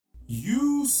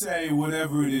You say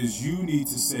whatever it is you need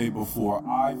to say before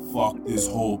I fuck this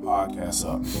whole podcast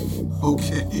up.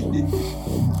 Okay.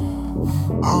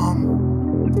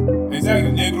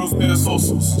 Exactly, negros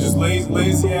perezosos. Just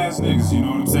lazy ass niggas, you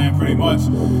know what I'm saying? Pretty much.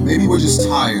 Maybe we're just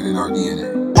tired in our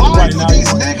DNA. Why do these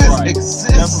niggas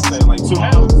exist? Like, let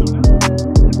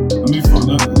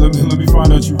me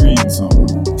find out you reading something.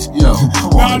 Yo,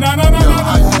 come on. No, come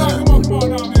on, man. Come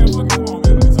on, man.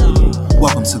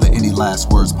 Welcome to the Any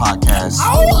Last Words podcast.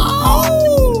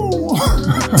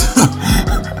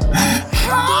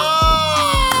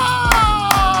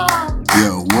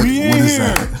 Yo, what is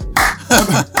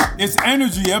that? It's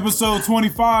energy. Episode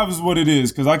 25 is what it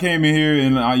is. Because I came in here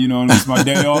and it's my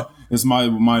day off. It's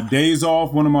my days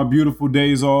off. One of my beautiful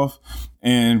days off,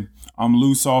 and I'm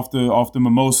loose off the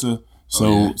mimosa.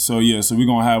 So we're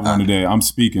gonna have one today. I'm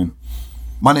speaking.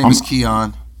 My name is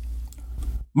Keon.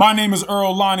 My name is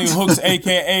Earl Lonnie Hooks,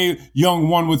 aka Young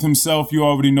One with himself. You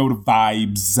already know the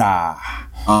vibes.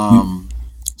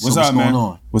 What's up, man?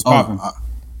 On? What's popping?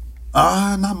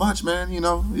 Not much, man. You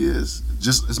know,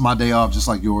 it's my day off, just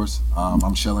like yours.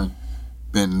 I'm chilling.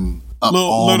 Been up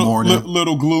all morning.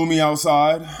 Little gloomy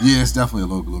outside. Yeah, it's definitely a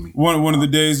little gloomy. One of the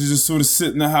days you just sort of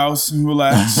sit in the house and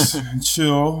relax and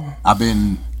chill. I've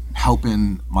been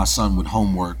helping my son with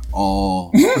homework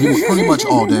pretty much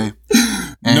all day.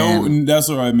 No, that's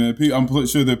all right, man. I'm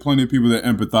sure there are plenty of people that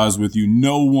empathize with you.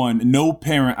 No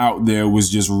parent out there was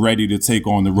just ready to take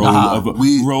on the role of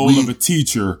a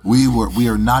teacher. We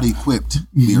are not equipped.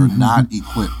 We are not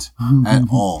equipped at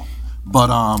all. But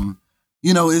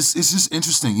it's just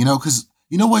interesting, because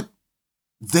you know what?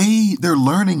 They're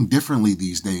learning differently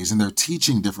these days, and they're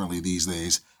teaching differently these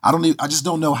days. I just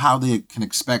don't know how they can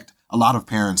expect a lot of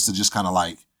parents to just kind of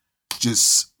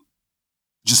just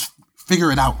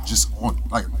figure it out just on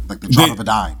like the drop of a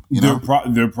dime.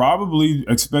 They're probably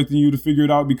expecting you to figure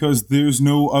it out because there's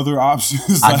no other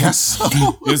options. I guess so.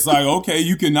 It's like, okay,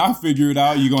 you cannot figure it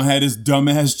out. You're gonna have this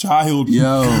dumbass child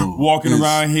walking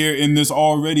around here in this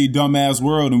already dumbass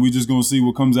world, and we just gonna see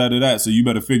what comes out of that. So you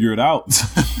better figure it out.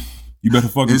 You better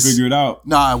fucking figure it out.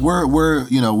 Nah, we're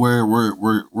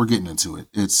getting into it.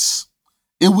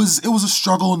 It was a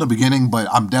struggle in the beginning, but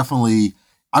I'm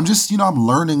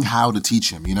learning how to teach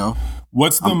him,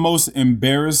 What's the most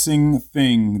embarrassing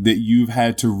thing that you've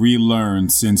had to relearn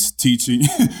since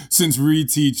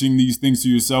reteaching these things to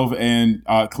yourself and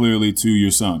clearly to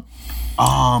your son?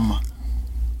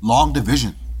 Long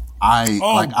division. I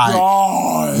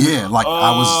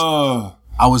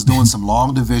was doing some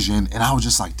long division, and I was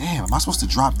just like, damn, am I supposed to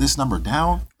drop this number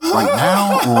down right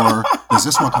now, or does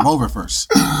this one come over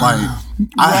first? Right.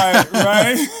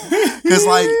 Because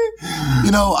I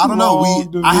don't know.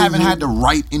 I haven't had to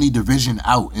write any division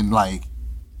out, and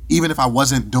even if I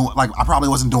wasn't doing, I probably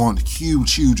wasn't doing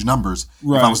huge numbers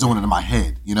if I was doing it in my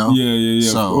head, Yeah.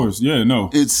 So, of course. Yeah,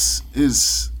 no. It's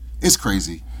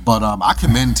crazy. But I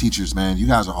commend teachers, man. You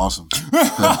guys are awesome.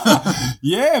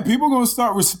 Yeah, people are going to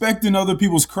start respecting other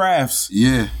people's crafts.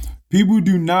 Yeah. People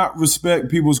do not respect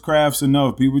people's crafts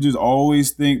enough. People just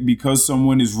always think because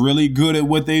someone is really good at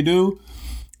what they do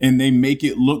and they make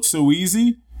it look so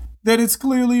easy that it's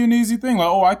clearly an easy thing. Like,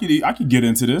 oh, I could get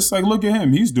into this. Like, look at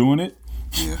him. He's doing it.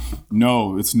 Yeah.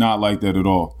 No, it's not like that at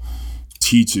all.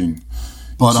 Teaching.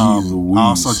 But I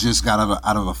also just got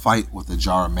out of a fight with a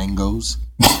jar of mangoes.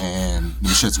 And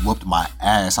them shits whooped my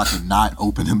ass. I could not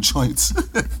open them joints.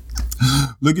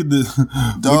 Look at the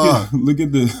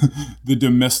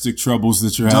domestic troubles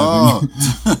that you're having.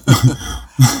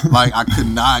 I could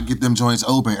not get them joints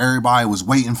open. Everybody was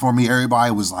waiting for me.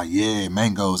 Everybody was like, yeah,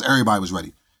 mangoes. Everybody was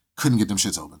ready. Couldn't get them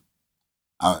shits open.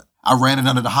 I ran it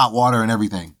under the hot water and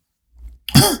everything.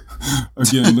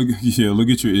 Again, look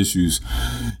at your issues.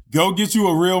 Go get you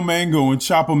a real mango and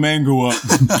chop a mango up.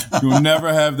 You'll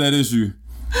never have that issue.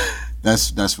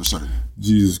 That's for certain.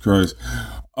 Jesus Christ.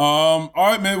 All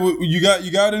right, man. You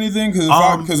got anything?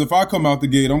 Because if I come out the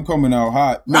gate, I'm coming out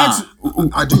hot. Nah,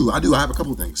 I do. I have a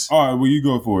couple of things. All right, well, you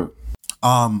go for it.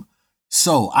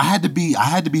 So I had to be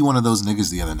one of those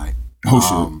niggas the other night.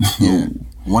 Oh shit. Yeah,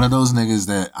 one of those niggas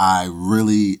that I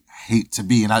really hate to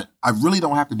be, and I really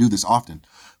don't have to do this often.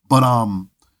 But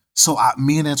so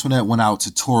me and Antoinette went out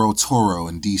to Toro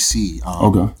in DC.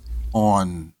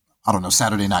 On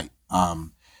Saturday night.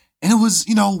 And it was,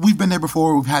 we've been there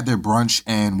before. We've had their brunch,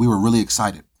 and we were really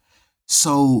excited.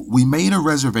 So we made a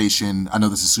reservation. I know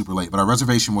this is super late, but our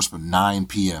reservation was for 9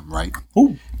 p.m., right?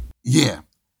 Ooh. Yeah.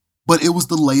 But it was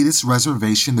the latest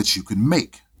reservation that you could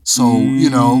make. So,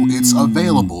 it's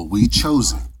available. We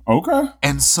chose it. Okay.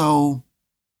 And so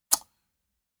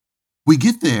we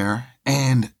get there,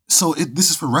 and So this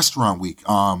is for Restaurant Week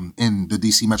in the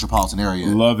DC metropolitan area.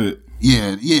 Love it.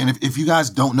 Yeah. And if you guys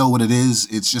don't know what it is,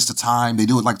 it's just a time. They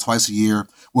do it like twice a year.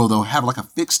 Well, they'll have like a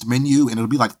fixed menu and it'll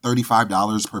be like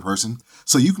 $35 per person.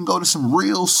 So you can go to some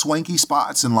real swanky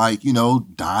spots and like,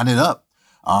 dine it up.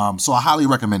 So I highly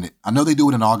recommend it. I know they do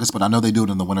it in August, but I know they do it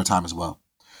in the wintertime as well.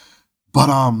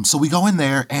 But so we go in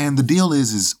there and the deal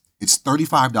is it's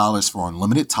 $35 for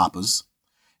unlimited tapas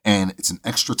and it's an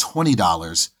extra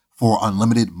 $20 for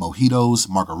unlimited mojitos,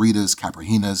 margaritas,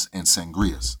 caprijinas, and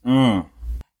sangrias.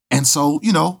 And so,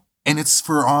 and it's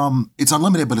for it's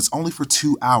unlimited, but it's only for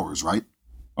 2 hours, right?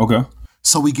 Okay.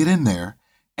 So we get in there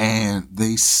and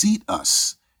they seat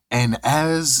us. And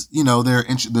as, they're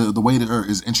the waiter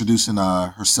is introducing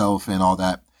herself and all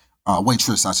that,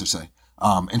 waitress, I should say,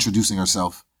 introducing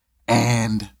herself.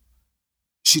 And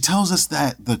she tells us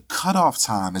that the cutoff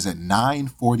time is at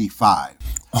 9:45.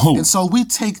 Oh. And so we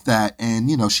take that and,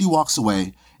 she walks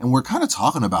away and we're kind of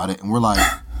talking about it. And we're like,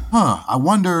 I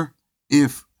wonder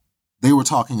if they were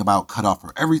talking about cut off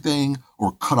for everything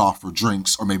or cut off for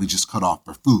drinks or maybe just cut off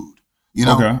for food.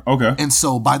 Okay. And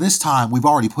so by this time, we've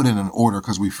already put in an order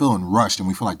because we're feeling rushed and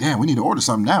we feel like, damn, we need to order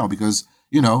something now because,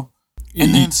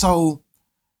 And then so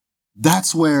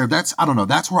that's where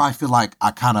I feel like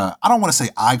I don't want to say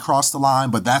I crossed the line,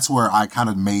 but that's where I kind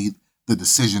of made the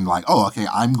decision like, oh, okay,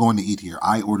 I'm going to eat here.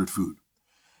 I ordered food.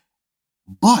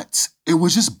 But it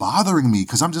was just bothering me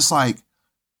because I'm just like,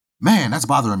 man, that's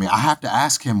bothering me. I have to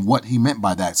ask him what he meant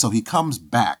by that. So he comes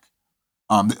back.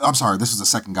 I'm sorry, this was the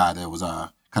second guy that was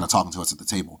kind of talking to us at the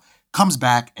table. Comes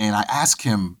back and I ask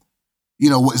him,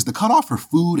 what is the cutoff for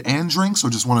food and drinks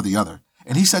or just one or the other?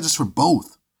 And he said it's for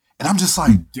both. And I'm just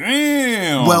like,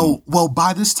 damn. Well,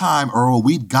 by this time, Earl,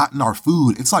 we'd gotten our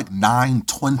food. It's like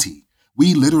 9:20.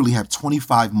 We literally have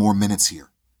 25 more minutes here.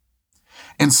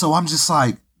 And so I'm just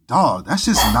like, dog, that's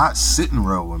just not sitting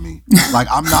real with me. Like,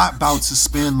 I'm not about to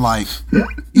spend like,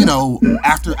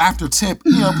 after tip,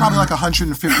 probably like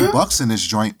 $150 in this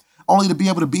joint, only to be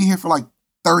able to be here for like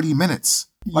 30 minutes.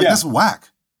 Like, that's whack.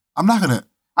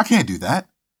 I can't do that.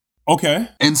 Okay.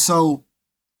 And so,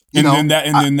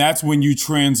 then that's when you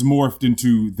transmorphed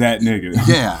into that nigga.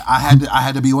 Yeah, I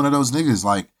had to be one of those niggas.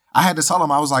 Like, I had to tell him,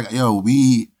 I was like, yo,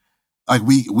 we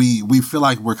feel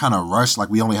like we're kind of rushed. Like,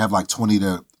 we only have like 20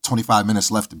 to 25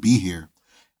 minutes left to be here.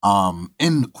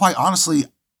 And quite honestly,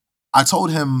 I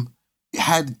told him,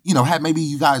 had maybe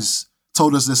you guys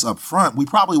told us this up front, we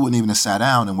probably wouldn't even have sat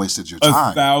down and wasted your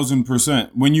time.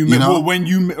 1,000%. When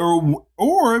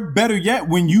or better yet,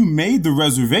 when you made the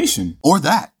reservation. Or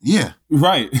that, yeah.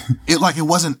 Right. It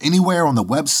wasn't anywhere on the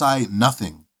website,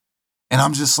 nothing. And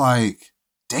I'm just like,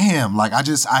 damn, like I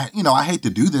hate to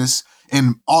do this.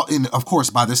 And of course,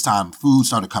 by this time, food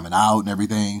started coming out and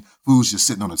everything. Food's just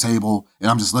sitting on the table.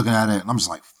 And I'm just looking at it and I'm just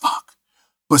like, fuck.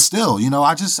 But still,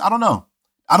 I don't know.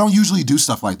 I don't usually do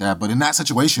stuff like that. But in that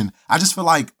situation, I just feel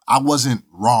like I wasn't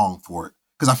wrong for it.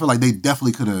 Because I feel like they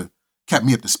definitely could have kept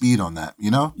me up to speed on that,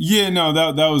 Yeah, no,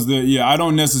 that was I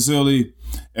don't necessarily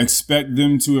expect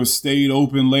them to have stayed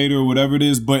open later or whatever it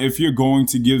is. But if you're going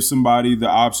to give somebody the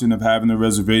option of having the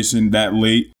reservation that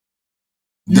late,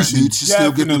 you should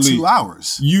still get the 2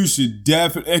 hours. You should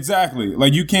definitely, exactly.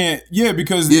 Like you can't,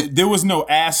 because there was no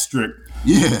asterisk.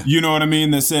 Yeah. You know what I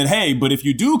mean? That said, hey, but if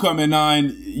you do come at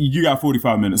 9, you got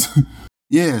 45 minutes.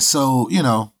 Yeah. So,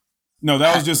 No,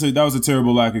 that was a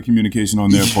terrible lack of communication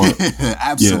on their part.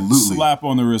 Absolutely. Yeah, slap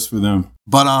on the wrist for them.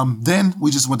 But then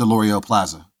we just went to L'Oreal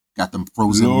Plaza. Got them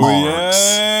frozen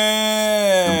margs.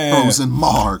 Them frozen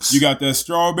margs. You got that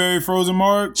strawberry frozen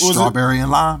marg? Strawberry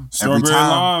and lime. Strawberry and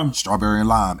lime. Strawberry and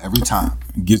lime every time.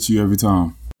 Gets you every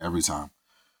time. Every time.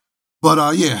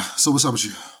 But so what's up with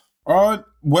you?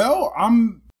 Well,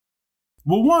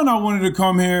 one, I wanted to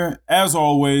come here, as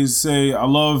always, say I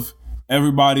love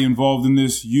everybody involved in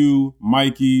this. You,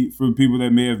 Mikey, for people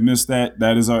that may have missed that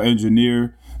is our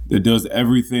engineer that does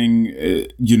everything,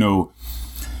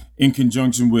 in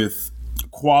conjunction with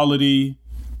quality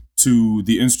to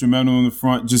the instrumental in the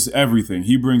front, just everything.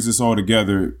 He brings this all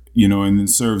together, and then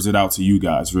serves it out to you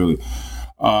guys, really.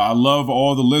 I love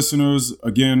all the listeners.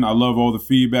 Again, I love all the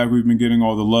feedback we've been getting,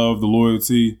 all the love, the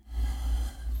loyalty.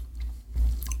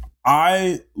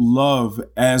 I love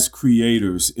as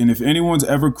creators, and if anyone's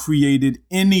ever created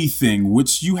anything,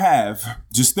 which you have,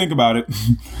 just think about it.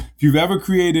 If you've ever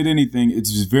created anything,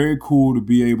 it's just very cool to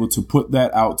be able to put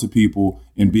that out to people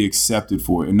and be accepted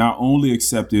for it. And not only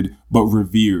accepted, but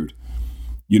revered.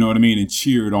 You know what I mean? And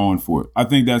cheered on for it. I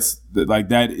think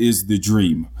that is the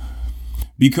dream.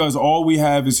 Because all we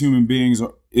have as human beings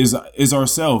is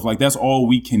ourselves. Like, that's all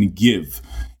we can give.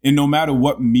 And no matter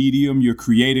what medium you're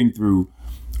creating through,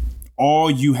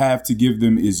 all you have to give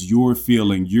them is your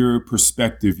feeling, your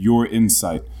perspective, your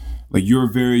insight, like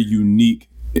your very unique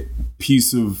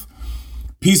piece of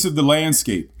the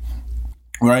landscape,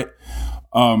 right?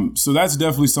 So that's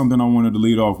definitely something I wanted to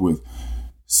lead off with.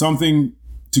 Something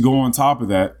to go on top of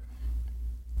that.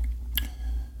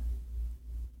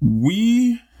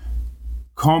 We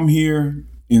come here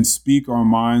and speak our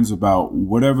minds about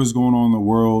whatever's going on in the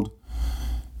world,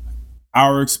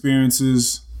 our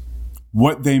experiences,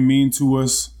 what they mean to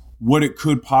us, what it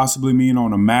could possibly mean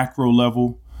on a macro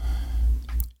level,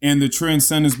 and the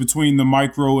transcendence between the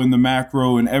micro and the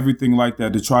macro and everything like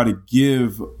that, to try to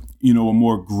give, a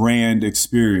more grand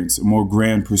experience, a more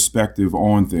grand perspective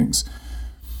on things.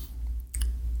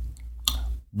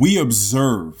 We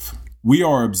observe. We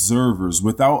are observers.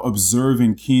 Without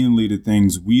observing keenly to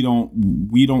things, we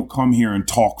don't come here and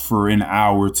talk for an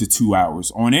hour to 2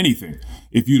 hours on anything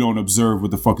if you don't observe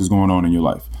what the fuck is going on in your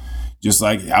life. Just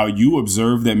like how you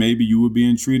observed that maybe you were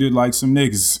being treated like some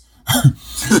niggas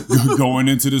going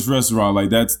into this restaurant. Like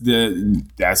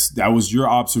that was your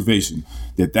observation,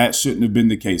 that shouldn't have been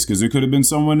the case, because there could have been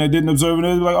someone that didn't observe it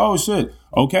and they're like, oh shit,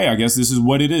 okay, I guess this is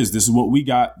what it is. This is what we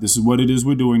got. This is what it is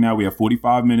we're doing now. We have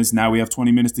 45 minutes. Now we have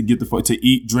 20 minutes to get to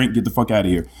eat, drink, get the fuck out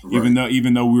of here. Right.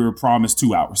 Even though we were promised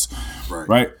 2 hours.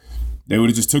 Right? They would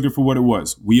have just took it for what it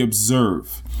was. We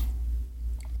observe.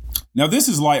 Now this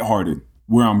is lighthearted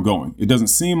where I'm going. It doesn't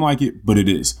seem like it, but it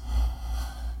is.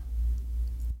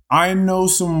 I know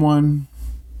someone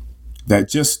that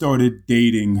just started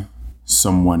dating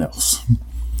someone else.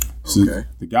 So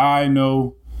the guy I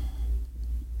know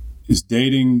is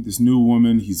dating this new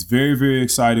woman. He's very, very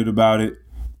excited about it.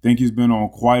 I think he's been on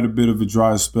quite a bit of a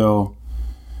dry spell.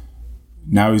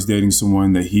 Now he's dating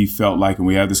someone that he felt like, and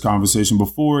we had this conversation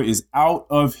before, is out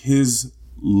of his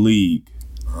league.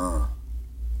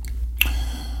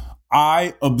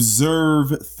 I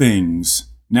observe things.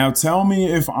 Now tell me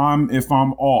if I'm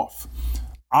off.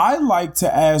 I like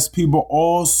to ask people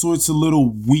all sorts of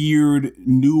little weird,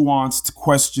 nuanced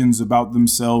questions about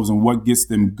themselves and what gets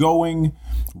them going,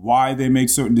 why they make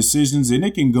certain decisions. And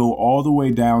it can go all the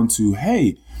way down to,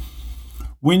 hey,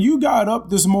 when you got up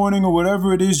this morning or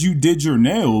whatever it is you did your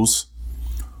nails,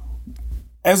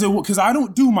 because I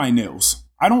don't do my nails.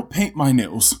 I don't paint my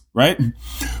nails, right?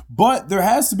 But there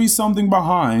has to be something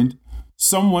behind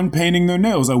someone painting their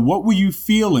nails. Like, what were you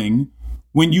feeling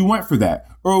when you went for that?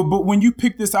 But when you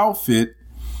picked this outfit,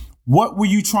 what were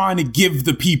you trying to give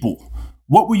the people?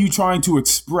 What were you trying to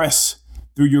express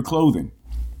through your clothing?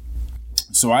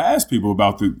 So I asked people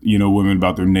about women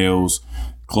about their nails,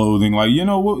 clothing, like,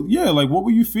 what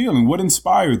were you feeling? What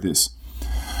inspired this?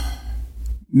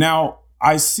 Now,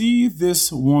 I see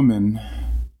this woman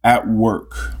at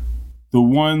work, the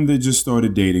one that just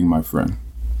started dating my friend.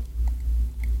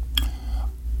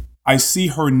 I see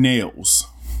her nails.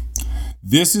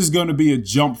 This is going to be a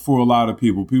jump for a lot of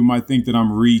people. People might think that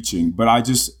I'm reaching, but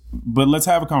let's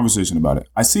have a conversation about it.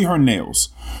 I see her nails.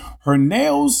 Her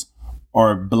nails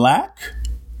are black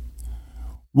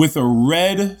with a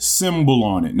red symbol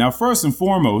on it. Now, first and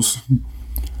foremost,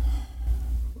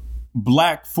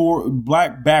 black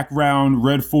background,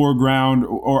 red foreground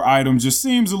or item just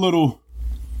seems a little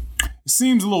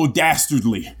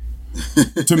dastardly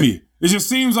to me. It just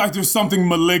seems like there's something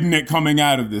malignant coming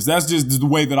out of this. That's just the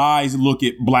way that I look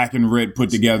at black and red put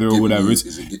together or whatever. Is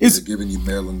it giving you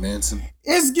Marilyn Manson?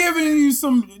 It's giving you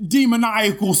some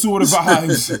demoniacal sort of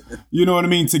vibes, you know what I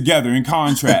mean, together in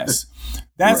contrast.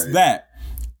 That's right. That.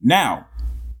 Now,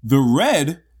 the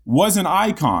red was an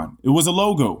icon. It was a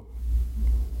logo.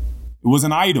 It was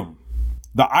an item.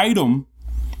 The item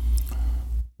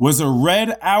was a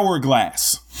red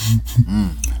hourglass.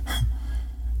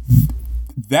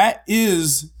 That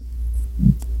is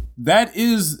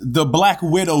the Black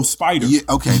Widow spider. Yeah,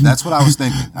 okay, that's what I was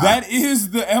thinking. That is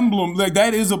the emblem. Like,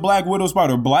 that is a Black Widow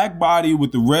spider. Black body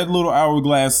with the red little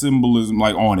hourglass symbolism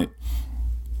like on it.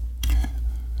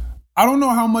 I don't know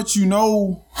how much you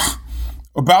know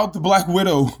about the Black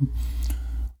Widow,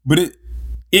 but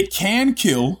it can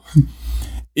kill.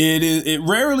 It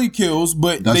rarely kills,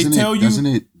 but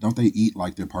don't they eat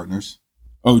like their partners?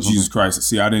 Oh, Jesus Christ.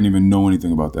 See, I didn't even know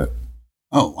anything about that.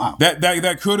 Oh, wow.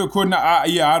 That could or could not.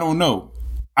 I don't know.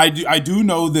 I do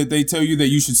know that they tell you that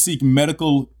you should seek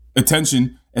medical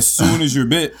attention as soon as you're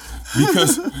bit,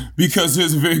 because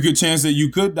there's a very good chance that you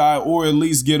could die, or at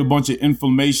least get a bunch of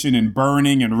inflammation and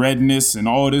burning and redness and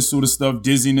all this sort of stuff,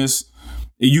 dizziness.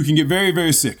 You can get very,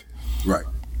 very sick. Right.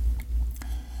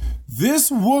 This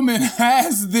woman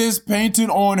has this painted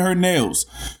on her nails.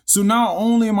 So not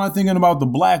only am I thinking about the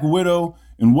Black Widow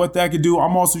and what that could do,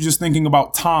 I'm also just thinking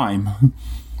about time.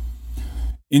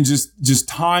 and just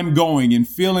time going and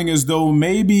feeling as though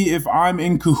maybe if I'm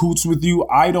in cahoots with you,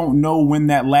 I don't know when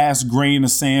that last grain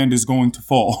of sand is going to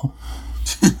fall.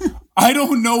 I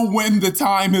don't know when the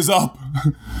time is up.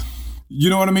 You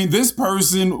know what I mean? This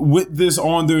person with this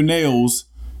on their nails,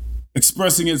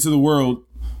 expressing it to the world,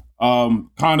 kind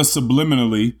of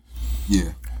subliminally.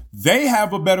 Yeah. They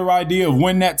have a better idea of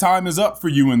when that time is up for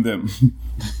you and them.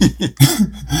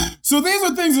 So these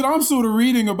are things that I'm sort of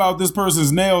reading about this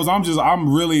person's nails.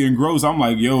 I'm really engrossed. I'm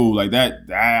like, yo, like that.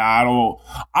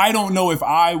 I don't know if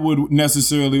I would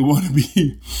necessarily want to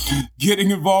be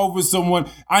getting involved with someone.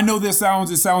 I know it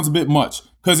sounds a bit much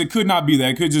because it could not be that.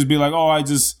 It could just be like, oh, I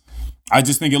just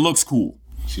think it looks cool.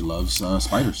 She loves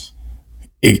spiders.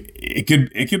 It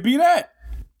could be that.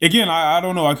 Again, I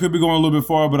don't know. I could be going a little bit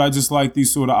far, but I just like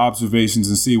these sort of observations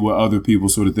and see what other people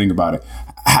sort of think about it.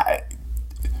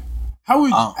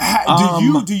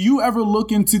 Do you ever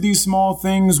look into these small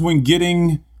things when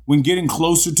getting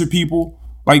closer to people,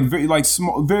 like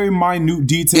very minute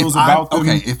details about them?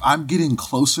 Okay, if I'm getting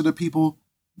closer to people,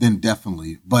 then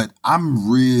definitely. But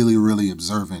I'm really, really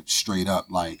observant, straight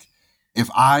up. Like if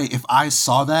I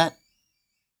saw that,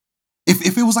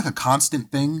 if it was like a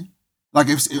constant thing. Like,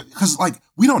 because like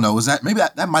we don't know, is that maybe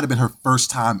that might have been her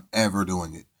first time ever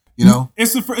doing it? You know,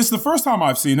 it's the first time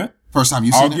I've seen it. First time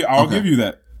you've seen it. I'll give you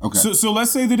that. Okay. So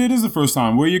let's say that it is the first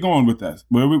time. Where are you going with that?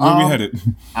 Where we headed?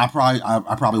 I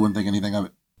probably wouldn't think anything of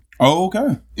it. Oh,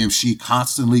 okay. If she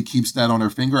constantly keeps that on her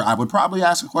finger, I would probably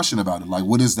ask a question about it. Like,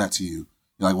 what is that to you?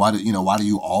 Like, why do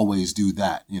you always do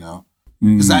that? You know,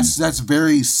 because that's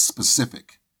very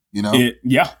specific. You know.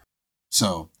 Yeah.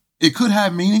 So. It could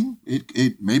have meaning.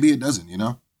 It maybe it doesn't. You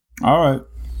know. All right.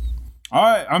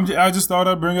 I just thought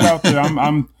I'd bring it out there.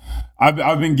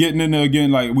 I've been getting into,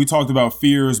 again, like we talked about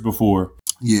fears before.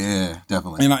 Yeah,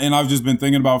 definitely. And I've just been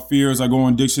thinking about fears. I go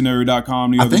on dictionary.com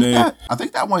the other day. I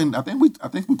think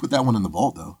we put that one in the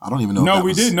vault though. I don't even know. No,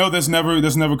 we did. No, that's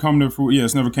never come to fruition. Yeah,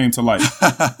 it's never came to light.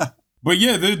 But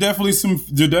yeah, there are definitely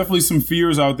some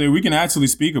fears out there. We can actually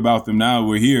speak about them now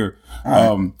we're here.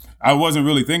 Right. I wasn't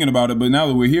really thinking about it, but now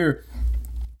that we're here,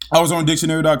 I was on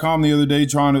dictionary.com the other day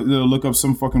trying to look up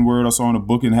some fucking word I saw in a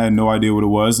book and had no idea what it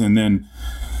was. And then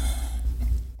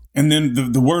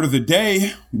the word of the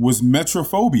day was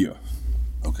metrophobia.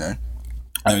 Okay.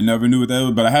 I never knew what that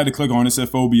was, but I had to click on it. It said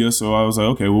phobia. So I was like,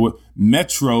 okay, well,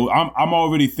 metro, I'm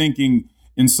already thinking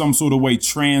in some sort of way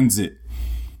transit.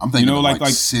 I'm thinking of like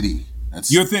city.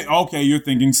 You're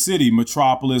thinking city,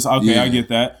 metropolis. Okay, yeah. I get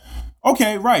that.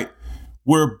 Okay, right.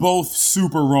 We're both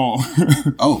super wrong.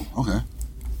 Oh, okay.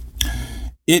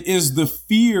 It is the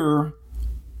fear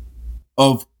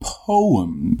of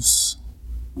poems.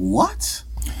 What?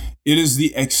 It is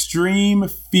the extreme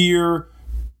fear,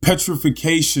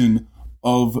 petrification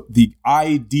of the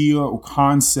idea or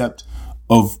concept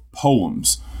of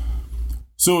poems.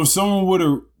 So if someone were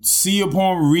to see a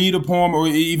poem, read a poem, or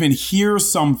even hear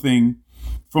something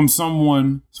from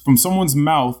someone's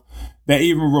mouth that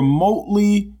even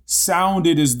remotely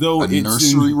sounded as though it's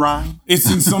nursery rhyme, it's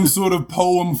in some sort of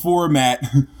poem format,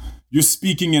 you're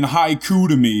speaking in haiku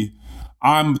to me,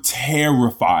 I'm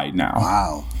terrified now.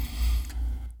 Wow.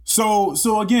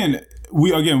 So again,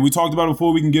 we talked about it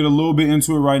before. We can get a little bit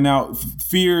into it right now.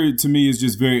 Fear to me is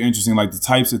just very interesting, like the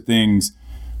types of things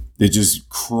that just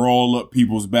crawl up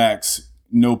people's backs.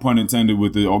 No pun intended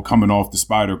with it all coming off the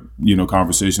spider,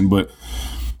 conversation, but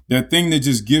that thing that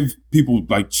just gives people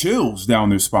like chills down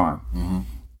their spine. Mm-hmm.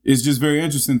 It's just very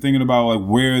interesting thinking about like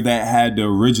where that had to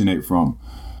originate from.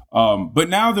 But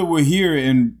now that we're here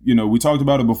and, we talked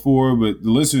about it before, but the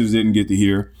listeners didn't get to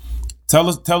hear, tell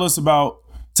us about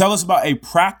a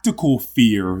practical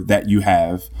fear that you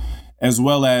have, as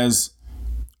well as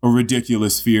a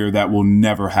ridiculous fear that will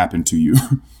never happen to you.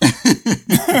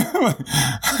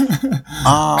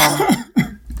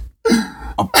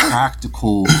 A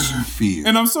practical fear.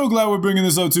 And I'm so glad we're bringing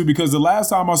this up too, because the last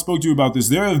time I spoke to you about this,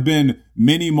 there have been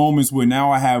many moments where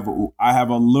now I have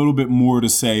a little bit more to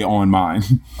say on mine.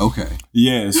 Okay.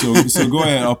 Yeah. So go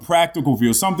ahead. A practical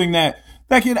fear, something that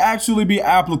can actually be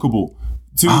applicable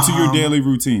to your daily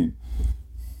routine.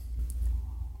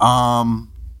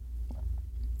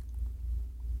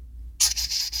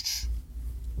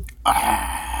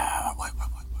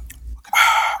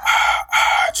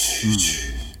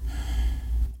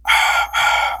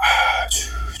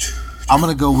 I'm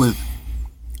gonna go with.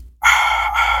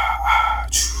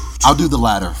 I'll do the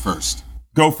latter first.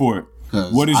 Go for it.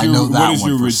 What is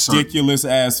your ridiculous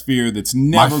ass fear that's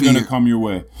never gonna come your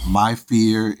way? My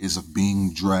fear is of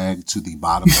being dragged to the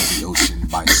bottom of the ocean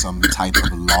by some type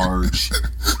of large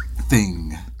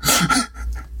thing.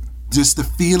 Just the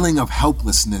feeling of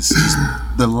helplessness, just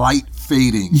the light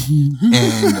fading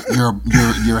and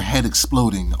your head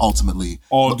exploding ultimately.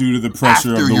 All due to the pressure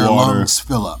after of the your water. lungs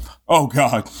fill up. Oh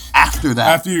God! After that,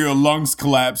 after your lungs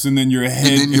collapse and then your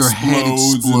head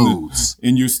explodes,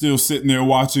 and you're still sitting there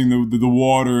watching the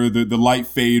water, the light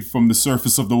fade from the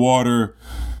surface of the water.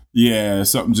 Yeah,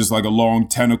 something just like a long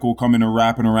tentacle coming and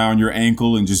wrapping around your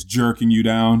ankle and just jerking you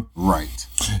down. Right.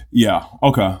 Yeah.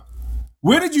 Okay.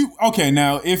 Where did you? Okay,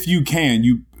 now if you can,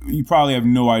 you probably have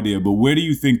no idea, but where do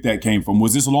you think that came from?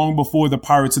 Was this long before the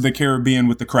Pirates of the Caribbean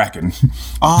with the Kraken?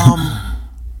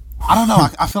 I don't know.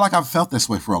 I feel like I've felt this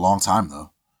way for a long time,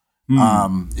 though.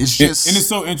 It's just, and it's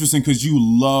so interesting because you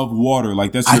love water.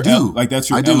 Like that's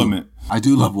your element. I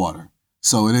do love water,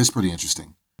 so it is pretty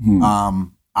interesting.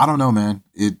 I don't know, man.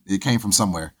 It came from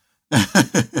somewhere.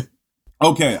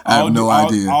 Okay, I have no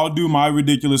idea. I'll do my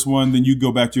ridiculous one. Then you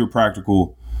go back to your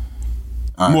practical,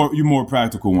 more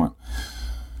practical one.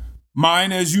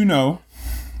 Mine, as you know,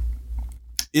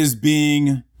 is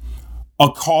being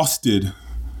accosted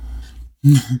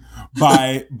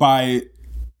by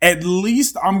at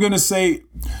least, I'm gonna say,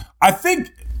 I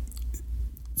think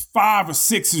 5 or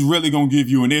 6 is really gonna give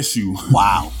you an issue.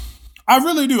 Wow. I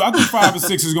really do. I think 5 or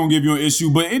 6 is gonna give you an issue,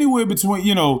 but anywhere between,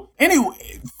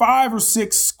 5 or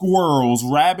 6 squirrels,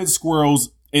 rabid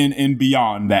squirrels, and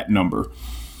beyond that number,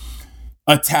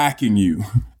 attacking you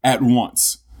at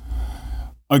once.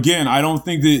 Again, I don't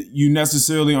think that you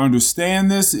necessarily understand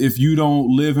this if you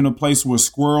don't live in a place where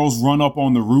squirrels run up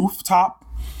on the rooftop.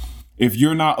 If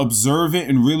you're not observant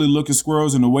and really look at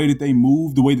squirrels and the way that they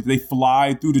move, the way that they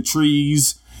fly through the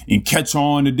trees and catch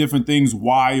on to different things,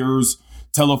 wires,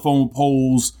 telephone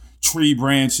poles, tree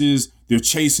branches, they're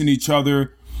chasing each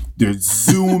other, they're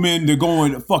zooming, they're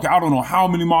going, I don't know how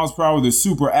many miles per hour, they're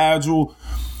super agile.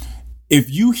 If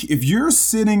you're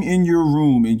sitting in your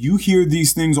room and you hear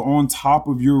these things on top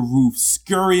of your roof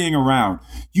scurrying around,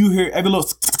 you hear every little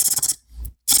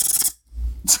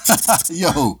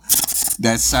yo,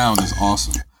 that sound is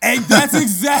awesome. And that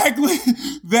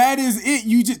is it.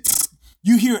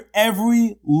 You hear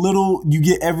every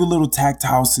little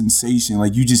tactile sensation.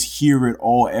 Like you just hear it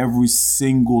all, every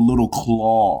single little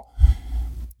claw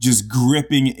just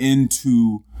gripping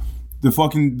into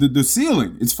the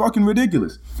ceiling. It's fucking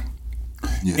ridiculous.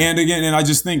 Yeah. And I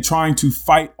just think trying to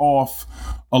fight off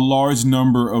a large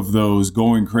number of those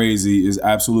going crazy is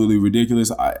absolutely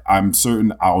ridiculous. I'm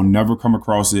certain I'll never come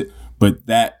across it, but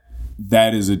that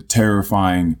is a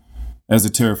terrifying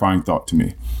thought to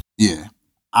me. Yeah.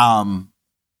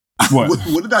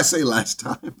 What did I say last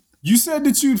time? You said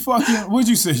that you'd fucking. What'd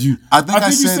you say? I think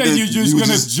you said that you're just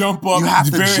gonna jump up. You have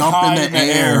to very jump high in the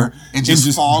air and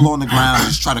just fall on the ground and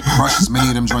just try to crush as many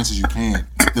of them joints as you can.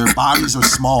 Their bodies are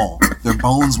small. Their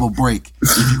bones will break.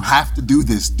 If you have to do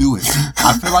this, do it.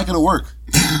 I feel like it'll work.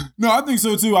 No, I think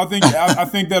so too. I think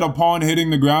that upon hitting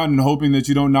the ground and hoping that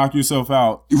you don't knock yourself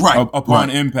out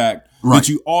upon impact, that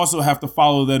you also have to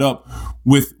follow that up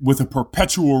with a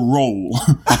perpetual roll.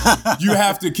 You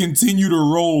have to continue to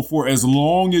roll for as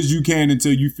long as you can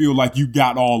until you feel like you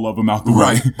got all of them out the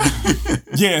way.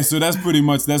 Yeah, so that's pretty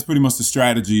much the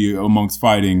strategy amongst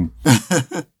fighting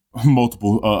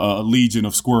multiple legion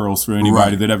of squirrels for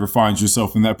anybody that ever finds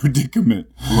yourself in that predicament.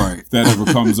 Right. If that ever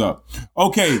comes up.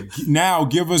 Okay, now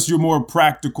give us your more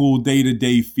practical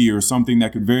day-to-day fear, something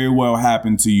that could very well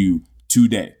happen to you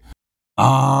today.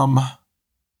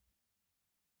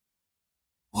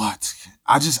 What?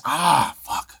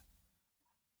 Fuck.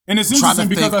 And it's interesting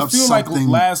because I feel like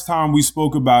last time we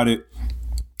spoke about it,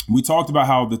 we talked about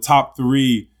how the top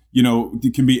 3,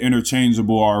 it can be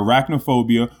interchangeable, are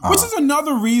arachnophobia, which is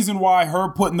another reason why her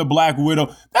putting the Black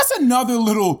Widow, that's another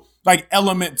little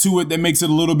element to it that makes it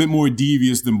a little bit more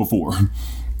devious than before.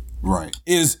 Right.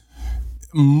 Is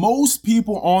most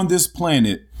people on this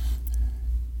planet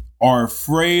are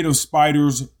afraid of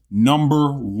spiders,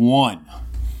 number 1.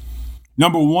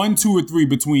 Number 1, 2, or 3.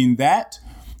 Between that,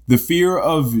 the fear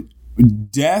of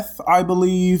death, I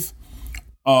believe,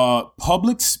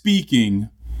 public speaking,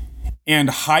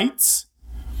 and heights.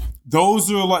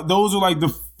 Those are like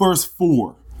the first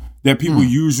 4 that people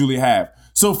usually have.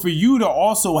 So for you to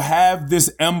also have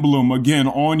this emblem again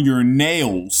on your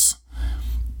nails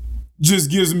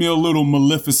just gives me a little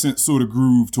Maleficent sort of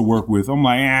groove to work with. I'm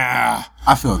like,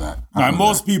 I feel that.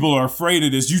 Most people are afraid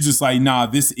of this. You just like, nah,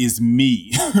 this is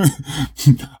me.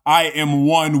 I am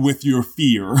one with your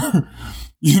fear.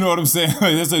 You know what I'm saying?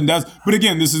 But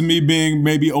again, this is me being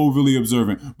maybe overly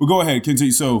observant. But go ahead,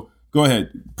 continue. So go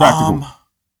ahead. Practical.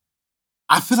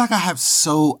 I feel like I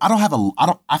feel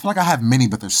like I have many,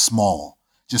 but they're small.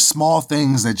 Just small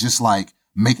things that just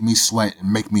make me sweat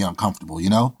and make me uncomfortable,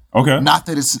 Okay. Not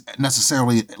that it's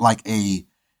necessarily like a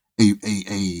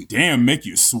a damn, make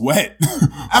you sweat.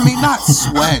 I mean, not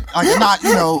sweat, like not,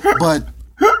 but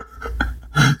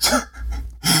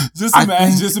just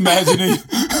imagining.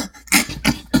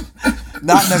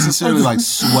 Not necessarily like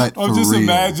sweat. I'm just real,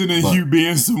 imagining you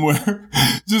being somewhere,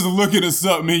 just looking at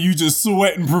something and you just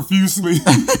sweating profusely.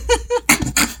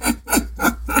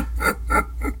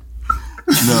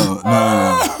 No.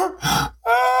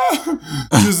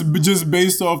 Just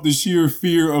based off the sheer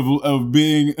fear of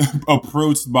being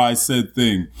approached by said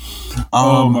thing.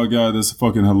 Oh my god, that's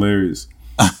fucking hilarious.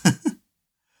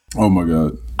 Oh my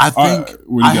god. I think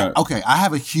what do you got? Okay, I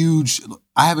have a huge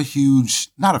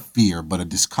not a fear, but a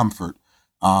discomfort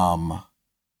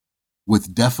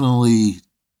with definitely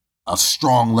a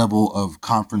strong level of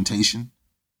confrontation.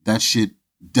 That shit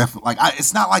definitely, like,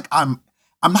 it's not like I'm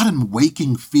not in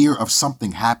waking fear of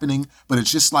something happening, but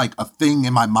it's just like a thing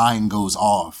in my mind goes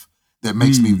off that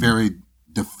makes me very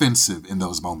defensive in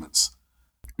those moments.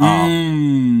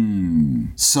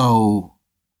 So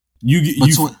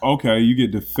you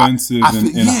get defensive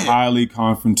in highly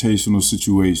confrontational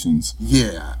situations.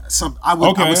 Yeah, I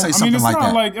would say something like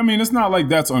that. It's not like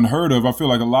that's unheard of. I feel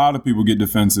like a lot of people get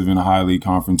defensive in highly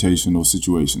confrontational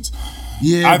situations.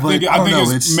 Yeah, I think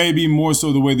it's maybe more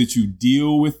so the way that you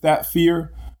deal with that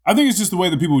fear. I think it's just the way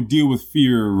that people deal with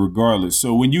fear regardless.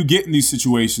 So when you get in these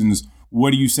situations,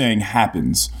 what are you saying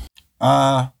happens?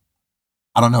 I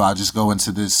don't know. I just go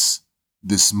into this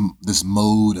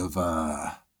mode of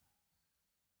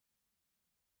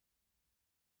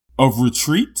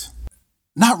retreat?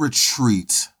 Not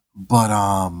retreat, but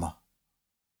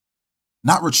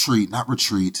not retreat.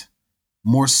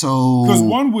 More so, because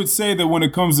one would say that when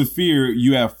it comes to fear,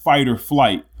 you have fight or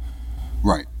flight.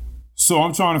 Right. So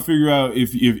I'm trying to figure out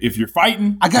if you're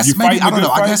fighting. I guess maybe, I don't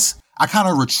know. I guess I kind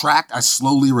of retract. I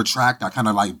slowly retract. I kind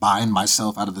of like bind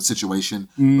myself out of the situation,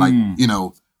 like,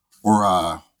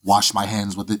 or wash my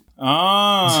hands with it.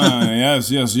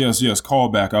 Yes.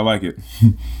 Callback. I like it.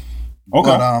 Okay.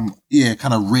 But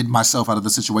kind of rid myself out of the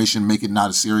situation, make it not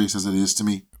as serious as it is to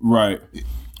me. Right.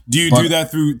 Do you do that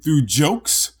through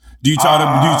jokes? Do you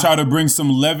try to bring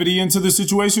some levity into the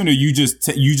situation, or you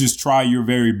just try your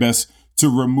very best to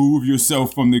remove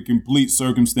yourself from the complete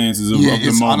circumstances of the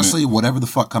moment? Honestly whatever the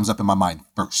fuck comes up in my mind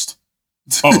first.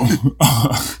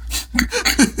 Oh.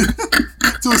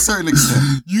 To a certain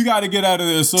extent. You got to get out of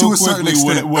there so quickly.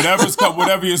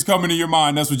 Whatever is coming to your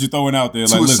mind, that's what you're throwing out there.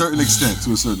 To a certain extent.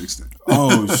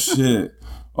 Oh, shit.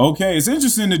 Okay, it's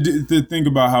interesting to think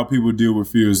about how people deal with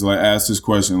fears. Like, ask this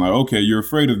question, like, okay, you're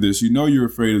afraid of this. You know you're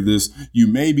afraid of this. You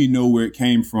maybe know where it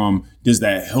came from. Does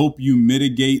that help you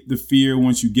mitigate the fear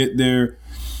once you get there?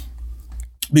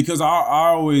 Because I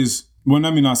always, well,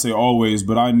 let me not say always,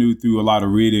 but I knew through a lot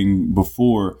of reading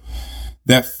before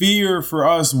that fear for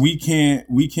us, we can't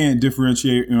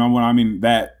differentiate.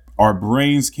 That our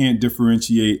brains can't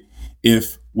differentiate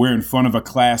if we're in front of a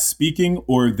class speaking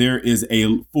or there is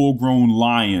a full-grown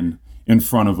lion in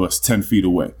front of us 10 feet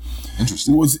away.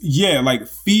 Interesting. Like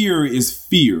fear is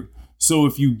fear. So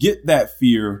if you get that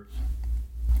fear,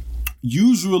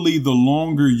 usually the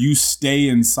longer you stay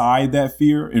inside that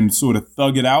fear and sort of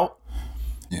thug it out,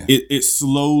 it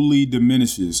slowly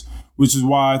diminishes. Which is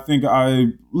why I think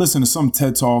I listened to some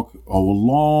TED Talk a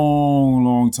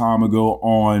long time ago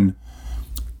on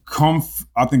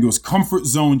I think it was comfort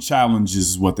zone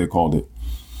challenges is what they called it.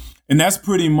 And that's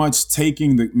pretty much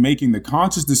making the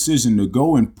conscious decision to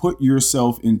go and put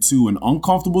yourself into an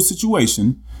uncomfortable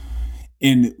situation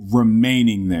and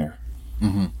remaining there.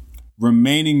 Mm-hmm.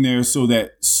 Remaining there so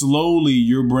that slowly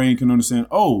your brain can understand,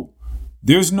 oh,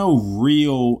 there's no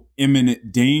real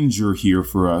imminent danger here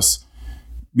for us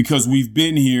because we've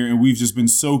been here and we've just been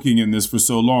soaking in this for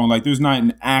so long. Like there's not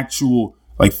an actual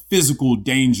like physical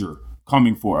danger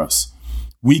coming for us.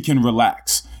 We can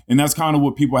relax. And that's kind of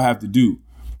what people have to do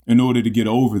in order to get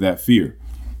over that fear.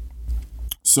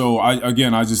 So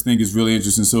I just think it's really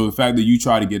interesting. So the fact that you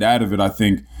try to get out of it, I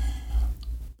think,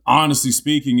 honestly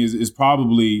speaking, is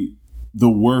probably the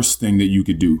worst thing that you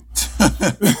could do.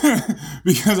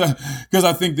 because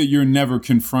I think that you're never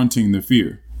confronting the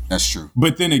fear. That's true.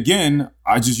 But then again,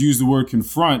 I just use the word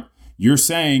confront. You're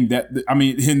saying that,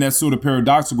 and that's sort of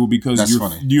paradoxical because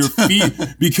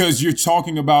because you're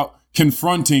talking about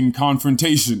confronting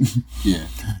confrontation. Yeah.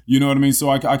 You know what I mean? So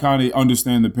I kind of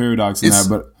understand the paradox in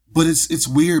that, but it's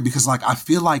weird because like I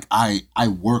feel like I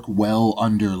work well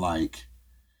under like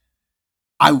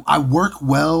I work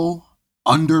well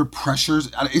under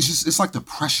pressures. It's like the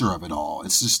pressure of it all.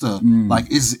 It's just like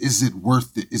is it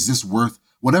worth it? Is this worth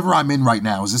whatever I'm in right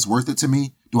now? Is this worth it to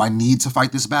me? Do I need to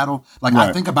fight this battle? Like right.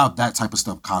 I think about that type of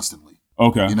stuff constantly.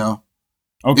 Okay. You know?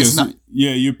 Okay, It's so not-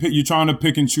 you're trying to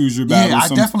pick and choose your battles. Yeah, I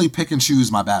definitely pick and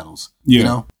choose my battles. Yeah. You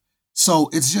know? So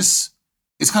it's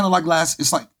kind of like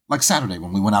it's like Saturday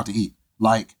when we went out to eat.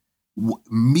 Like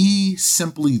me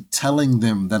simply telling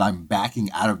them that I'm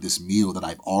backing out of this meal that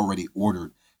I've already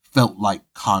ordered felt like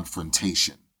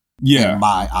confrontation in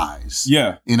my eyes.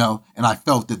 Yeah. You know, and I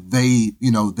felt that they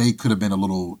could have been a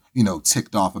little,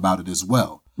 ticked off about it as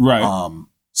well. Right.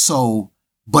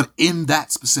 But in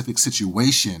that specific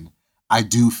situation, I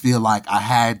do feel like I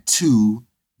had to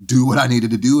do what I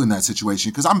needed to do in that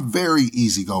situation because I'm very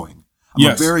easygoing.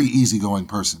 I'm a very easygoing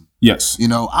person. Yes.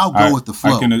 I'll go with the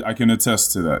flow. I can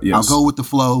attest to that. Yes. I'll go with the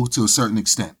flow to a certain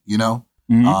extent,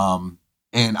 Mm-hmm.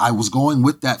 And I was going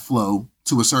with that flow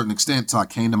to a certain extent till I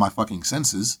came to my fucking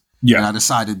senses. Yeah. And I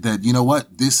decided that, you know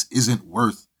what, this isn't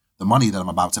worth the money that I'm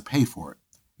about to pay for it,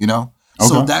 So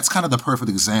Okay. that's kind of the perfect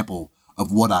example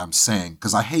of what I'm saying.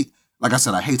 Because I hate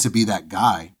to be that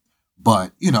guy,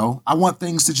 but, I want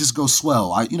things to just go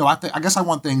swell. I guess I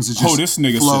want things to just this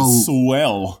nigga flow, said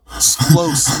swell.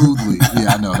 flow smoothly.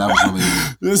 Yeah, I know. That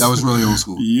was really old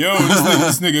school. Yo,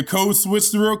 this nigga code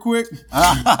switched real quick. This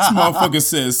motherfucker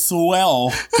says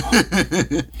swell.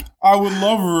 I would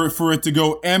love for it to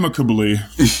go amicably.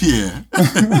 Yeah.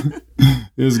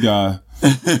 This guy.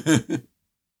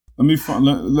 Let me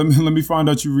find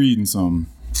out you reading something.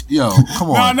 Yo,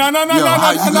 come on. No,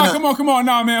 Yo, come on,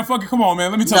 nah, man, fuck it, come on,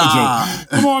 man, let me tell a joke.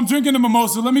 Come on, I'm drinking a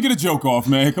mimosa, let me get a joke off,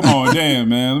 man, come on, damn,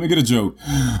 man, let me get a joke.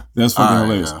 That's fucking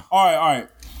hilarious. Yeah. All right,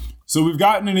 so we've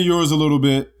gotten into yours a little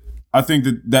bit. I think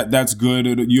that's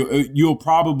good. You'll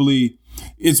probably,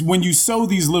 it's when you sow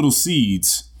these little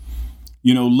seeds,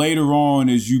 later on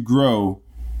as you grow,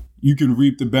 you can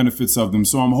reap the benefits of them.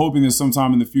 So I'm hoping that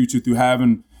sometime in the future through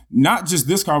having not just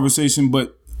this conversation,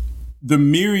 but the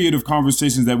myriad of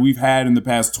conversations that we've had in the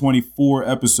past 24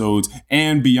 episodes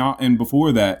and beyond and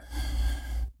before that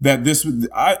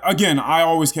I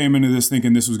always came into this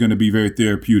thinking this was going to be very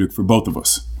therapeutic for both of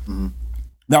us. Mm-hmm.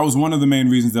 That was one of the main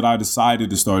reasons that I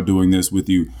decided to start doing this with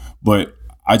you. But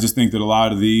I just think that a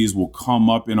lot of these will come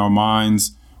up in our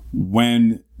minds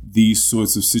when these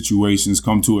sorts of situations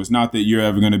come to us. Not that you're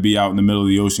ever going to be out in the middle of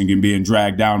the ocean and being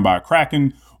dragged down by a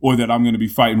kraken, or that I'm going to be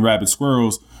fighting rabid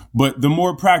squirrels, but the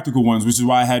more practical ones, which is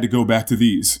why I had to go back to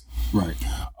these. Right.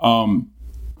 And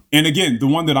again, the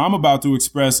one that I'm about to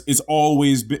express, I've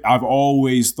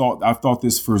thought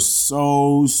this for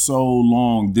so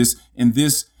long. This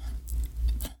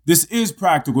is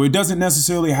practical. It doesn't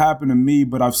necessarily happen to me,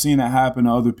 but I've seen it happen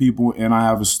to other people, and I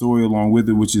have a story along with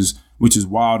it, which is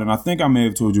wild. And I think I may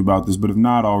have told you about this, but if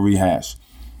not, I'll rehash.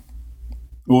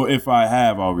 Or if I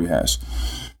have, I'll rehash.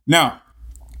 Now,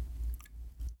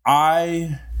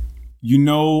 I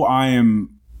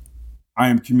am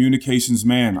communications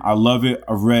man. I love it.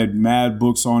 I've read mad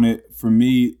books on it. For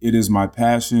me, it is my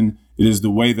passion. It is the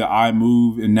way that I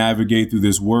move and navigate through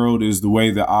this world. It is the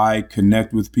way that I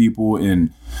connect with people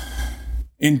and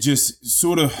just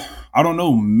sort of, I don't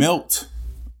know, melt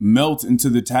into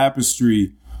the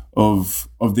tapestry of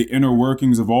the inner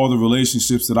workings of all the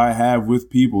relationships that I have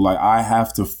with people. Like, I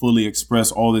have to fully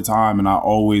express all the time, and I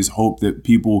always hope that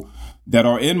people that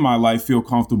are in my life feel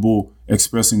comfortable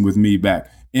expressing with me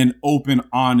back. In open,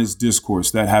 honest discourse.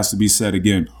 That has to be said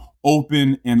again.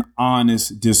 Open and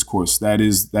honest discourse. That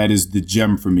is the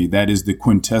gem for me. That is the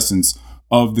quintessence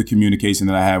of the communication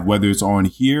that I have, whether it's on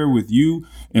here with you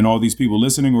and all these people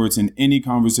listening, or it's in any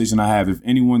conversation I have. If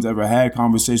anyone's ever had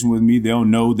conversation with me, they'll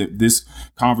know that this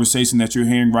conversation that you're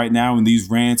hearing right now and these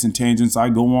rants and tangents I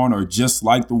go on are just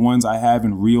like the ones I have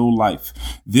in real life.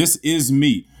 This is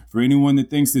me. For anyone that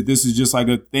thinks that this is just like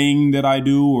a thing that I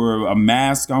do or a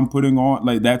mask I'm putting on,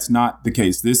 like, that's not the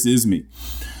case. This is me.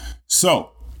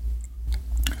 So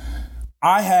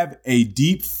I have a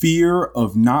deep fear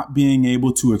of not being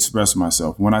able to express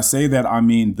myself. When I say that, I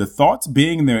mean the thoughts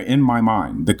being there in my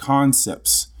mind, the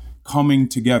concepts coming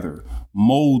together,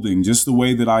 molding just the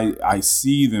way that I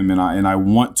see them and I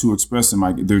want to express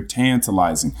them. They're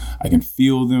tantalizing. I can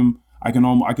feel them. I can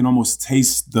almost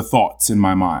taste the thoughts in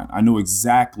my mind. I know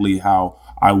exactly how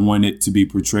I want it to be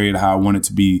portrayed, how I want it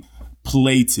to be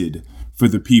plated for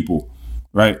the people,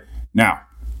 right? Now,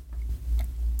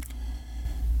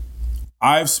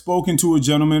 I've spoken to a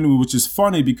gentleman, which is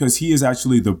funny because he is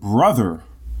actually the brother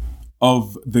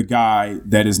of the guy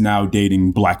that is now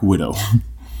dating Black Widow.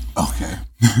 Okay.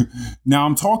 Now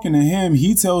I'm talking to him.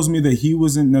 He tells me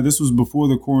that now this was before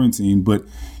the quarantine, but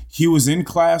he was in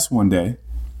class one day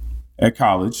at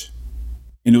college,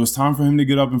 and it was time for him to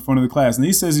get up in front of the class. And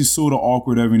he says he's sort of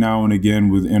awkward every now and again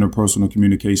with interpersonal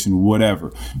communication,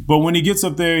 whatever. But when he gets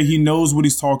up there, he knows what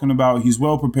he's talking about. He's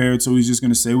well prepared, so he's just going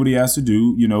to say what he has to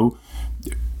do,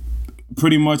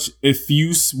 pretty much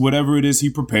effuse whatever it is he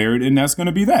prepared, and that's going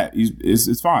to be that.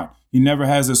 It's fine. He never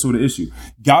has that sort of issue.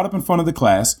 Got up in front of the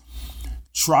class,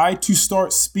 tried to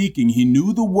start speaking. He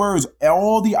knew the words.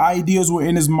 All the ideas were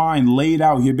in his mind, laid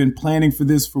out. He had been planning for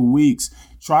this for weeks.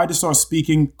 Tried to start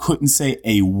speaking, couldn't say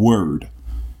a word.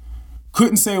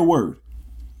 Couldn't say a word.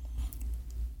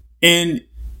 And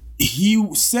he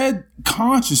said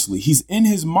consciously, he's in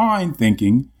his mind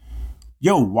thinking,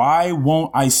 yo, why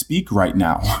won't I speak right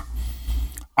now?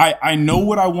 I know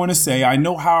what I want to say. I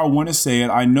know how I want to say it.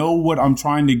 I know what I'm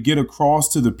trying to get across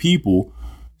to the people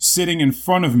sitting in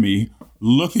front of me,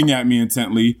 looking at me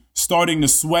intently, starting to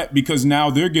sweat because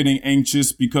now they're getting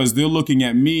anxious because they're looking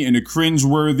at me in a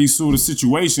cringeworthy sort of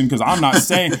situation because I'm not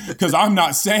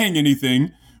saying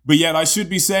anything, but yet I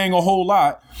should be saying a whole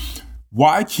lot.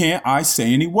 Why can't I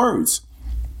say any words?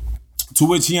 To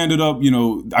which he ended up,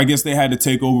 I guess they had to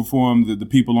take over for him, the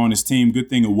people on his team. Good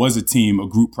thing it was a team, a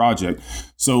group project.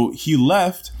 So he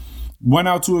left, went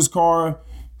out to his car,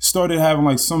 started having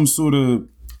like some sort of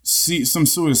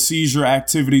seizure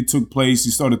activity took place.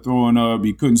 He started throwing up.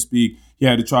 He couldn't speak. He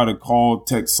had to try to call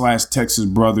text his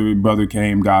brother. His brother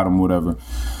came, got him, whatever.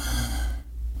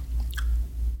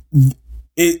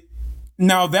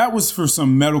 Now that was for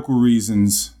some medical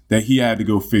reasons that he had to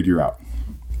go figure out.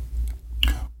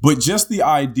 But just the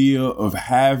idea of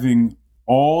having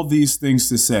all these things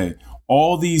to say,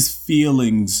 all these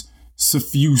feelings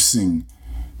suffusing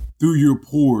through your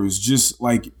pores, just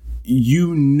like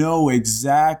you know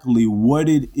exactly what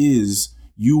it is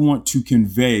you want to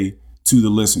convey to the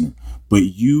listener, but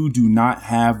you do not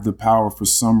have the power for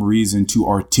some reason to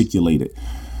articulate it.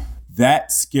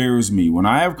 That scares me. When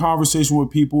I have conversation with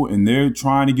people and they're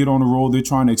trying to get on the roll, they're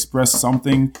trying to express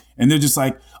something, and they're just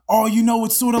like, oh,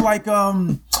 it's sort of like what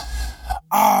am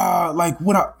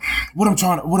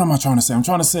I trying to say? I'm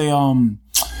trying to say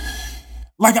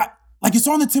like it's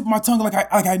on the tip of my tongue, like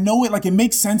I know it, like it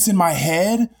makes sense in my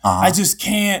head. Uh-huh. I just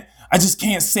can't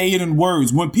say it in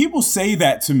words. When people say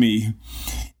that to me,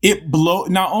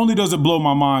 not only does it blow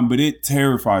my mind, but it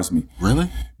terrifies me. Really?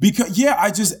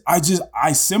 Because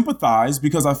I sympathize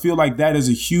because I feel like that is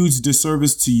a huge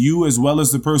disservice to you as well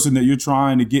as the person that you're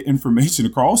trying to get information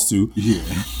across to. Yeah.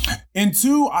 And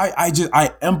two, I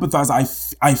empathize.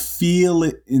 I feel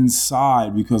it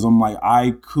inside because I'm like,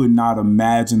 I could not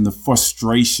imagine the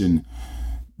frustration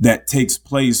that takes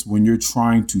place when you're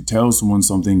trying to tell someone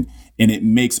something and it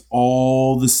makes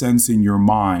all the sense in your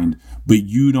mind, but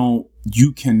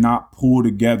you cannot pull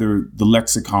together the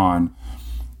lexicon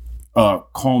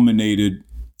culminated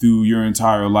through your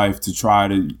entire life to try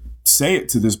to say it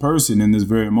to this person in this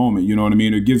very moment. You know what I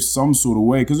mean? Or give some sort of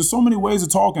way, because there's so many ways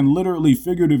of talking, literally,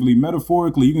 figuratively,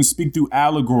 metaphorically. You can speak through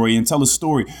allegory and tell a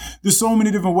story. There's so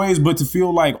many different ways, but to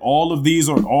feel like all these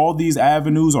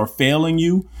avenues are failing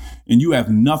you and you have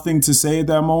nothing to say at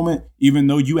that moment, even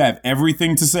though you have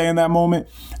everything to say in that moment,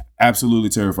 absolutely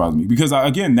terrifies me. Because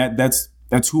again, that's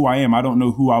who I am. I don't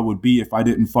know who I would be if I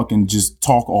didn't fucking just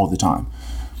talk all the time.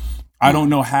 I don't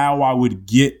know how I would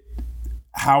get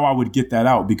that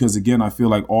out, because again, I feel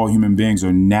like all human beings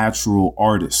are natural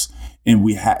artists, and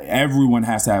everyone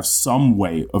has to have some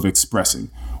way of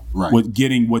expressing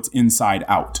getting what's inside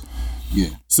out. Yeah.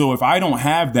 So if I don't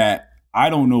have that, I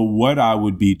don't know what I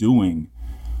would be doing.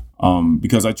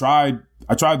 Because I tried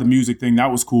the music thing.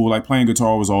 That was cool. Like playing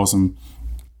guitar was awesome.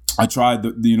 I tried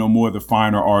the more of the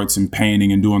finer arts and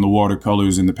painting and doing the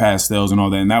watercolors and the pastels and all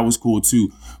that, and that was cool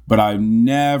too. But I've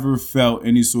never felt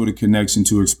any sort of connection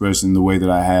to expression the way that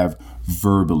I have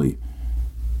verbally,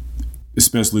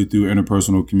 especially through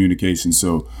interpersonal communication.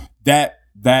 So that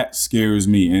scares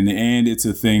me, and it's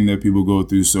a thing that people go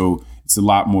through. So it's a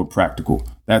lot more practical.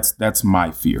 That's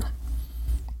my fear.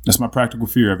 That's my practical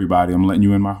fear, everybody. I'm letting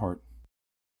you in my heart.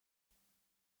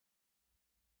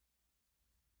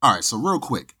 All right, so real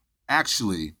quick.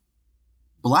 Actually,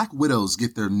 Black widows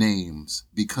get their names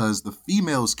because the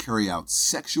females carry out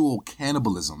sexual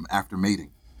cannibalism after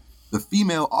mating. The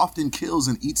female often kills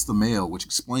and eats the male, which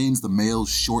explains the male's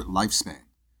short lifespan.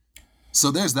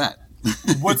 So there's that.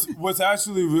 What's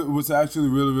actually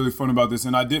really, really fun about this,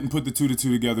 and I didn't put the two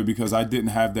together because I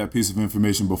didn't have that piece of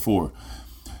information before.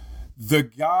 The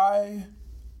guy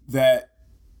that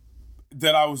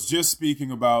I was just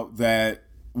speaking about that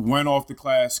went off the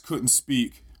class, couldn't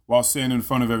speak while standing in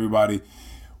front of everybody,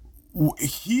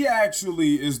 he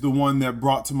actually is the one that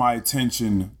brought to my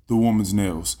attention the woman's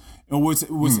nails. And what's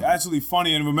actually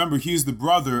funny, and remember, he's the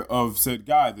brother of said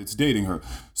guy that's dating her.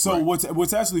 So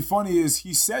what's actually funny is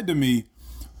he said to me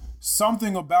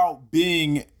something about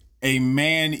being a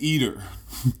man eater.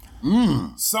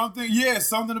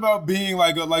 Something about being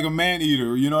like a man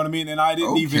eater. You know what I mean? And I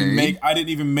didn't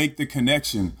even make the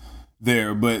connection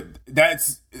there. But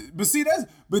that's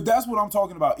what I'm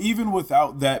talking about. Even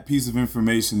without that piece of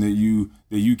information that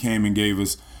you came and gave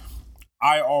us,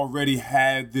 I already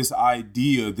had this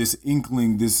idea, this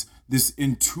inkling, this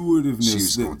intuitiveness. She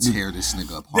was going to tear this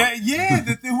nigga apart.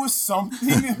 That there was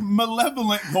something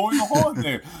malevolent going on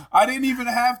there. I didn't even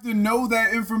have to know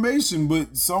that information,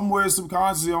 but somewhere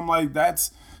subconsciously, I'm like,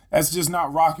 that's just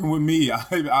not rocking with me.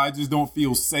 I just don't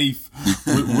feel safe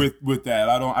with that.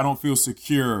 I don't feel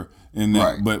secure in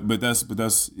that. Right. But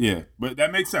that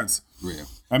makes sense. Yeah.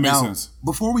 That makes sense.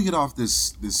 Before we get off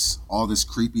all this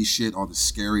creepy shit, all this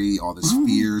scary, all this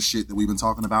fear shit that we've been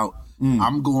talking about,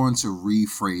 I'm going to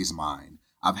rephrase mine.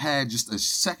 I've had just a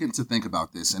second to think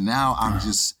about this, and now I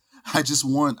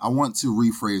want to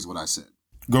rephrase what I said.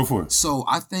 Go for it. So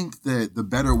I think that the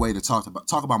better way to talk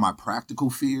about my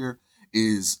practical fear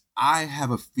is I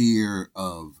have a fear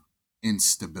of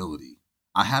instability.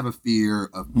 I have a fear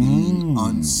of being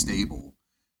unstable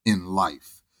in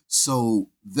life. So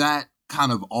that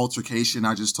kind of altercation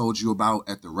I just told you about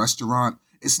at the restaurant,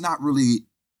 it's not really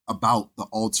about the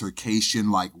altercation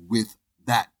like with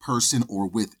that person or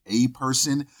with a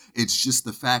person. It's just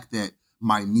the fact that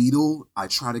my needle, I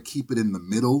try to keep it in the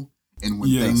middle. And when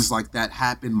things like that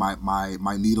happen,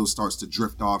 my needle starts to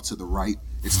drift off to the right.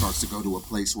 It starts to go to a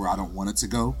place where I don't want it to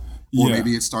go. Or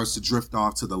maybe it starts to drift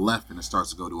off to the left and it starts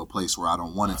to go to a place where I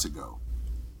don't want it to go.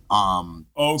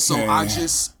 Okay. So I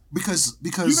just because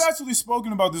you've actually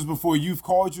spoken about this before. You've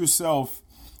called yourself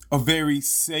a very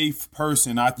safe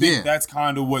person. I think that's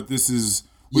kind of what this is.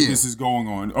 This is going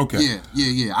on. Okay.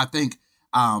 Yeah. I think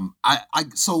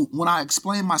so when I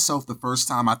explained myself the first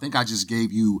time, I think I just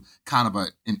gave you kind of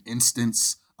an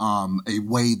instance, a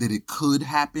way that it could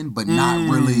happen, but not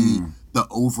really the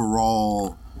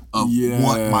overall of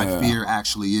what my fear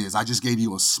actually is. I just gave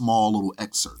you a small little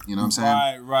excerpt. You know what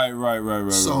I'm saying?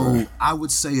 Right. So I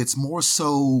would say it's more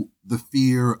so the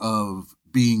fear of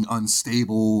being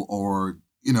unstable or,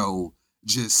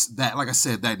 just that, like I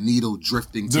said, that needle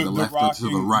drifting to the left rocking, or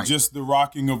to the right. Just the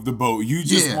rocking of the boat. You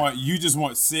just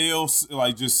want sails,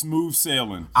 like just smooth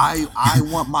sailing. I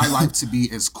want my life to be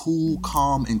as cool,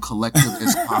 calm, and collective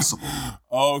as possible.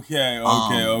 Okay.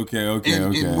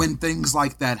 And when things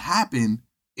like that happen,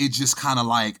 it just kind of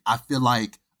like, I feel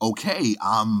like, okay,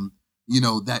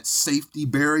 that safety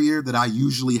barrier that I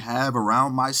usually have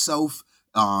around myself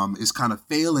is kind of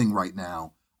failing right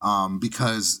now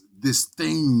because this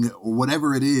thing or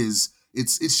whatever it is,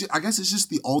 I guess it's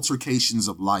just the altercations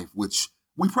of life, which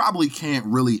we probably can't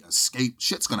really escape.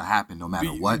 Shit's gonna happen no matter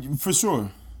what. For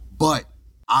sure. But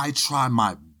I try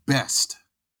my best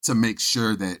to make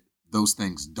sure that those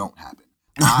things don't happen.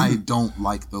 I don't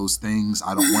like those things.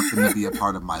 I don't want them to be a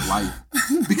part of my life.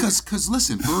 Because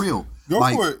listen, for real. Go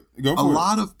for it. A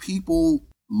lot of people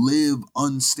live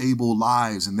unstable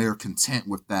lives and they're content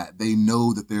with that. They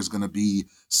know that there's going to be,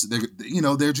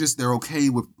 they're okay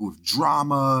with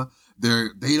drama.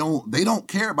 They don't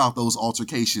care about those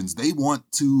altercations. They want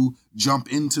to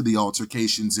jump into the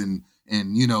altercations and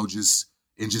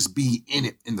just be in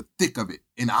it, in the thick of it.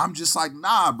 And I'm just like,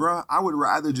 nah, bro, I would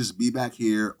rather just be back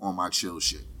here on my chill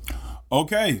shit.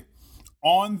 Okay.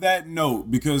 On that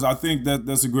note, because I think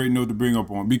that's a great note to bring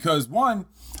up on, because one,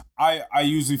 I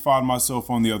usually find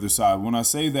myself on the other side. When I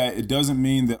say that, it doesn't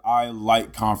mean that I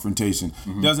like confrontation.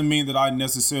 Mm-hmm. It doesn't mean that I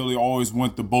necessarily always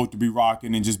want the boat to be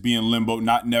rocking and just be in limbo,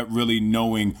 not really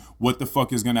knowing what the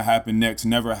fuck is going to happen next,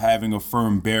 never having a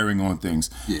firm bearing on things.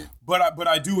 Yeah. But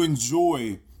I do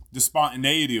enjoy the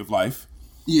spontaneity of life.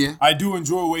 Yeah. I do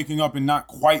enjoy waking up and not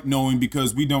quite knowing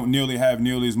because we don't have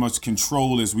nearly as much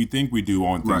control as we think we do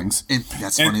on things. Right. And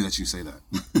that's funny that you say that.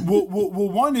 well,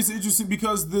 one is interesting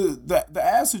because the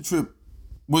acid trip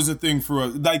was a thing for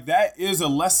us. Like, that is a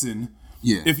lesson.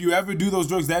 Yeah. If you ever do those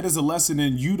drugs, that is a lesson,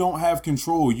 and you don't have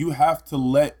control. You have to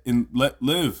let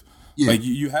live. Yeah. Like,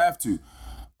 you have to.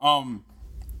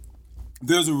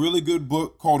 There's a really good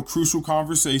book called Crucial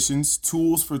Conversations: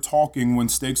 Tools for Talking When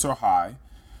Stakes Are High.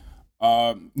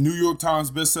 New York Times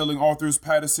bestselling authors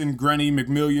Patterson, Grenny,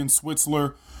 McMillan,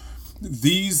 Switzler.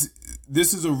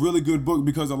 This is a really good book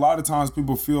because a lot of times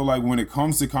people feel like when it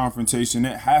comes to confrontation,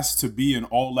 it has to be an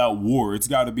all-out war. It's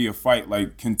got to be a fight.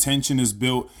 Like, contention is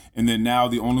built, and then now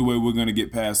the only way we're going to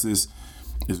get past this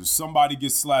is if somebody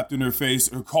gets slapped in their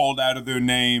face or called out of their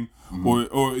name,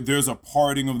 or there's a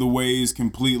parting of the ways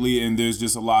completely, and there's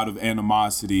just a lot of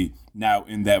animosity now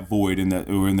in that void, in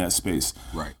that space.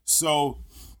 Right. So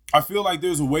I feel like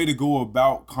there's a way to go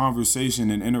about conversation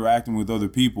and interacting with other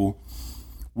people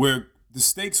where the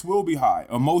stakes will be high,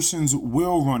 emotions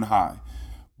will run high,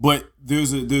 but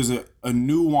there's a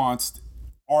nuanced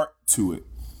art to it,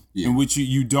 in which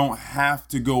you don't have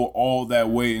to go all that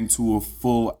way into a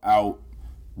full out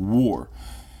war.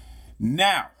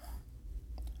 Now,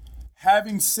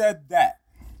 having said that,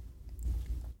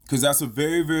 because that's a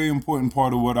very, very important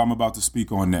part of what I'm about to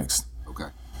speak on next. Okay.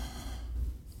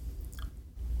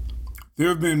 There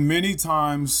have been many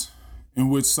times in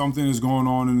which something is going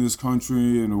on in this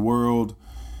country and the world,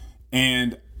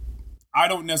 and I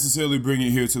don't necessarily bring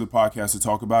it here to the podcast to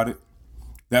talk about it.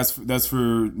 That's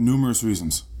for numerous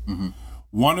reasons. Mm-hmm.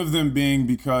 One of them being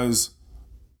because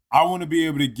I want to be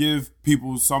able to give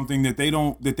people something that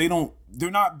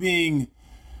they're not being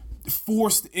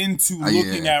forced into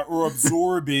looking at or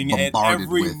absorbing at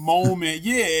every moment.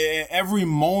 Yeah, every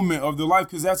moment of their life,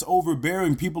 because that's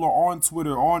overbearing. People are on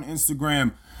Twitter, on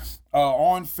Instagram,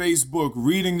 on Facebook,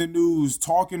 reading the news,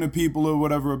 talking to people or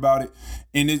whatever about it,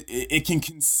 and it can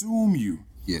consume you.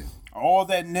 Yeah, all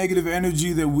that negative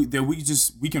energy that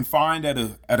we can find at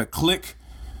a click,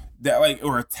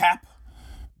 or a tap.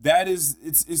 That is,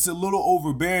 it's a little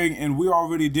overbearing, and we're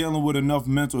already dealing with enough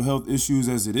mental health issues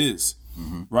as it is.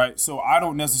 Mm-hmm. Right? So I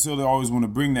don't necessarily always want to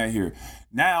bring that here.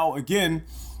 Now, again,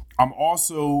 I'm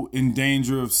also in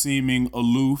danger of seeming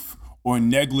aloof or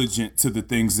negligent to the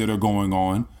things that are going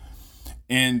on.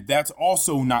 And that's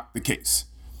also not the case,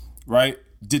 right?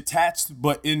 Detached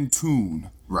but in tune,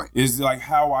 right, is like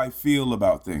how I feel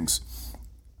about things.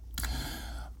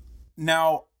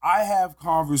 Now, I have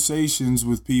conversations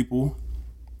with people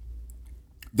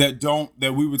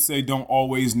that we would say don't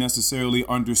always necessarily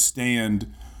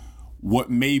understand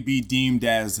what may be deemed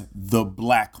as the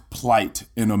black plight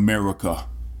in America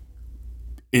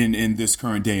in this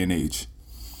current day and age.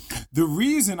 The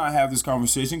reason I have this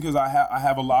conversation, because I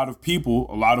have a lot of people,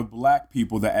 a lot of black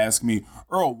people that ask me,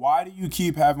 Earl, why do you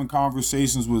keep having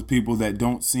conversations with people that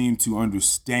don't seem to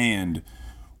understand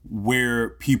where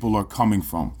people are coming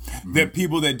from? Mm-hmm. That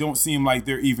people that don't seem like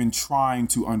they're even trying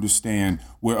to understand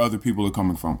where other people are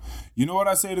coming from. You know what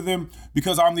I say to them?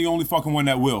 Because I'm the only fucking one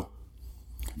that will.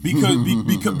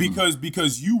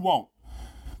 Because you won't.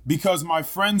 Because my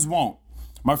friends won't.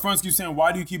 My friends keep saying,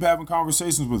 why do you keep having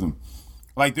conversations with them?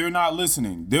 Like, they're not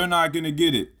listening. They're not going to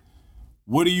get it.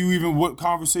 What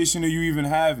conversation are you even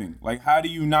having? Like, how do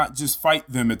you not just fight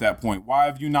them at that point? Why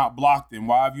have you not blocked them?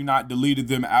 Why have you not deleted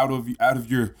them out of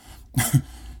your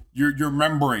your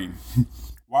membrane?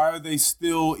 Why are they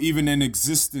still even in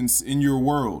existence in your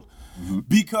world? Mm-hmm.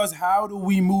 Because how do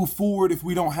we move forward if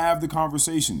we don't have the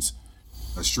conversations?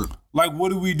 That's true. Like,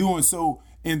 what are we doing? So,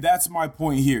 and that's my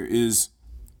point here is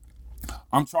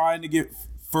I'm trying to get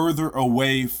further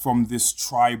away from this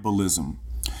tribalism.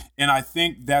 And I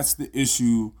think that's the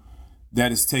issue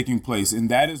that is taking place. And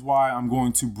that is why I'm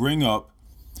going to bring up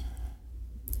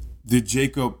the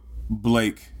Jacob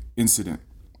Blake incident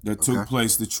that took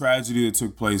place, the tragedy that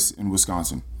took place in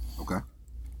Wisconsin. Okay.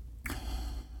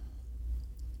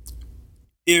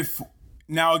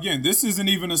 Now, again, this isn't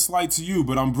even a slight to you,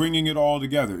 but I'm bringing it all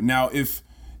together. Now, if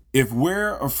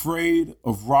we're afraid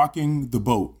of rocking the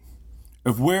boat,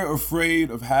 if we're afraid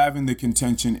of having the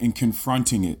contention and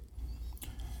confronting it,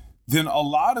 then a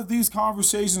lot of these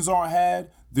conversations aren't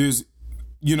had. There's,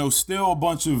 still a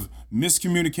bunch of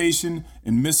miscommunication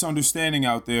and misunderstanding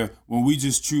out there when we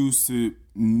just choose to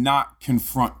not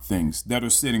confront things that are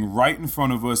sitting right in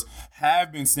front of us,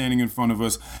 have been standing in front of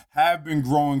us, have been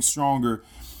growing stronger.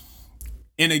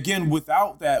 And again,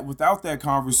 without that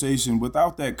conversation,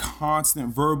 without that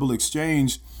constant verbal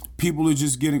exchange, people are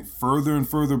just getting further and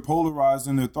further polarized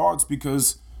in their thoughts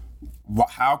because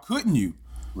how couldn't you?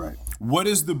 Right. What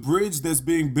is the bridge that's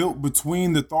being built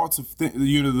between the thoughts of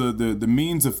the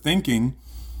means of thinking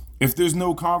if there's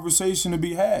no conversation to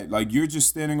be had? Like, you're just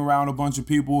standing around a bunch of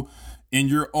people in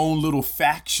your own little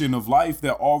faction of life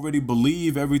that already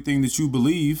believe everything that you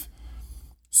believe.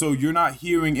 So you're not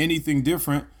hearing anything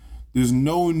different. There's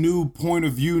no new point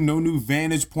of view, no new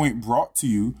vantage point brought to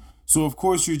you. So of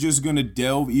course you're just going to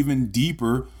delve even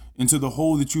deeper into the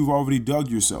hole that you've already dug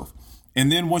yourself. And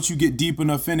then once you get deep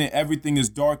enough in it, everything is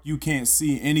dark. You can't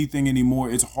see anything anymore.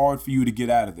 It's hard for you to get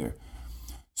out of there.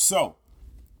 So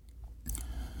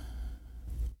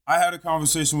I had a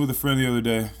conversation with a friend the other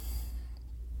day.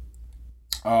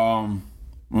 We're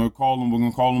gonna call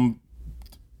him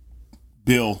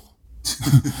Bill.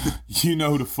 You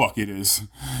know who the fuck it is.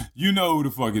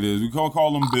 We're gonna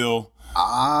call him Bill.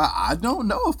 I don't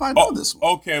know if I know this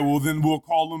one. Okay, well then we'll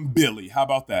call him Billy. How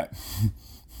about that?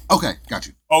 Okay, got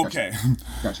you. Okay.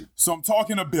 Got you. So I'm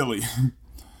talking to Billy.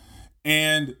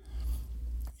 And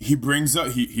he brings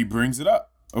it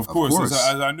up. Of course.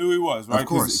 As I knew he was, right? Of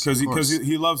course. Because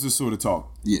he loves this sort of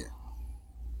talk. Yeah.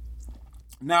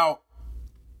 Now,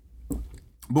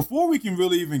 before we can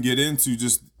really even get into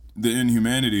just the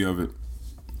inhumanity of it,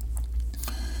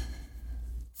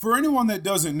 for anyone that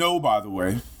doesn't know, by the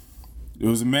way, there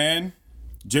was a man,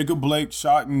 Jacob Blake,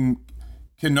 shot in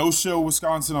Kenosha,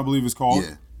 Wisconsin, I believe it's called.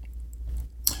 Yeah.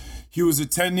 He was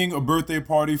attending a birthday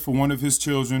party for one of his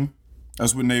children.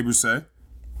 That's what neighbors say.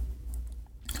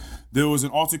 There was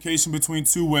an altercation between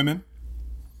two women.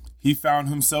 He found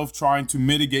himself trying to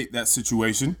mitigate that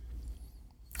situation.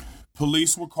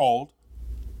 Police were called.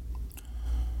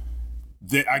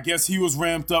 I guess he was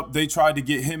ramped up. They tried to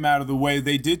get him out of the way.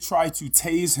 They did try to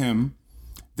tase him.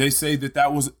 They say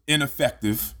that was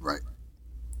ineffective. Right.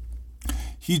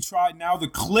 He tried, now the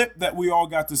clip that we all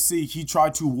got to see, he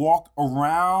tried to walk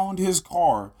around his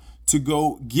car to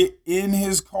go get in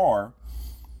his car.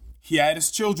 He had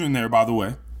his children there, by the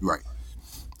way. Right.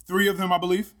 3 of them, I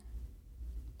believe.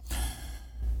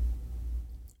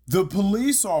 The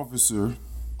police officer,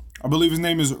 I believe his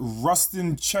name is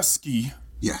Rustin Chesky.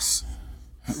 Yes.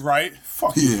 Right?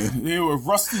 Fuck yeah.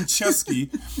 Rustin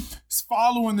Chesky is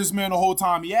following this man the whole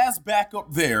time. He has back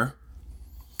up there.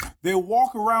 They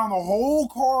walk around the whole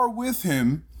car with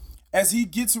him as he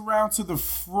gets around to the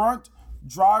front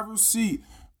driver's seat,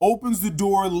 opens the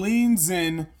door, leans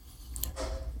in.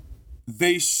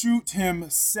 They shoot him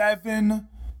 7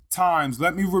 times.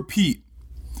 Let me repeat.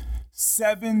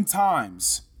 7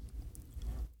 times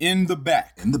in the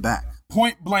back. In the back.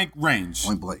 Point blank range.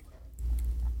 Point blank.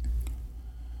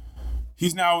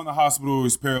 He's now in the hospital.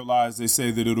 He's paralyzed. They say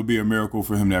that it'll be a miracle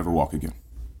for him to ever walk again.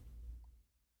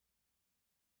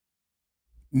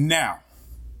 Now,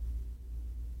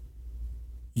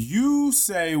 you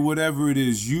say whatever it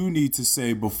is you need to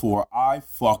say before I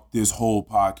fuck this whole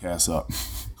podcast up.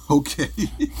 Okay.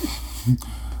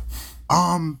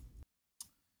 I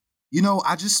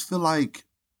just feel like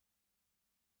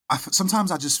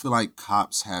sometimes I just feel like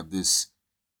cops have this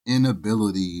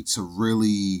inability to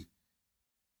really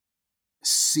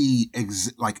see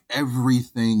like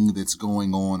everything that's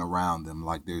going on around them.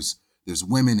 Like there's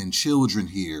women and children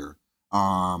here.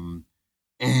 And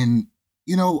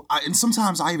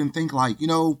sometimes I even think like,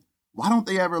 why don't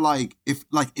they ever if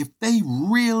they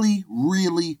really,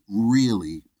 really,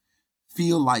 really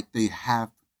feel like they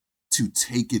have to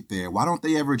take it there, why don't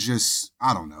they ever just,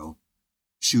 I don't know,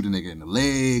 shoot a nigga in the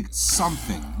leg,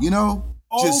 something,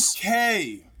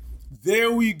 Okay.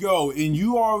 There we go. And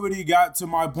you already got to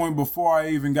my point before I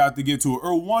even got to get to it,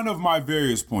 or one of my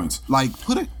various points. Like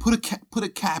put a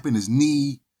cap in his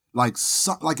knee. Like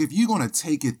if you're gonna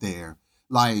take it there,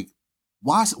 like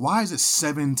why is it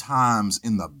 7 times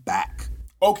in the back?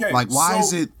 Okay. Like why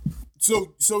is it?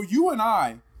 So you and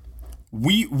I,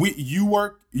 you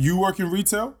work in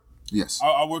retail. Yes.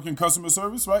 I work in customer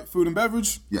service, right? Food and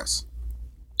beverage. Yes.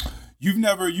 You've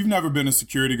never been a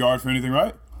security guard for anything,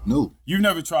 right? No. You've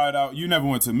never tried out. You never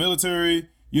went to the military.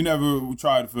 You never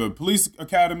tried for a police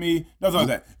academy. Nothing like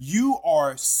that. You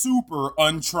are super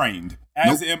untrained,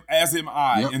 as am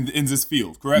I in this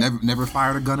field, correct? Never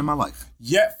fired a gun in my life.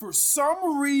 Yet for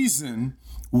some reason,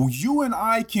 you and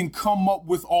I can come up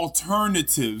with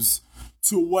alternatives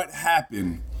to what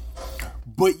happened.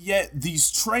 But yet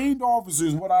these trained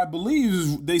officers, what I believe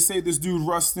is they say this dude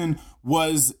Rustin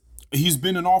he's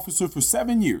been an officer for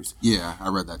 7 years. Yeah, I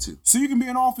read that too. So you can be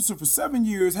an officer for 7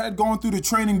 years, had gone through the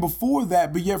training before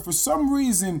that, but yet for some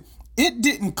reason, it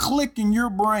didn't click in your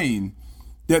brain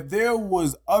that there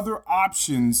was other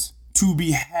options to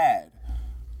be had.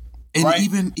 And right?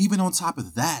 even on top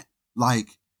of that, like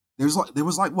there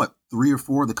was what, 3 or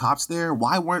 4 of the cops there?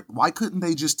 Why couldn't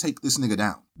they just take this nigga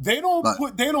down? They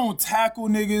don't tackle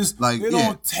niggas. Like, they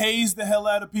don't tase the hell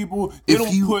out of people.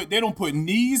 They don't put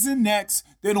knees and necks.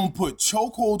 They don't put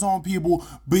chokeholds on people.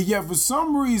 But yet for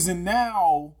some reason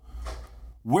now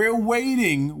we're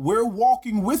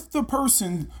walking with the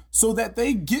person so that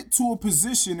they get to a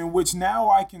position in which now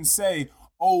I can say,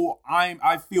 oh,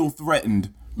 I feel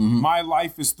threatened. Mm-hmm. My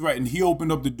life is threatened. He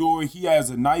opened up the door. He has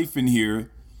a knife in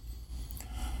here.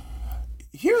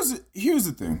 Here's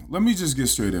the thing. Let me just get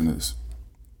straight into this.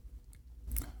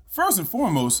 First and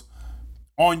foremost,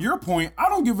 on your point, I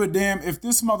don't give a damn if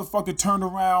this motherfucker turned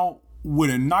around with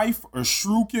a knife, a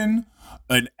shuriken,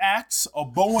 an axe, a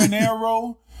bow and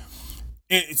arrow.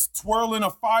 It's twirling a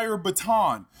fire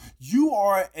baton. You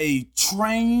are a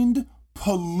trained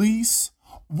police.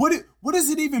 What does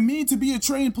it even mean to be a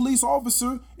trained police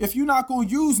officer if you're not going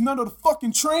to use none of the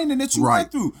fucking training that you went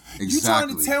through? Exactly. You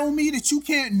trying to tell me that you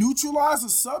can't neutralize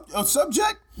a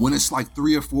subject? When it's like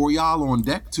 3 or 4 y'all on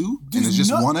deck too, and it's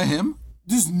just one of him?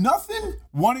 There's nothing.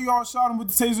 One of y'all shot him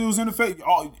with the taser. It was in the face.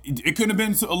 Oh, it couldn't have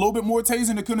been a little bit more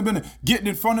tasing. It couldn't have been getting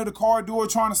in front of the car door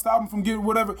trying to stop him from getting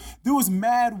whatever. There was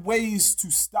mad ways to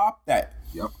stop that.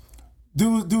 Yep.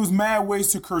 There was mad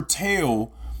ways to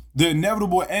curtail the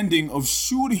inevitable ending of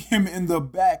shooting him in the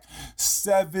back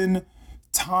 7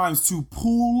 times, to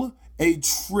pull a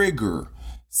trigger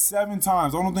 7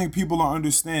 times. I don't think people are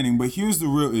understanding, but here's the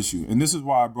real issue, and this is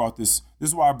why I brought this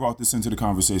into the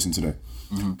conversation today.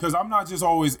 Because I'm not just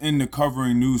always into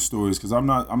covering news stories, because I'm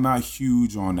not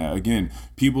huge on that. Again,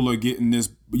 people are getting this,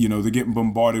 they're getting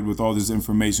bombarded with all this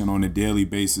information on a daily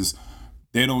basis.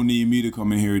 They don't need me to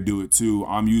come in here and do it too.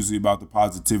 I'm usually about the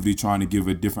positivity, trying to give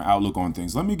a different outlook on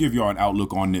things. Let me give y'all an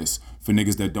outlook on this for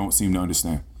niggas that don't seem to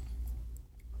understand.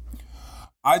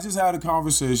 I just had a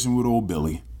conversation with old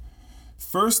Billy.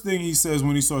 First thing he says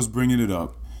when he starts bringing it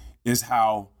up is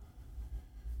how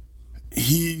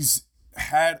he's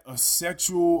had a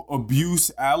sexual abuse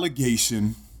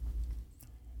allegation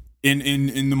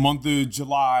in the month of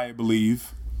July, I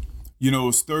believe.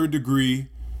 It's 3rd degree.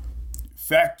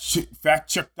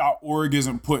 Factcheck.org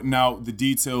isn't putting out the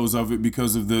details of it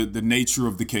because of the nature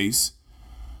of the case.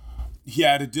 He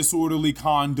had a disorderly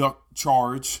conduct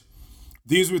charge.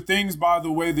 These were things, by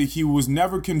the way, that he was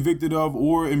never convicted of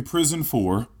or imprisoned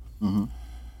for. Mm-hmm.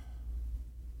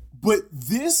 But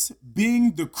this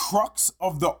being the crux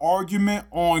of the argument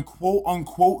on quote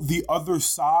unquote the other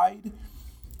side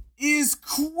is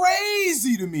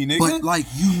crazy to me, nigga. But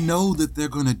that they're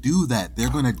gonna do that. They're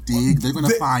gonna dig. They're gonna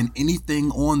find anything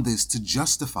on this to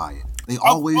justify it. They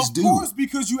always do. Of course,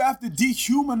 because you have to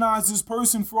dehumanize this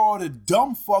person for all the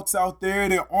dumb fucks out there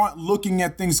that aren't looking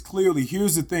at things clearly.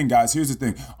 Here's the thing, guys. Here's the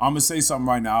thing. I'm gonna say something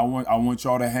right now. I want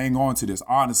y'all to hang on to this.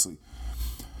 Honestly,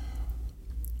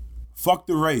 fuck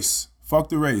the race. Fuck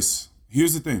the race.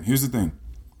 Here's the thing.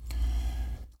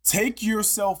 Take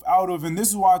yourself out of, and this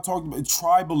is why I talked about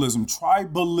tribalism,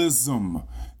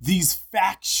 these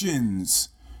factions,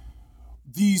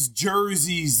 these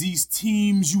jerseys, these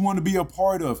teams you want to be a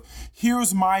part of.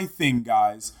 Here's my thing,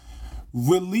 guys.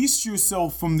 Release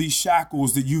yourself from these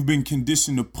shackles that you've been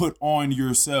conditioned to put on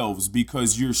yourselves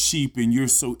because you're sheep and you're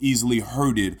so easily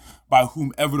hurted by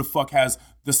whomever the fuck has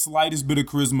the slightest bit of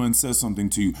charisma and says something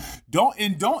to you. Don't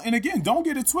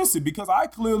get it twisted, because I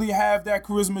clearly have that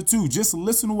charisma too. Just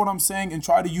listen to what I'm saying and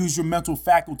try to use your mental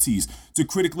faculties to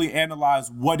critically analyze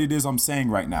what it is I'm saying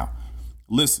right now.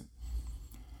 Listen.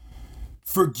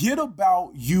 Forget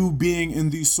about you being in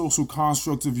these social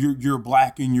constructs of you're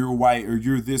black and you're white, or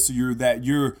you're this or you're that,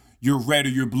 you're red or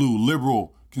you're blue,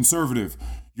 liberal, conservative,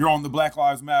 you're on the Black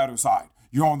Lives Matter side,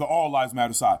 you're on the All Lives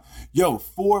Matter side. Yo,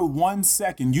 for 1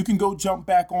 second, you can go jump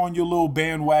back on your little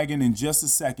bandwagon in just a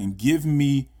second. Give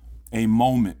me a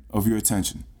moment of your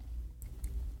attention.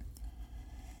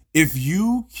 If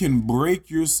you can break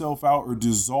yourself out or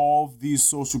dissolve these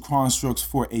social constructs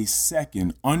for a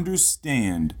second,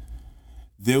 understand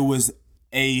there was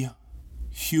a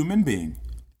human being,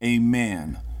 a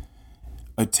man,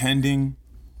 attending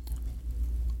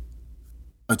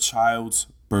a child's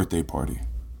birthday party.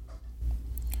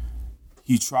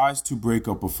 He tries to break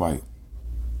up a fight.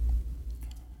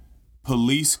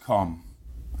 Police come.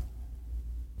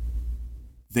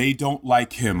 They don't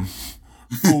like him.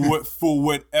 For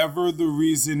whatever the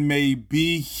reason may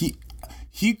be,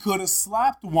 he could have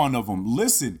slapped one of them.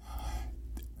 Listen,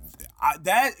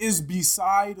 that is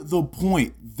beside the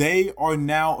point. They are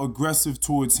now aggressive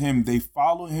towards him. They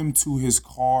follow him to his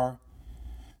car.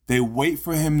 They wait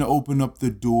for him to open up the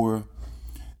door.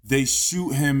 They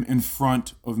shoot him in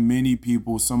front of many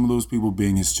people, some of those people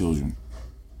being his children.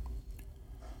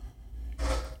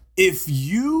 If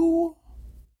you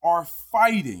are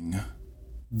fighting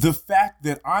the fact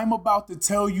that I'm about to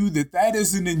tell you that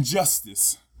is an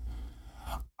injustice,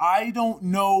 I don't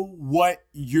know what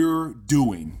you're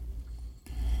doing.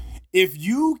 If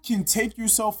you can take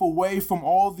yourself away from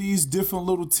all these different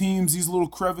little teams, these little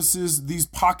crevices, these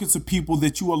pockets of people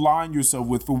that you align yourself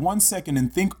with for 1 second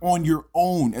and think on your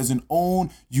own as an own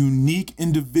unique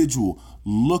individual,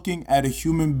 looking at a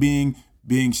human being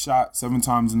being shot 7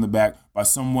 times in the back by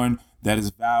someone that is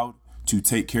vowed to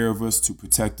take care of us, to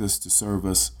protect us, to serve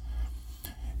us.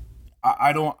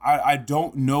 I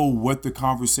don't know what the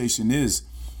conversation is.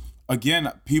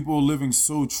 Again, people are living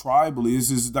so tribally.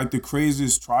 This is like the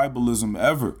craziest tribalism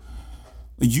ever.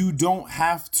 You don't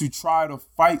have to try to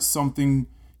fight something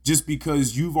just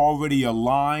because you've already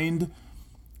aligned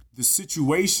the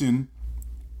situation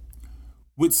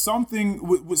with something,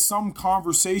 with some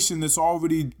conversation that's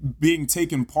already being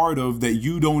taken part of that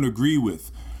you don't agree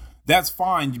with. That's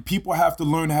fine. People have to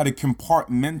learn how to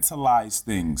compartmentalize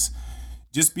things.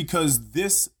 Just because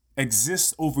this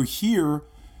exists over here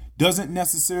doesn't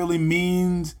necessarily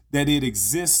mean that it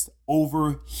exists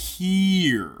over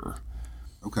here.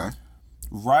 Okay.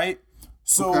 Right?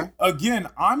 So again,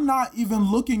 I'm not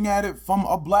even looking at it from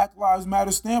a Black Lives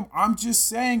Matter stamp. I'm just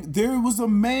saying there was a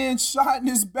man shot in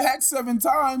his back 7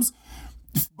 times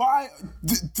by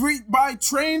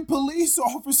trained police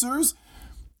officers.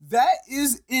 That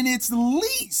is in its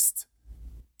least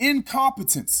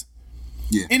incompetence.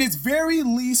 Yeah. In its very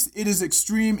least, it is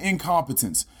extreme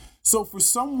incompetence. So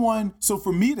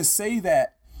for me to say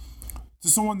that to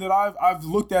someone that I've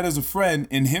looked at as a friend,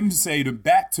 and him to say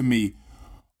back to me,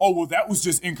 oh, well, that was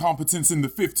just incompetence in the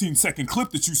 15-second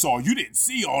clip that you saw. You didn't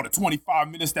see all the 25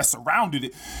 minutes that surrounded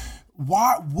it.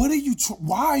 Why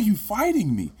are you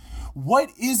fighting me? What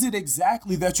is it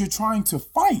exactly that you're trying to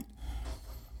fight?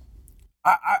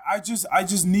 I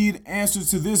just need answers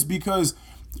to this, because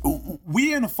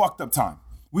we in a fucked up time.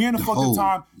 We in a fucked up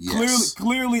time. Yes.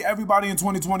 Clearly, everybody in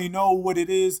 2020 know what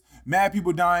it is. Mad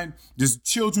people dying. There's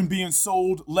children being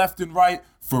sold left and right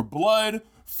for blood,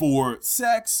 for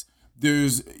sex.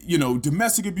 There's,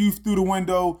 domestic abuse through the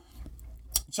window,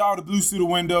 child abuse through the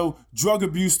window, drug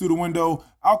abuse through the window,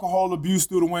 alcohol abuse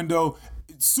through the window,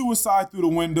 suicide through the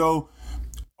window,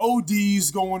 ODs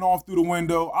going off through the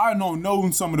window. I know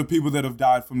some of the people that have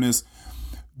died from this.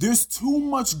 There's too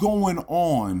much going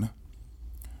on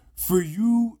for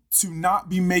you to not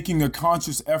be making a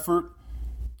conscious effort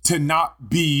to not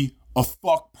be a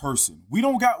fuck person. We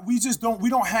don't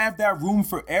have that room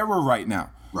for error right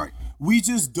now. Right. We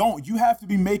just don't. You have to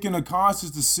be making a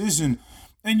conscious decision.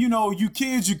 And your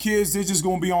kids, they're just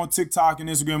gonna be on TikTok and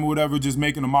Instagram or whatever, just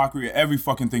making a mockery of every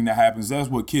fucking thing that happens. That's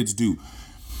what kids do.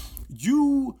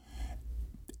 You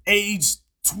age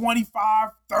 25,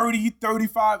 30,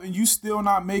 35, and you still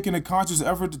not making a conscious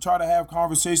effort to try to have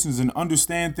conversations and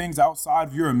understand things outside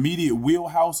of your immediate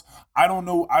wheelhouse. I don't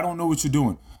know what you're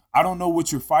doing. I don't know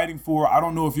what you're fighting for. I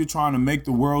don't know if you're trying to make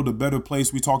the world a better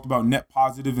place. We talked about net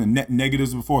positive and net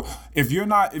negatives before. If you're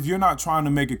not trying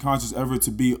to make a conscious effort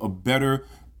to be a better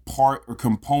part or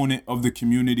component of the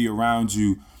community around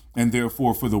you, and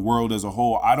therefore for the world as a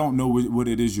whole, I don't know what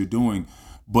it is you're doing.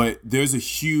 But there's a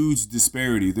huge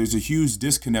disparity. There's a huge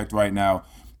disconnect right now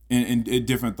in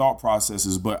different thought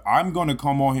processes. But I'm going to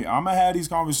come on here. I'm going to have these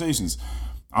conversations.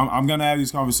 I'm going to have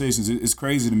these conversations. It's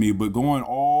crazy to me. But going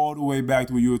all the way back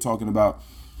to what you were talking about,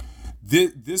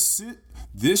 this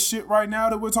shit right now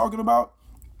that we're talking about,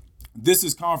 this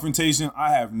is confrontation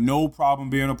I have no problem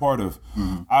being a part of.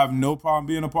 Mm-hmm. I have no problem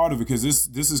being a part of it, because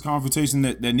this is confrontation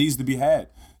that needs to be had.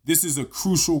 This is a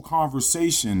crucial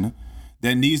conversation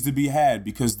that needs to be had,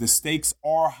 because the stakes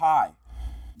are high.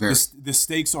 The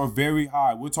stakes are very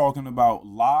high. We're talking about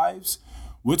lives.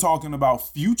 We're talking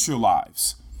about future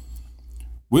lives.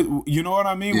 You know what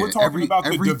I mean? Yeah, we're talking about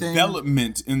the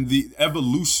development and the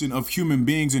evolution of human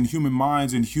beings and human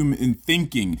minds and human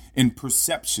thinking and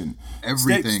perception.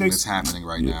 Everything that's happening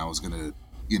right now is gonna,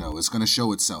 it's gonna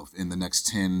show itself in the next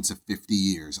 10 to 50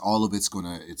 years. All of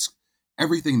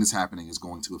everything that's happening is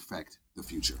going to affect the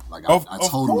future. Like I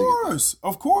totally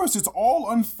of course, it's all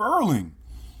unfurling.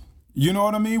 You know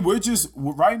what I mean? We're just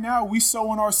right now we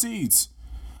sowing our seeds.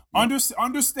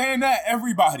 Understand that,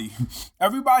 everybody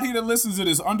that listens to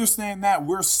this, understand that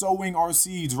we're sowing our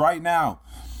seeds right now,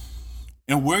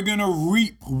 and we're gonna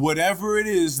reap whatever it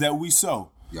is that we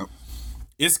sow. Yep,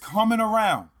 it's coming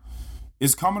around.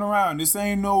 It's coming around. This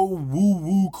ain't no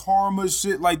woo karma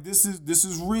shit. Like this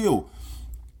is real.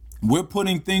 We're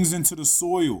putting things into the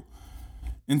soil,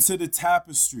 into the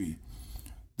tapestry,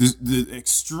 the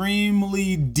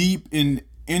extremely deep and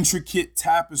intricate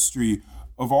tapestry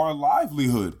of our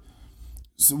livelihood.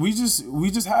 So we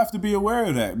just have to be aware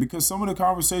of that, because some of the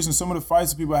conversations, some of the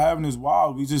fights that people are having is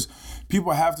wild.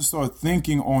 People have to start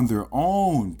thinking on their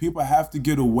own. People have to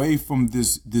get away from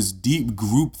this deep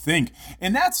group think.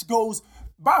 And that goes,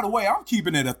 by the way, I'm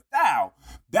keeping it 1,000.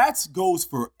 That goes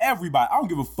for everybody. I don't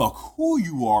give a fuck who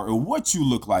you are or what you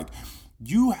look like.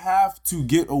 You have to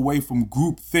get away from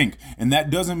group think. And that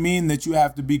doesn't mean that you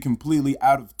have to be completely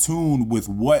out of tune with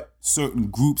what certain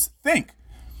groups think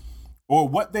or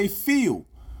what they feel.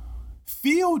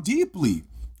 Feel deeply.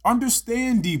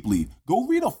 Understand deeply. Go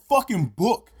read a fucking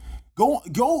book.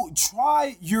 Go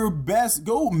try your best.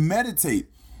 Go meditate.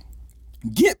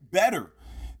 Get better.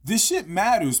 This shit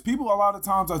matters. People, a lot of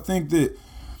times, I think that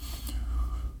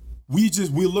we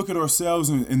look at ourselves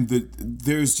and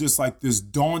there's just like this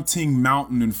daunting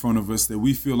mountain in front of us that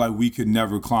we feel like we could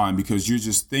never climb, because you're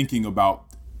just thinking about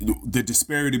the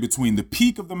disparity between the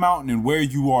peak of the mountain and where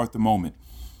you are at the moment.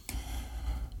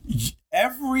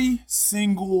 Every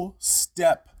single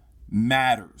step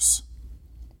matters.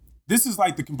 This is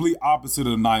like the complete opposite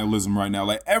of nihilism right now.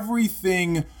 Like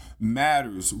everything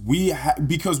matters.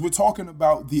 Because we're talking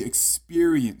about the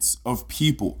experience of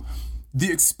people.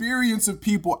 the experience of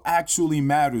people actually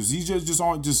matters. These just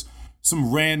aren't just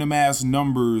some random ass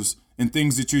numbers and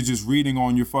things that you're just reading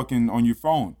on your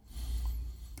phone.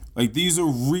 Like, these are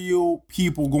real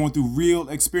people going through real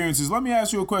experiences. Let me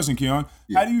ask you a question, Keon.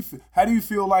 Yeah. How do you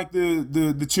feel like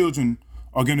the children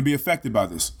are going to be affected by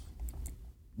this?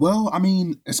 Well, I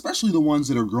mean, especially the ones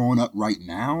that are growing up right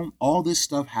now, all this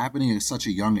stuff happening at such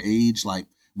a young age, like,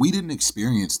 we didn't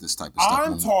experience this type of stuff.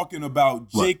 I'm talking about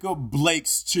Jacob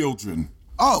Blake's children.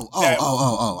 I'm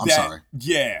sorry.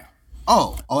 Yeah.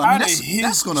 I mean,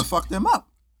 that's going to fuck them up.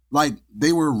 Like,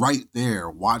 they were right there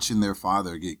watching their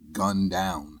father get gunned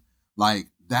down. Like,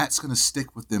 that's going to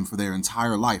stick with them for their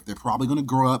entire life. They're probably going to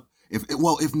grow up.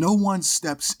 If no one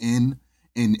steps in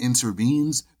and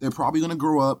intervenes, they're probably going to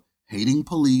grow up hating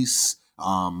police.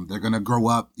 They're going to grow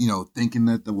up, thinking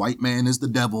that the white man is the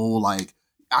devil. Like,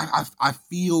 I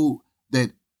feel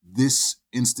that this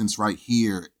instance right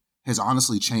here has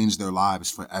honestly changed their lives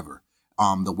forever.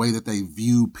 The way that they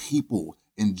view people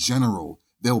in general,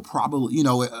 they'll probably,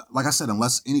 like I said,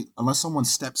 unless someone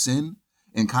steps in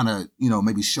and kind of,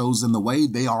 maybe shows them the way,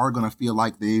 they are going to feel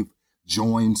like they've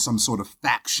joined some sort of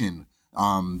faction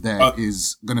that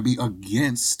is going to be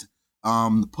against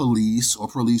police or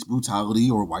police brutality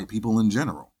or white people in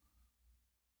general.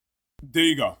 There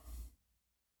you go.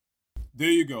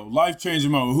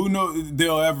 Life-changing moment. Who knows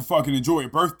they'll ever fucking enjoy a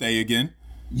birthday again?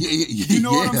 Yeah. You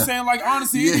know what I'm saying? Like,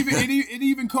 honestly, it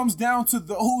even comes down to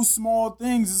those small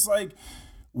things. It's like,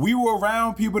 we were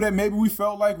around people that maybe we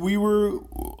felt like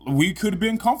we could have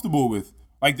been comfortable with.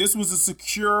 Like, this was a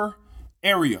secure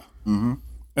area,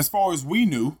 as far as we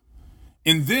knew.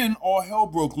 And then all hell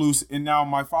broke loose, and now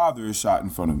my father is shot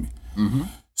in front of me.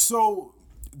 So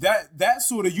that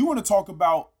sort of, you want to talk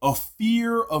about a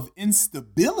fear of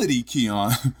instability,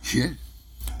 Keon. Yeah.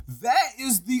 That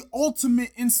is the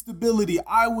ultimate instability.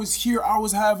 I was here. I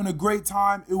was having a great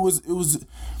time. It was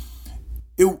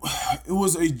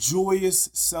a joyous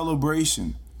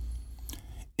celebration.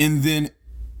 And then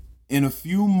in a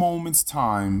few moments'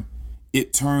 time,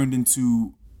 it turned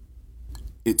into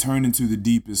the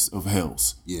deepest of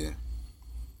hells. Yeah.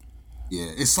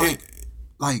 It's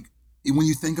like when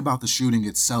you think about the shooting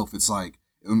itself, it's like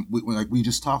we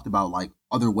just talked about, like,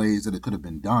 other ways that it could have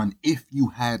been done if you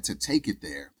had to take it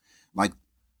there. Like,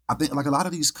 I think, like, a lot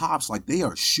of these cops, like, they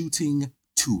are shooting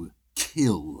to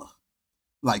kill,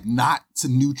 like, not to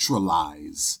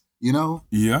neutralize,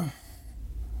 Yeah.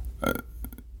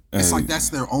 It's like that's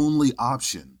their only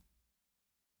option,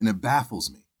 and it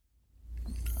baffles me.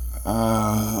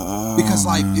 Because,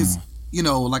 like, it's,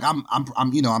 like,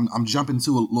 I'm jumping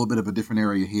to a little bit of a different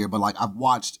area here, but, like, I've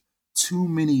watched too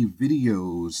many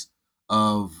videos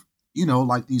of,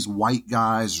 like, these white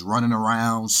guys running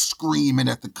around, screaming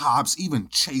at the cops, even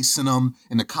chasing them,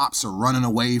 and the cops are running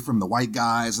away from the white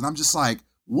guys. And I'm just like,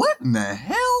 what in the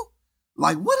hell?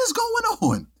 Like, what is going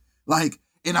on? Like,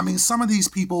 and I mean, some of these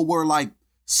people were like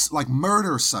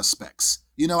murder suspects.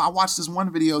 I watched this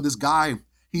one video, this guy,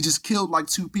 he just killed like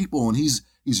 2 people, and he's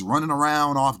running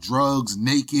around off drugs,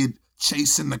 naked,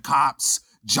 chasing the cops,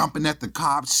 jumping at the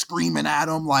cops, screaming at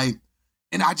them, like,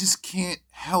 and I just can't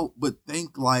help but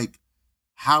think, like,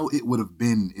 how it would have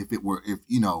been if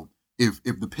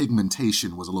the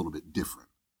pigmentation was a little bit different.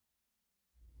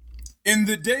 In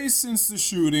the days since the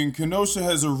shooting, Kenosha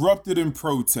has erupted in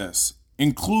protests,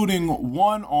 including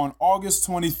one on August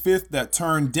 25th that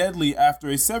turned deadly after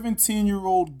a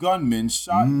 17-year-old gunman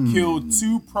shot and killed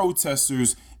 2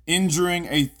 protesters, injuring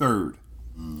a third.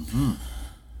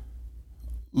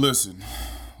 Listen,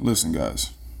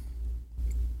 guys.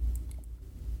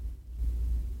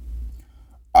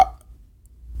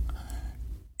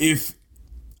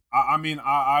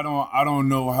 I don't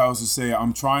know how else to say it.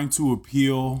 I'm trying to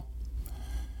appeal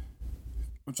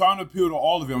to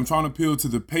all of it. I'm trying to appeal to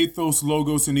the pathos,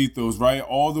 logos, and ethos, right?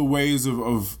 All the ways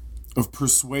of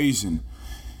persuasion.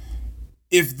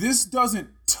 If this doesn't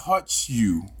touch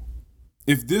you,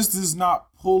 if this does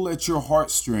not pull at your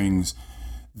heartstrings,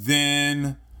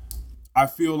 then I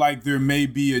feel like there may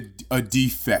be a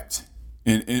defect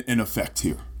in effect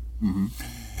here.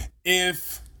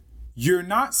 If you're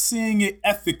not seeing it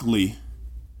ethically,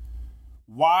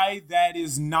 why that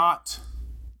is not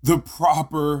the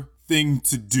proper thing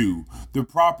to do, the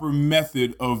proper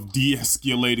method of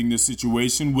de-escalating the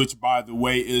situation, which, by the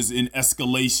way, is an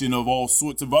escalation of all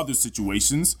sorts of other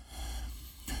situations.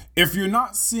 If you're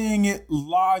not seeing it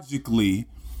logically,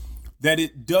 that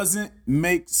it doesn't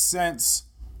make sense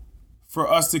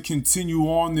for us to continue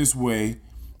on this way,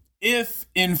 if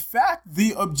in fact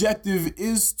the objective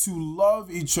is to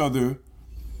love each other,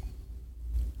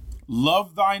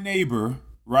 love thy neighbor,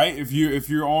 right? If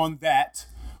you're on that,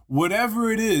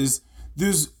 whatever it is,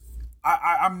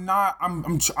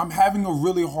 I'm having a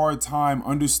really hard time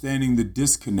understanding the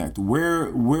disconnect. Where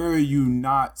are you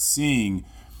not seeing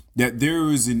that there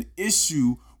is an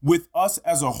issue with us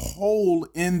as a whole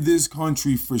in this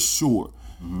country for sure?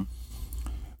 Mm-hmm.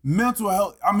 Mental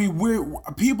health, I mean,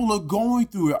 people are going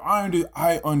through it.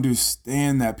 I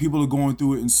understand that. People are going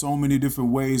through it in so many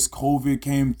different ways. COVID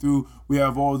came through. We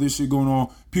have all this shit going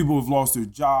on. People have lost their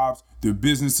jobs, their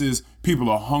businesses. People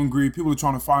are hungry. People are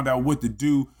trying to find out what to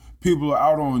do. People are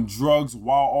out on drugs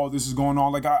while all this is going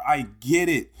on. Like, I get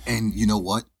it. And you know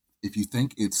what? If you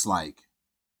think it's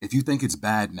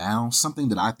bad now, something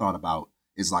that I thought about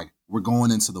is like, we're going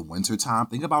into the winter time.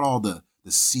 Think about all the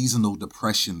seasonal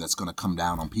depression that's going to come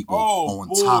down on people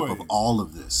top of all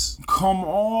of this. Come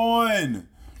on.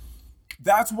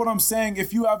 That's what I'm saying.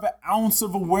 If you have an ounce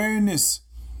of awareness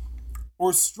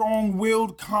or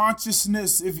strong-willed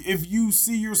consciousness, if you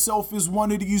see yourself as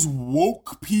one of these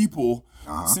woke people,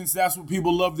 since that's what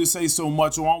people love to say so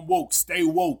much, oh, I'm woke, stay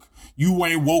woke. You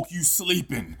ain't woke, you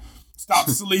sleeping. Stop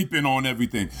sleeping on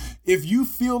everything. If you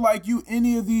feel like you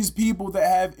any of these people that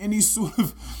have any sort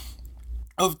of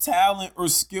talent or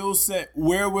skill set,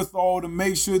 wherewithal to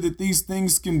make sure that these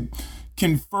things can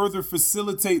further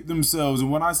facilitate themselves. And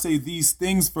when I say these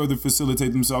things further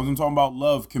facilitate themselves, I'm talking about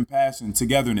love, compassion,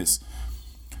 togetherness,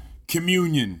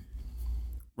 communion,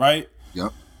 right?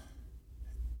 Yep.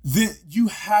 Then you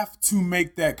have to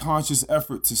make that conscious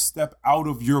effort to step out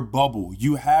of your bubble.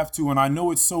 You have to, and I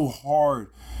know it's so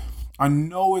hard. I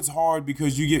know it's hard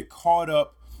because you get caught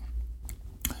up.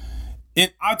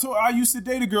 And I used to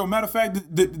date a girl. Matter of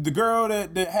fact, the girl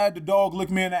that had the dog lick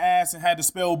me in the ass and had the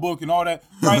spell book and all that,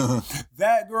 right?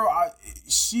 That girl,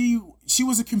 she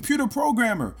was a computer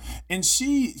programmer, and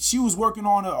she was working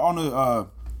on a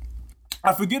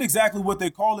I forget exactly what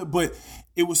they call it, but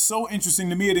it was so interesting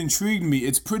to me. It intrigued me.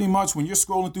 It's pretty much when you're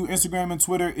scrolling through Instagram and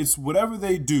Twitter, it's whatever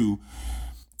they do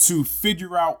to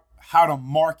figure out how to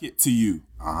market to you.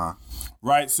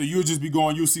 Right? So you'll just be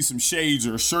going, you'll see some shades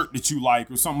or a shirt that you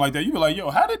like or something like that. You'll be like, yo,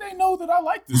 how did they know that I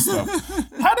like this stuff?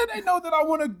 How did they know that I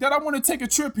want to take a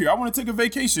trip here? I want to take a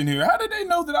vacation here. How did they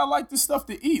know that I like this stuff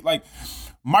to eat? Like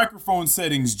microphone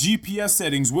settings, GPS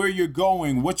settings, where you're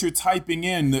going, what you're typing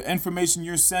in, the information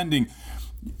you're sending.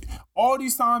 All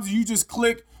these times you just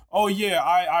click, oh yeah,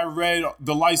 I read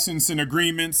the license and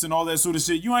agreements and all that sort of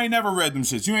shit. You ain't never read them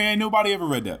shits. Ain't nobody ever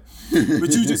read that.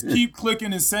 But you just keep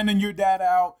clicking and sending your data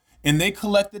out, and they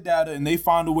collect the data and they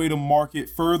find a way to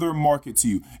further market to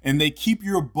you. And they keep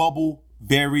your bubble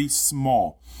very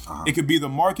small. It could be the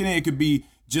marketing, it could be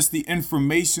just the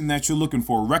information that you're looking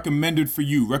for. Recommended for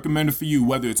you,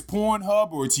 whether it's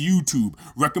Pornhub or it's YouTube.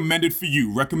 Recommended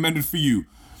for you.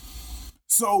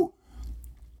 So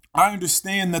I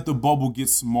understand that the bubble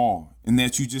gets small and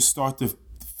that you just start to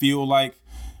feel like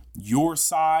your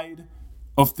side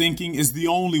of thinking is the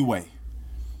only way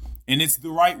and it's the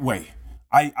right way.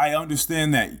 I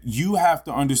understand that. You have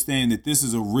to understand that this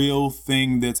is a real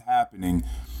thing that's happening.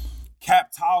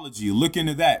 Captology, look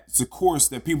into that. It's a course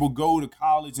that people go to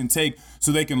college and take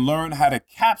so they can learn how to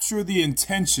capture the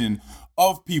intention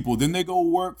of people. Then they go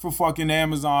work for fucking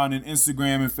Amazon and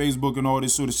Instagram and Facebook and all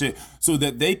this sort of shit so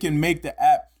that they can make the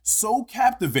app so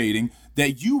captivating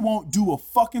that you won't do a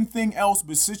fucking thing else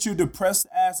but sit your depressed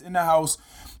ass in the house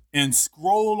and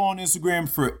scroll on Instagram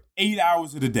for 8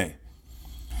 hours of the day.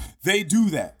 They do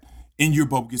that, and your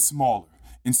bubble gets smaller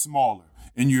and smaller,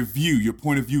 and your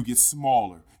point of view gets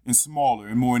smaller and smaller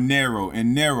and more narrow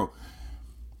and narrow.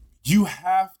 You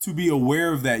have to be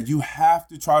aware of that. You have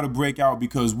to try to break out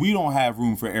because we don't have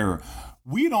room for error.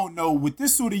 We don't know, with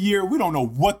this sort of year, we don't know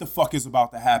what the fuck is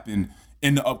about to happen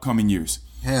in the upcoming years.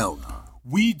 Hell no.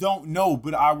 We don't know,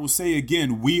 but I will say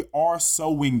again, we are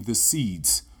sowing the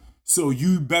seeds. So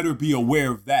you better be aware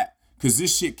of that. Because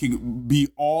this shit can be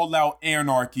all out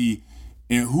anarchy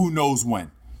and who knows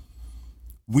when.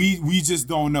 We just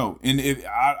don't know. And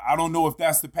I don't know if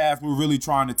that's the path we're really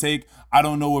trying to take. I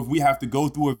don't know if we have to go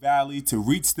through a valley to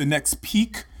reach the next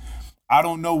peak. I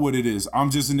don't know what it is. I'm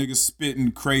just a nigga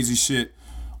spitting crazy shit.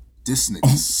 This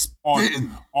nigga spitting.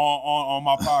 On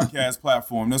my podcast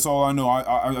platform. That's all I know.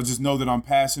 I just know that I'm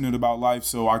passionate about life,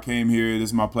 so I came here. This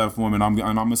is my platform, and I'm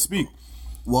gonna speak.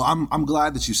 Well, I'm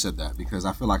glad that you said that because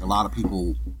I feel like a lot of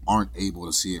people aren't able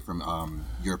to see it from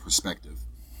your perspective.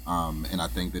 And I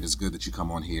think that it's good that you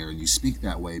come on here and you speak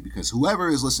that way because whoever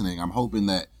is listening, I'm hoping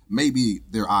that maybe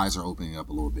their eyes are opening up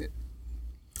a little bit.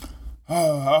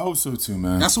 I hope so too,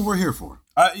 man. That's what we're here for.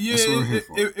 Yeah, that's what we're here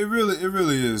for. It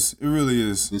really is. It really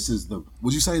is. This is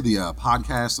would you say the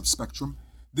podcast of Spectrum?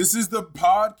 This is the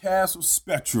podcast of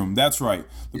Spectrum. That's right.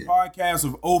 The podcast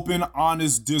of open,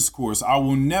 honest discourse. I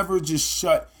will never just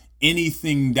shut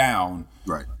anything down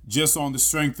Right. just on the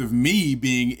strength of me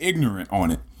being ignorant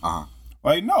on it.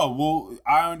 Like, no, well,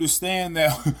 I understand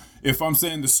that if I'm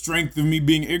saying the strength of me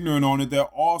being ignorant on it, that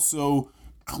also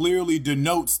clearly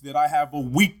denotes that I have a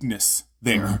weakness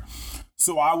there.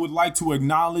 So I would like to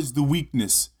acknowledge the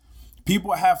weakness.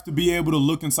 People have to be able to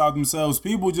look inside themselves.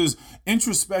 People just,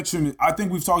 introspection, I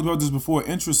think we've talked about this before,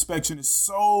 introspection is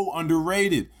so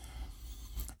underrated.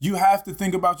 You have to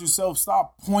think about yourself.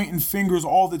 Stop pointing fingers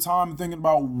all the time and thinking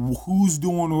about who's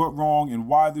doing what wrong and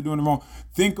why they're doing it wrong.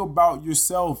 Think about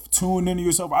yourself. Tune into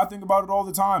yourself. I think about it all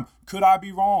the time. Could I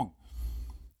be wrong?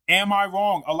 Am I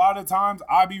wrong? A lot of times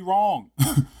I be wrong.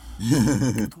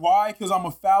 Why? Because I'm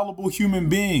a fallible human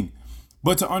being.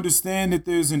 But to understand that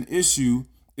there's an issue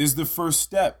is the first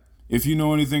step. If you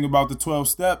know anything about the 12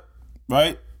 step,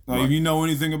 right? Like, if you know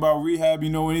anything about rehab, you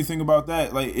know anything about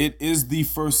that. Like, it is the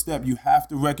first step. You have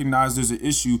to recognize there's an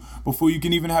issue before you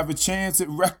can even have a chance at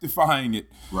rectifying it.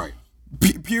 Right.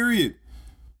 Period.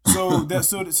 So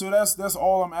that's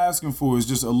all I'm asking for is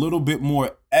just a little bit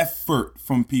more effort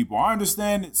from people. I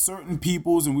understand that certain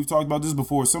people's, and we've talked about this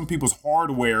before, some people's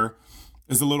hardware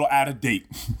is a little out of date.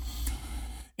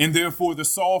 And therefore the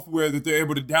software that they're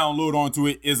able to download onto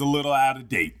it is a little out of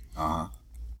date.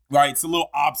 Right? It's a little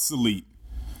obsolete.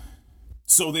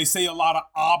 So they say a lot of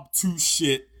obtuse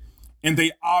shit and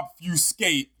they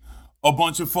obfuscate a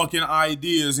bunch of fucking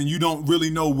ideas and you don't really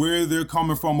know where they're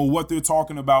coming from or what they're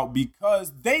talking about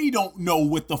because they don't know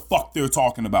what the fuck they're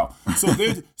talking about.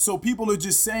 So people are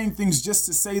just saying things just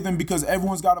to say them because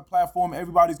everyone's got a platform,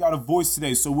 everybody's got a voice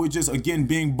today. So we're just, again,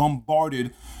 being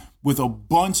bombarded with a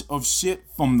bunch of shit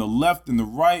from the left and the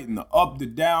right and the up, the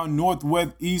down,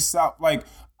 northwest, east, south. Like,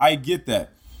 I get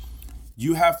that.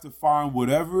 You have to find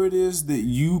whatever it is that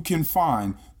you can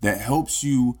find that helps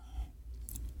you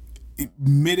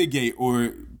mitigate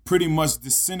or pretty much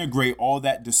disintegrate all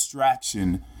that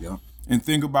distraction and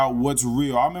think about what's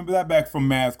real. I remember that back from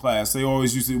math class. They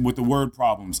always used it with the word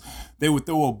problems. They would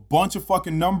throw a bunch of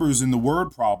fucking numbers in the word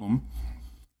problem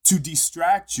to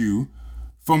distract you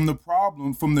from the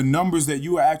problem, from the numbers that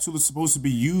you were actually supposed to be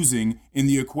using in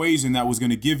the equation that was going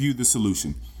to give you the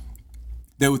solution.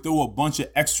 They would throw a bunch of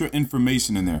extra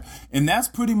information in there. And that's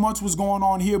pretty much what's going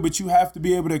on here, but you have to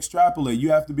be able to extrapolate.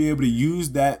 You have to be able to use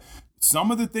that.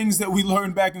 Some of the things that we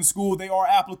learned back in school, they are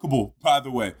applicable, by the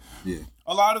way. Yeah.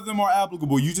 A lot of them are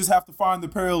applicable. You just have to find the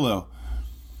parallel.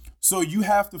 So you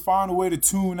have to find a way to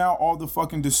tune out all the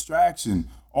fucking distraction,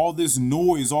 all this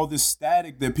noise, all this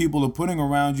static that people are putting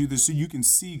around you so you can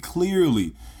see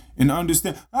clearly. And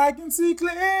understand, I can see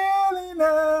clearly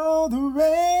now the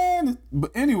rain.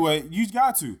 But anyway, you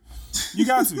got to.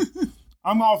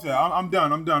 I'm off that. I'm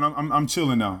done. I'm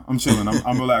chilling now.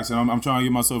 I'm relaxing. I'm trying to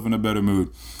get myself in a better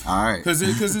mood. All right. Because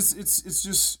it's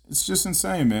just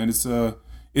insane, man.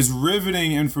 It's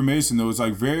riveting information though. It's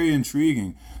like very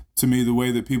intriguing to me the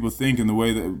way that people think and the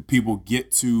way that people get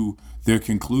to their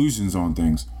conclusions on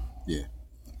things. Yeah.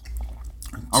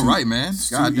 All right, man.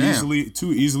 Goddamn.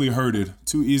 Too easily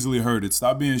hurted.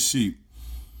 Stop being sheep.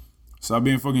 Stop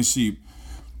being fucking sheep.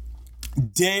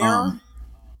 Dare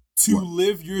to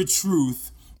live your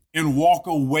truth and walk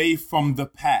away from the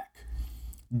pack.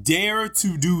 Dare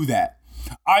to do that.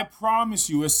 I promise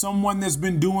you, as someone that's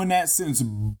been doing that since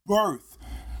birth,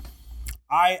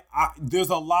 there's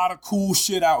a lot of cool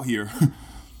shit out here.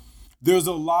 There's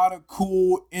a lot of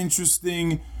cool,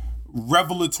 interesting,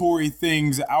 revelatory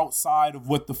things outside of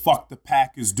what the fuck the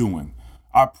pack is doing.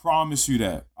 I promise you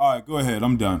that. All right, go ahead.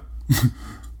 I'm done.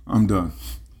 I'm done.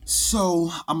 So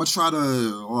I'm gonna try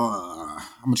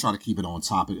to keep it on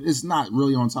topic. It's not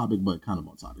really on topic, but kind of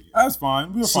on topic. That's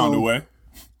fine. We'll find a way.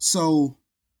 So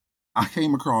I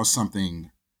came across something.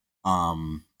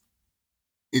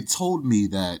 This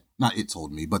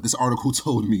article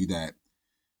told me that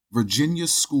Virginia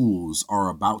schools are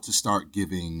about to start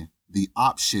giving the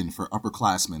option for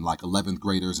upperclassmen, like 11th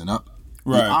graders and up,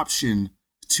 the option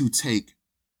to take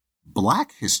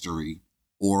Black history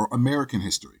or American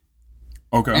history.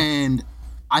 Okay. And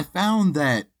I found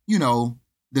that,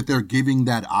 that they're giving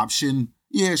that option.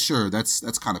 Yeah, sure. That's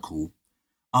kind of cool.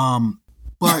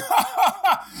 But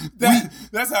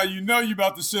that's how you know you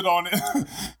about to shit on it.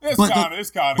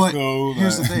 It's kind of cool.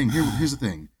 Here's the thing. Here's the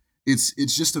thing.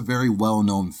 It's just a very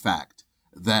well-known fact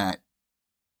that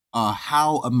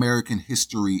how American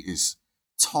history is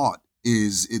taught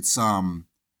is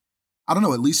I don't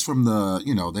know, at least from the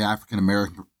the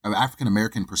African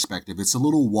American perspective, it's a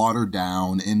little watered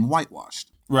down and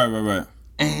whitewashed. Right.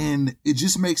 And it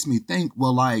just makes me think,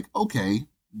 well, like, okay,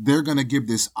 they're gonna give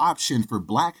this option for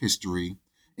Black history,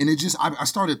 And it just,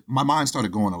 my mind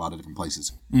started going a lot of different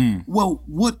places. Well,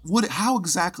 how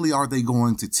exactly are they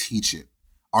going to teach it?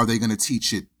 Are they going to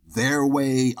teach it their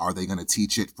way? Are they going to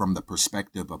teach it from the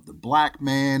perspective of the black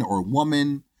man or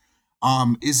woman?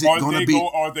 Is it going to be?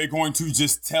 Are they going to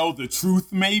just tell the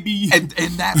truth? Maybe. And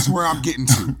that's where I'm getting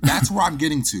to. That's where I'm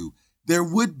getting to. There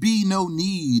would be no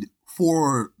need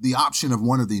for the option of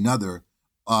one or the other,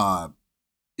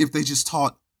 if they just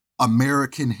taught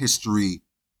American history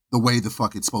the way the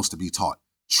fuck it's supposed to be taught,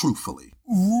 truthfully.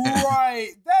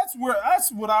 Right. That's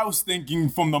what I was thinking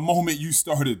from the moment you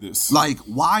started this. Like,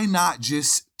 why not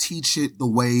just teach it the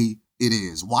way it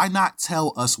is? Why not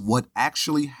tell us what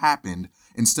actually happened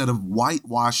instead of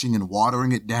whitewashing and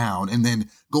watering it down and then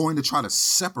going to try to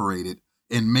separate it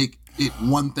and make it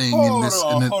one thing and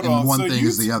one thing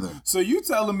is the other? So you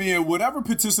telling me in whatever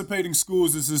participating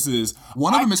schools this is,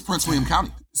 one of them is Prince William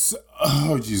County.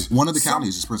 One of the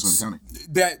counties is Prince William County.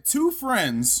 That two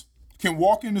friends can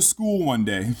walk into school one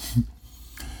day.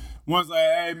 One's like,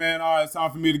 hey, man, all right, it's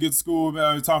time for me to get to school,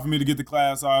 man. It's time for me to get to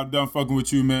class. All right, I'm done fucking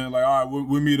with you, man. Like, all right,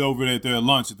 we'll meet over there at the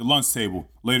lunch table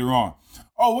later on.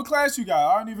 Oh, what class you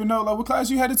got? I don't even know. Like, what class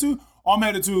you headed to? Oh, I'm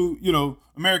headed to,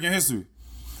 American history.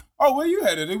 Oh, where you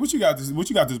headed? What you got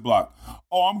this block?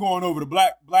 Oh, I'm going over to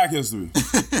black history.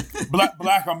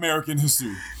 black American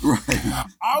history. Right.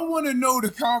 I want to know the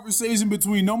conversation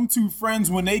between them two friends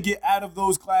when they get out of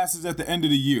those classes at the end of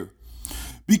the year.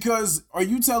 Because are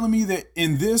you telling me that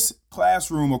in this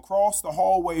classroom, across the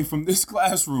hallway from this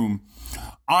classroom,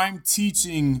 I'm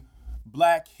teaching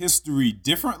black history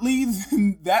differently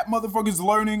than that motherfucker's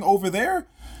learning over there?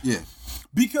 Yeah.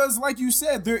 Because like you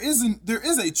said, there is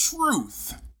a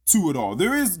truth to it all.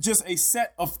 There is just a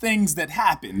set of things that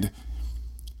happened.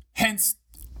 Hence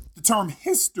the term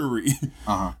history.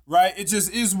 Right? It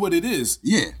just is what it is.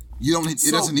 Yeah.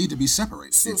 It doesn't need to be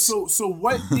separated. So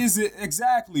what is it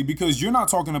exactly? Because you're not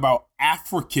talking about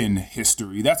African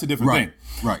history. That's a different thing.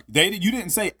 Right. You didn't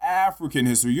say African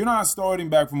history. You're not starting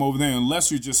back from over there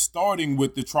unless you're just starting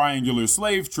with the triangular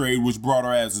slave trade, which brought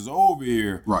our asses over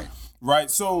here. Right. Right.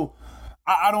 So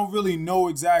I don't really know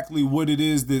exactly what it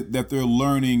is that they're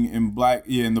learning in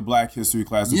the Black history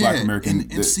class, the Black American.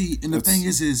 And the thing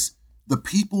is the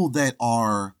people that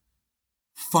are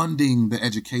funding the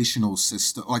educational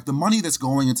system, like the money that's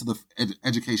going into the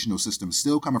educational system is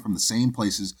still coming from the same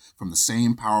places, from the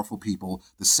same powerful people,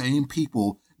 the same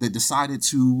people that decided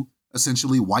to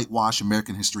essentially whitewash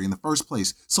American history in the first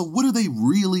place. So what are they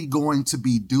really going to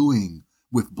be doing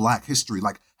with Black history?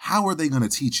 Like, how are they going to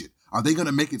teach it? Are they going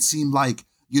to make it seem like,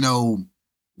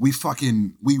 we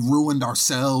ruined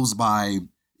ourselves by,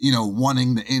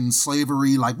 wanting to end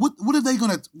slavery? Like, what are they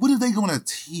going to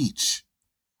teach?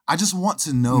 I just want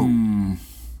to know.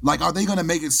 Like, are they going to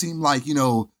make it seem like,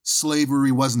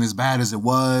 slavery wasn't as bad as it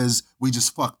was? We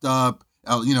just fucked up,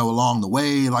 along the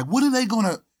way. Like, what are they going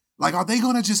to, like, are they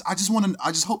going to I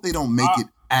just hope they don't make it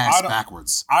ass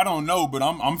backwards. I don't know, but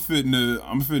I'm fitting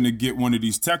to get one of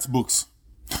these textbooks.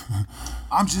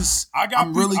 I'm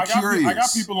really curious. I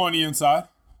got people on the inside.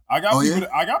 I got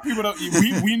people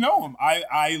that we know him.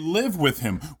 I live with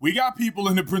him. We got people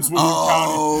in the Prince William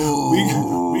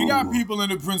County. We got people in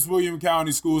the Prince William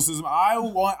County school system. I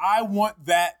want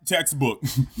that textbook.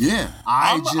 Yeah,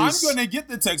 I'm gonna get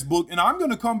the textbook, and I'm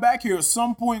gonna come back here at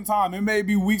some point in time. It may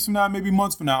be weeks from now, maybe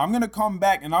months from now. I'm gonna come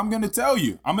back and I'm gonna tell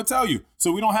you,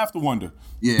 so we don't have to wonder.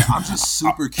 Yeah, I'm just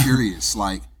super curious.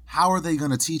 Like, how are they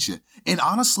gonna teach it? And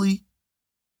honestly,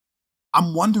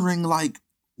 I'm wondering, like,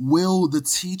 will the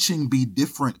teaching be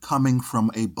different coming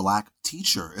from a Black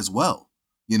teacher as well?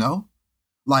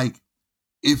 Like,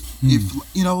 if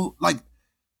like,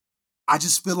 I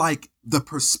just feel like the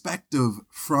perspective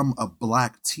from a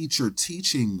Black teacher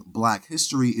teaching Black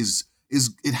history is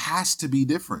it has to be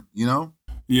different.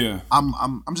 Yeah.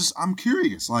 I'm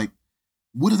curious. Like,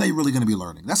 what are they really going to be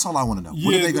learning? That's all I want to know.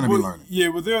 What are they going to be learning? Yeah,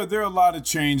 well, there are a lot of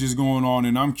changes going on,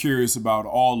 and I'm curious about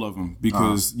all of them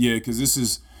because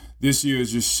this year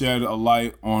has just shed a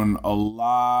light on a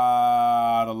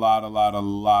lot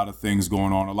of things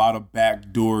going on. A lot of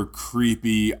backdoor,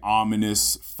 creepy,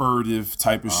 ominous, furtive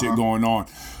type of shit going on.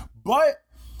 But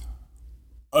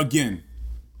again,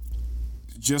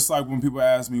 just like when people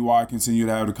ask me why I continue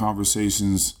to have the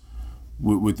conversations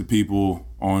with the people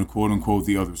on quote unquote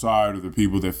the other side, or the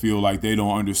people that feel like they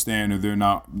don't understand or they're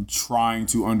not trying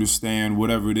to understand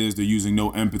whatever it is, they're using no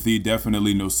empathy,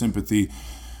 definitely no sympathy.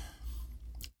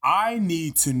 I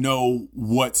need to know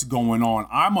what's going on.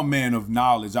 I'm a man of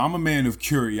knowledge. I'm a man of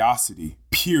curiosity,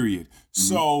 period. Mm-hmm.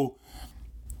 So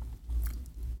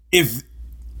if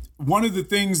one of the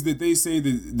things that they say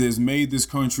that's made this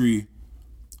country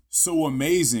so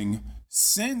amazing,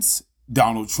 since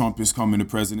Donald Trump is coming to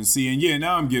presidency. And yeah,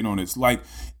 now I'm getting on this. Like,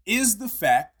 is the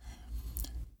fact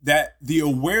that the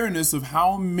awareness of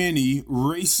how many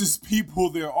racist people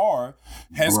there are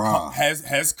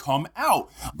has come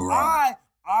out. Bruh.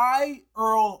 I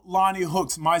Earl Lonnie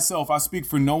Hooks myself, I speak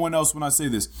for no one else when I say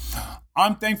this.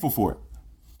 I'm thankful for it.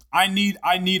 I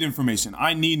need information.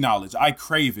 I need knowledge. I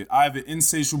crave it. I have an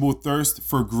insatiable thirst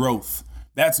for growth.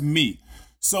 That's me.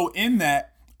 So in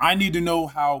that, I need to know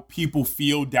how people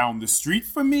feel down the street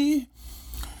from me.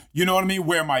 You know what I mean?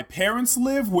 Where my parents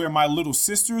live, where my little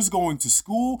sister is going to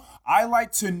school. I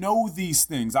like to know these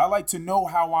things. I like to know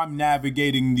how I'm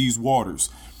navigating these waters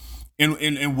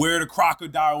and where the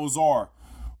crocodiles are,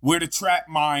 where the trap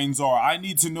mines are. I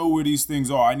need to know where these things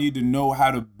are. I need to know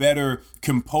how to better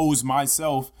compose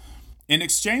myself in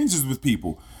exchanges with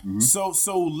people. Mm-hmm.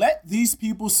 So let these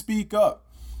people speak up.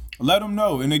 Let them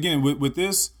know. And again, with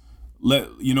this,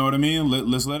 you know what I mean?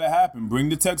 Let's let it happen. Bring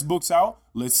the textbooks out.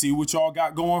 Let's see what y'all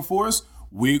got going for us.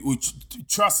 We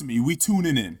trust me, we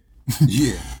tuning in.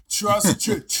 Yeah.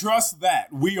 Trust that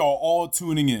we are all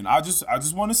tuning in. I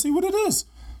just want to see what it is.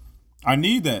 I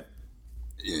need that.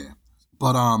 Yeah.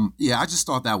 But I just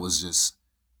thought that was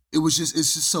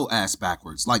it's just so ass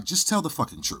backwards. Like, just tell the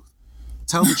fucking truth.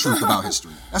 Tell the truth about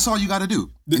history. That's all you got to do.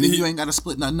 And then you ain't got to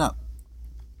split nothing up.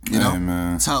 You know,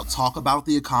 man. Talk about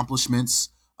the accomplishments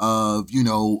of,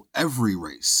 every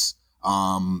race.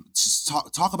 Just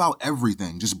talk about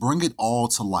everything. Just bring it all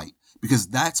to light, because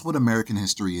that's what American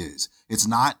history is. It's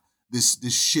not this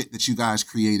shit that you guys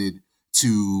created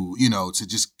to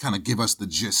just kind of give us the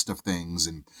gist of things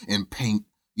and paint,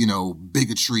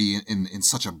 bigotry in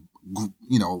such a,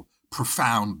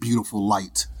 profound, beautiful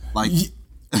light. Like,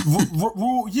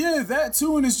 yeah, that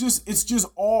too. And it's just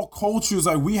all cultures.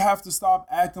 Like, we have to stop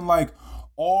acting like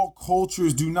all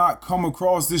cultures do not come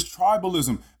across this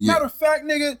tribalism. Yeah. Matter of fact,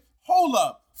 nigga, hold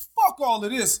up. Fuck all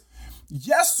of this.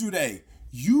 Yesterday,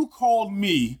 you called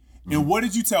me, and what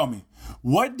did you tell me?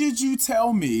 What did you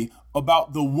tell me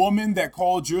about the woman that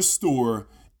called your store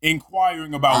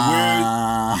inquiring about where...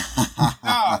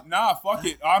 Nah, fuck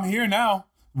it. I'm here now.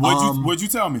 What'd you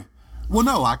tell me? Well,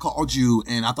 no, I called you,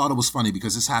 and I thought it was funny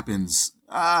because this happens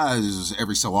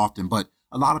every so often, but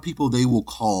a lot of people, they will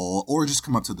call or just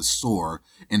come up to the store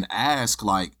and ask,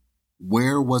 like,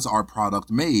 where was our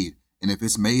product made? And if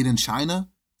it's made in China,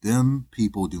 them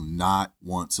people do not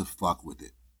want to fuck with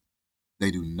it.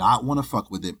 They do not want to fuck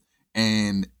with it.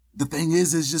 And the thing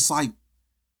is just like,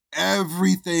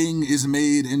 everything is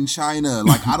made in China.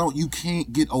 Like, you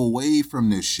can't get away from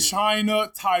this shit.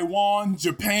 China, Taiwan,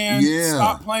 Japan. Yeah.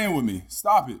 Stop playing with me.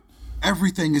 Stop it.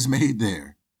 Everything is made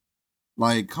there.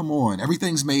 Like, come on.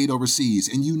 Everything's made overseas.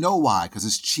 And you know why? Because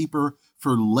it's cheaper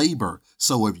for labor.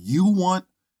 So if you want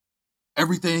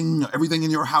everything in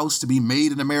your house to be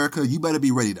made in America, you better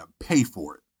be ready to pay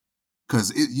for it.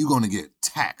 Because you're going to get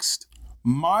taxed.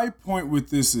 My point with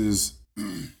this is...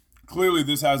 Clearly,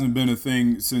 this hasn't been a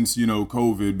thing since,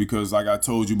 COVID, because like I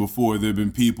told you before, there have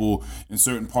been people in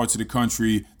certain parts of the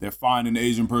country that find an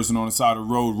Asian person on the side of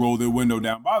the road, roll their window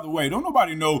down. By the way, don't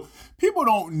nobody know. People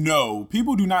don't know.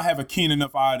 People do not have a keen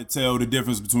enough eye to tell the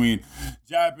difference between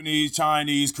Japanese,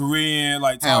 Chinese, Korean,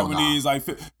 like Taiwanese. Like,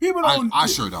 people don't. I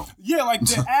sure don't. Yeah, like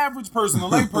the average person, the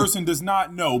lay person does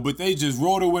not know, but they just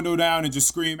roll their window down and just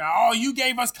scream out, "Oh, you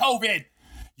gave us COVID.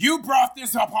 You brought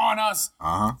this upon us."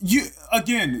 Uh-huh.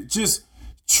 Just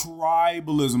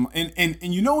tribalism.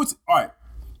 And you know what's... All right.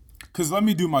 Because let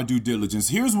me do my due diligence.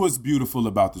 Here's what's beautiful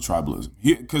about the tribalism.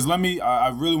 Because I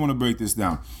really want to break this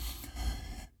down.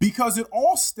 Because it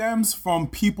all stems from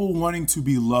people wanting to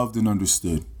be loved and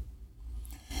understood.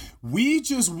 We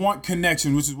just want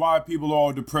connection, which is why people are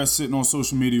all depressed sitting on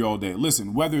social media all day.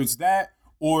 Listen, whether it's that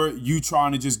or you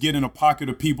trying to just get in a pocket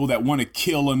of people that want to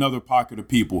kill another pocket of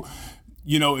people.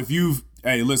 If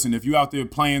you out there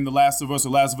playing The Last of Us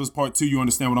or Last of Us Part 2, you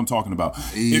understand what I'm talking about.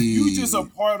 Hey. If you just a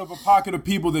part of a pocket of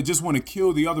people that just want to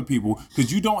kill the other people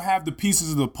because you don't have the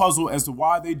pieces of the puzzle as to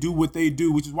why they do what they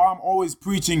do, which is why I'm always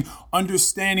preaching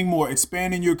understanding more,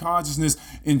 expanding your consciousness,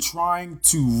 and trying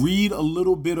to read a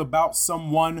little bit about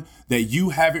someone that you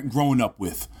haven't grown up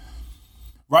with.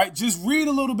 Right? Just read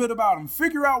a little bit about them.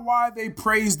 Figure out why they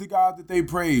praise the God that they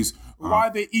praise, or why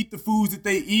they eat the foods that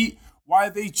they eat, why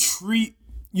they treat,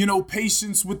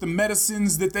 patients with the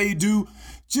medicines that they do.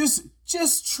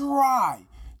 Just try.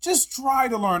 Just try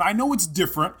to learn. I know it's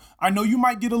different. I know you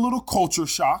might get a little culture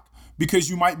shock because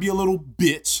you might be a little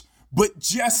bitch, but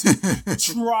just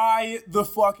try it the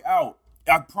fuck out.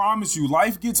 I promise you,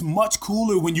 life gets much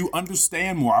cooler when you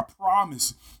understand more. I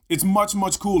promise. It's much,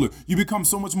 much cooler. You become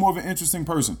so much more of an interesting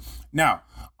person. Now,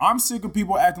 I'm sick of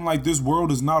people acting like this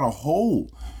world is not a whole.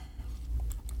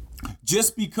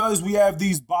 just because we have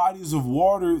these bodies of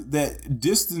water that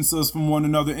distance us from one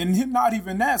another, and not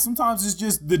even that, sometimes it's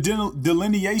just the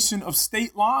delineation of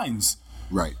state lines.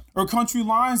 Right. Or country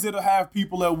lines that'll have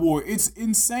people at war. It's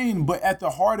insane, but at the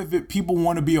heart of it, people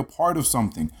want to be a part of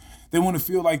something. They want to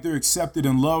feel like they're accepted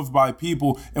and loved by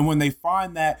people, and when they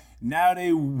find that, now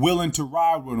they willing to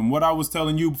ride with them. What I was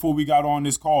telling you before we got on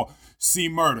this call, see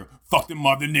murder, fuck them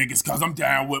mother niggas, cause I'm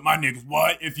down with my niggas.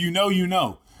 What? If you know, you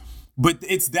know. But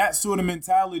it's that sort of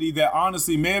mentality that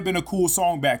honestly may have been a cool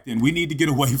song back then. We need to get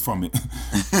away from it.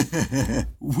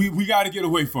 we got to get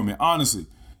away from it, honestly.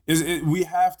 We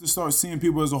have to start seeing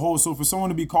people as a whole. So for someone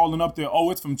to be calling up there,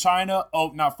 oh, it's from China,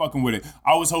 oh, not fucking with it.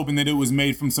 I was hoping that it was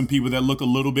made from some people that look a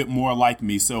little bit more like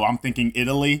me. So I'm thinking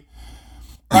Italy.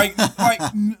 Like,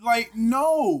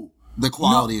 no. The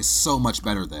quality is so much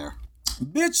better there.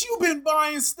 Bitch, you've been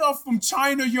buying stuff from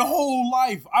China your whole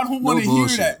life. I don't want to hear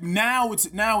that. Now it's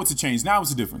a change. Now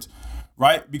it's a difference,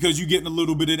 right? Because you're getting a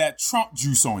little bit of that Trump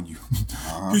juice on you.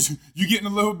 Because you're getting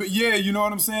a little bit, yeah, you know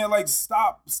what I'm saying? Like,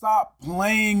 stop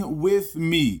playing with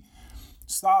me.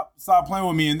 Stop playing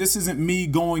with me. And this isn't me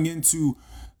going into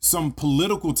some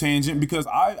political tangent, because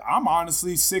I'm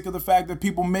honestly sick of the fact that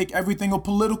people make everything a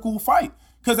political fight.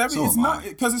 Because everything's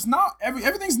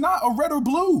not a red or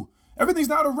blue. Everything's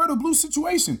not a red or blue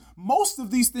situation. Most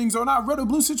of these things are not red or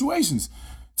blue situations.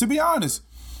 To be honest,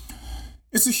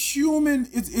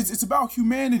 it's about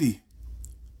humanity.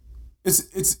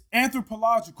 It's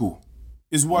anthropological,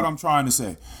 is what I'm trying to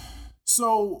say.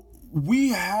 So we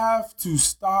have to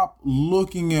stop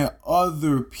looking at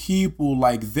other people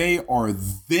like they are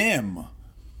them.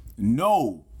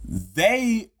 No,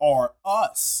 they are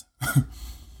us.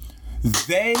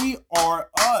 They are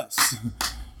us.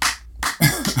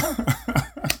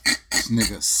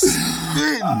 Nigga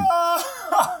spin.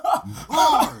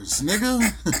 Bars,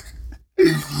 nigga.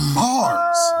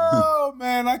 Bars. Oh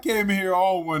man, I came here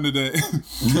on one today.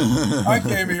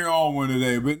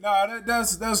 But nah,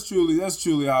 that's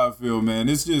truly how I feel, man.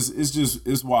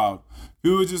 It's wild.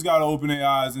 People just gotta open their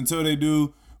eyes. Until they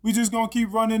do, we just gonna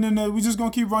keep running into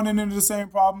the same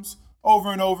problems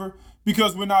over and over,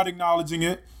 because we're not acknowledging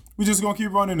it. We just gonna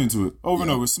keep running into it over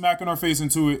and over, smacking our face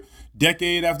into it,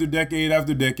 decade after decade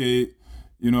after decade.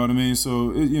 You know what I mean?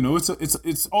 So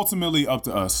it's ultimately up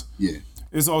to us. Yeah,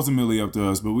 it's ultimately up to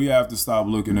us. But we have to stop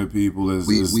looking at people as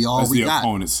the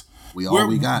opponents. We all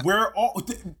we got.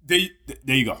 There you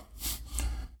go.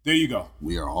 There you go.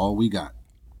 We are all we got.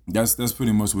 That's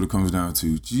pretty much what it comes down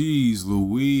to. Jeez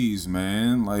Louise,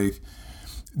 man. Like,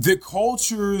 the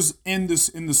cultures in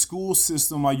the school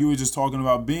system, like you were just talking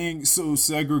about, being so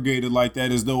segregated like that,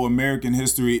 as though American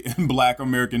history and Black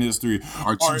American history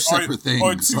are two separate things,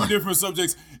 or two different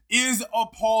subjects, is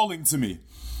appalling to me.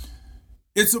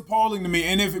 It's appalling to me.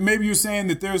 And if maybe you're saying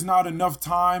that there's not enough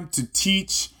time to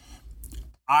teach,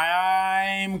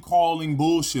 I'm calling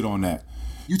bullshit on that.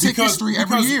 You take history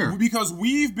every year. Because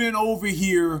we've been over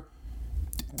here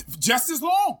just as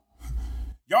long.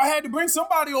 Y'all had to bring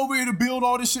somebody over here to build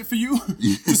all this shit for you,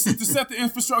 to set the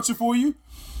infrastructure for you,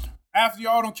 after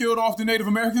y'all done killed off the Native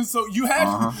Americans. So you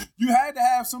had to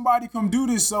have somebody come do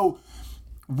this. So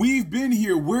we've been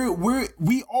here.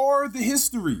 We are the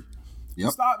history.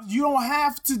 Yep. Stop. You don't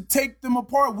have to take them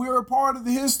apart. We're a part of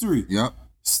the history. Yep.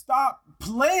 Stop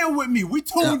playing with me. We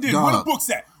tuned in. Where the books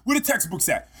at? Where the textbooks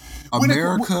at?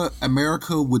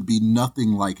 America would be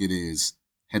nothing like it is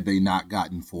had they not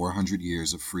gotten 400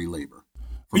 years of free labor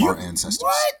from our ancestors.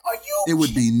 What are you? It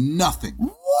would be nothing.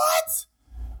 What?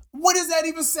 What does that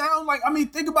even sound like? I mean,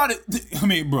 think about it. I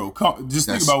mean, bro,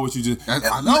 think about what you just.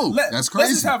 I know. That's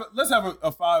crazy. Let's have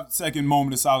a 5-second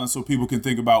moment of silence so people can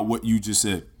think about what you just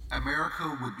said.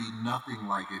 America would be nothing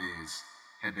like it is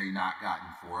had they not gotten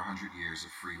 400 years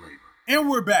of free labor. And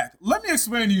we're back. Let me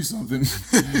explain to you something.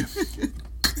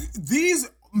 These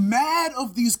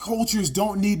cultures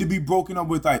don't need to be broken up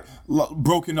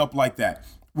like that.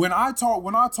 When I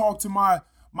talk to my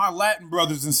Latin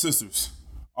brothers and sisters,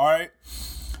 all right,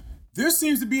 there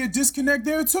seems to be a disconnect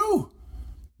there too.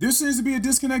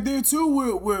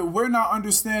 Where we're not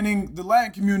understanding the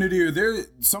Latin community, or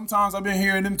sometimes I've been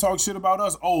hearing them talk shit about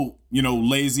us. Oh,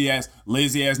 lazy ass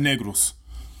negros.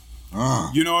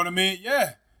 You know what I mean?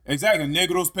 Yeah, exactly.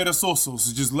 Negros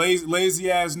perezosos, just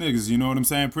lazy ass niggas. You know what I'm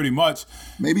saying? Pretty much.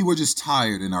 Maybe we're just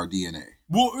tired in our DNA.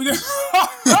 Well,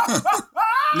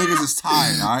 niggas is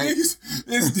tired, all right?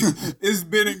 It's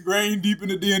been ingrained deep in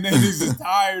the DNA. Niggas is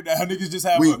tired now. Niggas just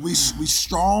have we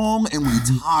strong and we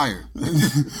tired.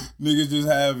 Niggas just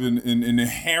have an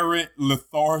inherent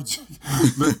lethargic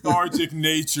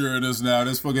nature in us now.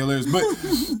 That's fucking hilarious.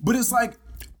 But it's like,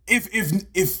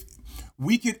 if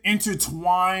we could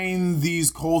intertwine these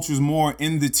cultures more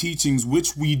in the teachings,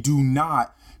 which we do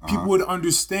not. People would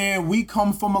understand we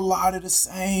come from a lot of the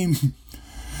same.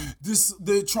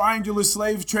 The triangular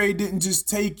slave trade didn't just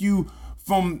take you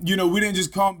from, we didn't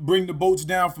just bring the boats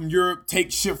down from Europe,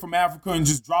 take shit from Africa and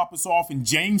just drop us off in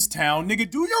Jamestown. Nigga,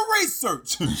 do your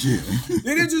research. Yeah.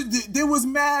 There was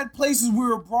mad places we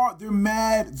were brought.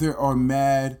 There are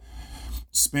mad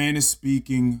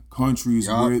Spanish-speaking countries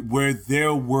where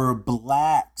there were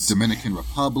blacks. Dominican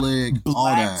Republic, blacks all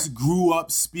that. Grew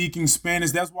up speaking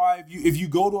Spanish. That's why if you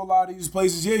go to a lot of these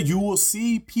places, you will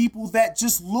see people that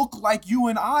just look like you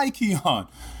and I, Keon.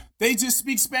 They just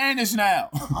speak Spanish now.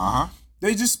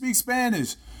 They just speak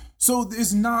Spanish. So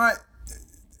there's not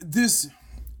this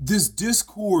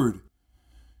discord,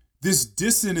 this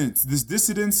dissonance,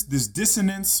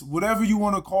 whatever you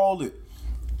want to call it.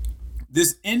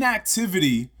 This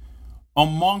inactivity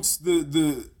amongst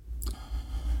the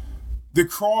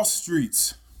cross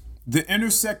streets, the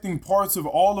intersecting parts of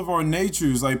all of our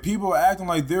natures. Like, people are acting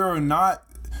like there are not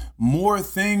more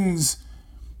things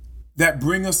that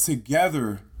bring us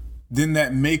together than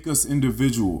that make us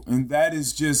individual. And that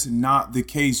is just not the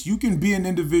case. You can be an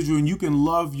individual and you can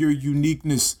love your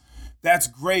uniqueness. That's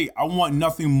great. I want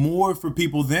nothing more for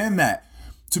people than that,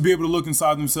 to be able to look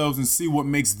inside themselves and see what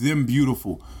makes them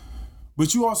beautiful.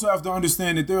 But you also have to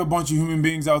understand that there are a bunch of human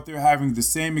beings out there having the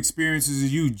same experiences as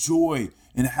you: joy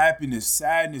and happiness,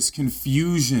 sadness,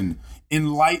 confusion,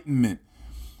 enlightenment.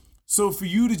 So for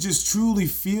you to just truly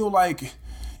feel like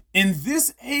in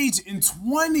this age, in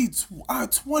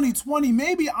 2020,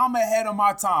 maybe I'm ahead of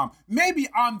my time. Maybe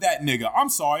I'm that nigga. I'm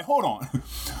sorry. Hold on.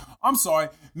 I'm sorry.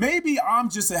 Maybe I'm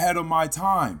just ahead of my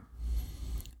time.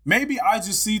 Maybe I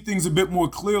just see things a bit more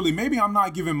clearly. Maybe I'm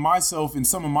not giving myself and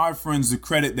some of my friends the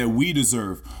credit that we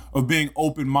deserve of being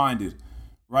open-minded,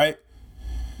 right?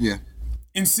 Yeah.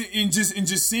 And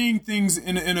just seeing things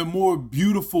in a more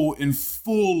beautiful and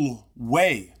full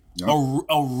way,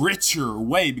 a richer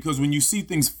way. Because when you see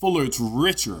things fuller, it's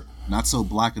richer. Not so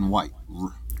black and white.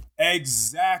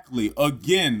 Exactly.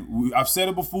 Again, I've said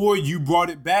it before. You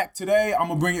brought it back today. I'm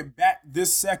gonna bring it back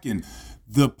this second.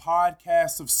 The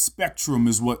podcast of spectrum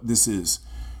is what this is.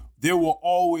 There will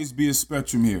always be a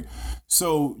spectrum here.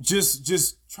 So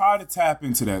just try to tap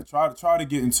into that. Try to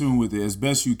get in tune with it as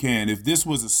best you can. If this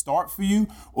was a start for you,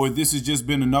 or this has just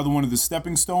been another one of the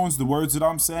stepping stones, the words that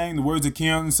I'm saying, the words that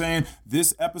Keon's saying,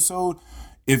 this episode,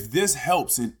 if this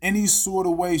helps in any sort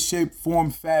of way, shape, form,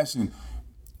 fashion,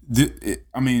 that's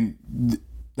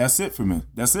it for me.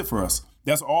 That's it for us.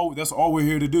 That's all we're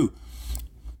here to do.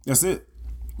 That's it.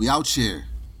 We out here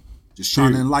just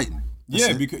trying to enlighten.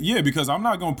 Because I'm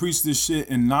not gonna preach this shit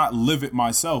and not live it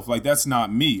myself. Like, that's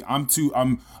not me. I'm too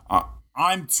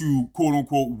quote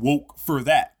unquote woke for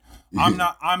that.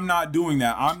 Yeah. I'm not doing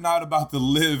that. I'm not about to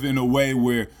live in a way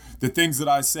where the things that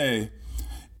I say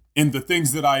and the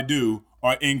things that I do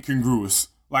are incongruous.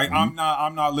 Like, I'm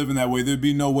not living that way. There'd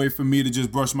be no way for me to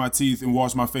just brush my teeth and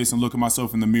wash my face and look at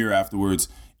myself in the mirror afterwards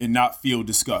and not feel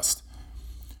disgust.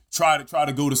 Try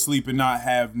to go to sleep and not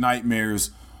have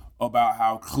nightmares about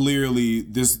how clearly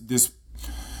this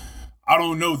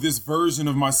version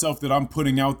of myself that I'm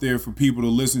putting out there for people to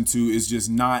listen to is just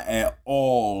not at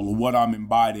all what I'm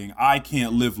embodying. I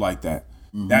can't live like that.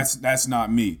 Mm-hmm. That's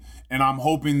not me. And I'm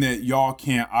hoping that y'all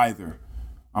can't either.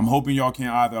 I hope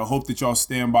that y'all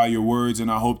stand by your words,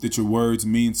 and I hope that your words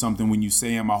mean something when you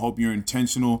say them. I hope you're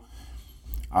intentional.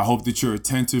 I hope that you're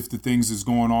attentive to things that's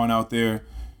going on out there,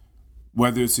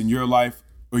 whether it's in your life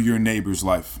or your neighbor's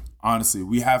life. Honestly,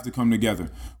 we have to come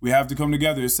together.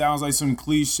 It sounds like some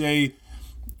cliche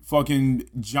fucking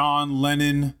John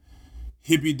Lennon,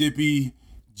 hippy dippy,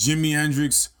 Jimi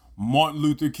Hendrix, Martin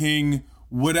Luther King,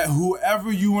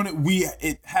 whoever you want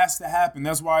it has to happen.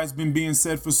 That's why it's been being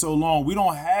said for so long. We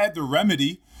don't have the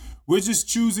remedy. We're just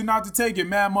choosing not to take it.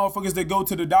 Mad motherfuckers that go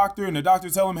to the doctor and the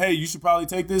doctor tell them, hey, you should probably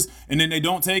take this, and then they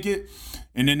don't take it,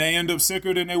 and then they end up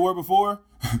sicker than they were before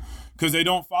because they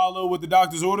don't follow what the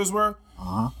doctor's orders were.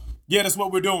 Yeah, that's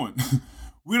what we're doing.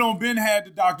 We don't been had the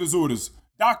doctor's orders.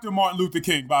 Dr. Martin Luther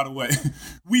King, by the way.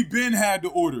 We've been had the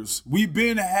orders. We've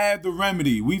been had the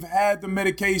remedy. We've had the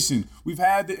medication. We've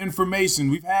had the information.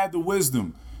 We've had the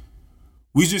wisdom.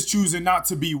 We just choosing not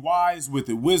to be wise with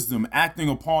it. Wisdom, acting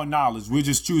upon knowledge. We're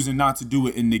just choosing not to do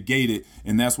it and negate it.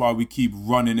 And that's why we keep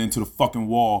running into the fucking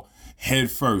wall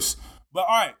head first. But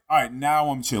all right, now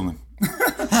I'm chilling.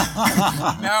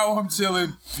 Now I'm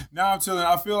chilling.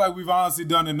 I feel like we've honestly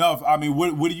done enough. I mean,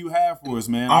 what do you have for us,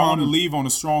 man? I want to leave on a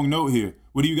strong note here.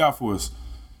 What do you got for us?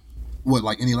 What,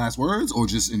 like any last words or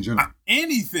just in general?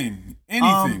 Anything.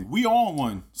 We on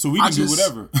one, so we can do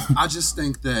whatever. I just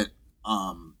think that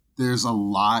there's a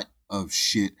lot of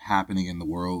shit happening in the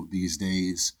world these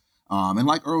days. And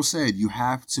like Earl said, you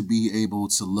have to be able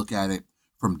to look at it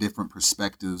from different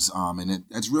perspectives. And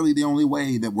that's really the only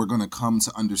way that we're going to come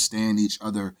to understand each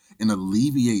other and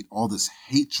alleviate all this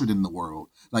hatred in the world.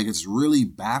 Like, it's really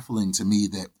baffling to me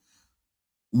that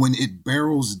when it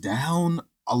barrels down,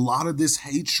 a lot of this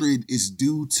hatred is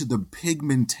due to the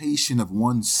pigmentation of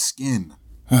one's skin.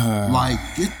 Like,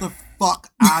 get the fuck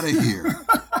out of here.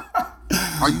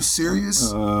 Are you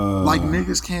serious? Like,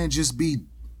 niggas can't just be...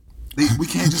 we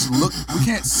can't just look... We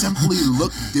can't simply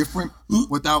look different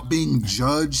without being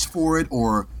judged for it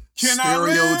or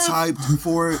stereotyped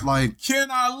for it. Like... Can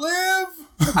I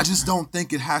live? I just don't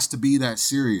think it has to be that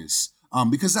serious.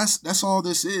 Because that's all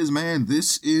this is, man.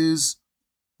 This is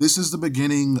the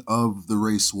beginning of the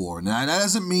race war. Now, that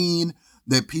doesn't mean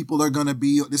that people are going to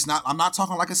be, I'm not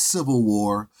talking like a civil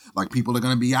war, like people are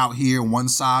going to be out here one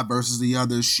side versus the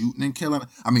other shooting and killing.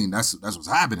 I mean, that's what's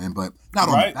happening, but not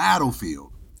on the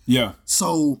battlefield. Yeah.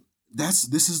 So this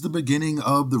is the beginning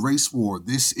of the race war.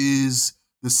 This is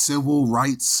the civil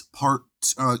rights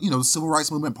the civil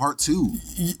rights movement part 2.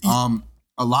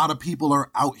 A lot of people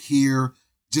are out here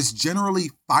just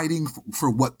generally fighting for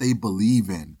what they believe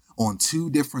in on 2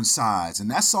 different sides. And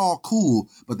that's all cool.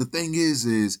 But the thing is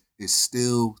it's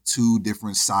still 2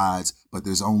 different sides, but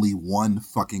there's only one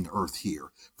fucking earth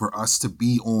here for us to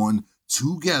be on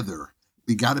together.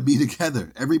 We got to be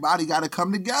together. Everybody got to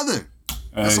come together.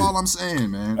 That's all I'm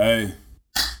saying, man. Hey.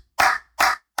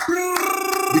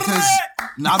 Because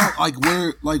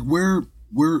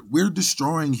we're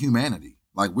destroying humanity.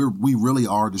 Like we really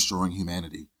are destroying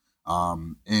humanity.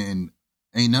 And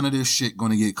ain't none of this shit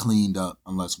going to get cleaned up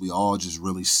unless we all just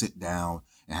really sit down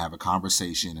and have a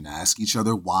conversation and ask each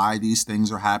other why these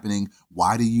things are happening.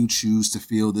 Why do you choose to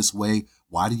feel this way?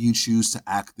 Why do you choose to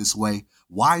act this way?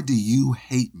 Why do you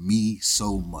hate me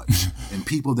so much and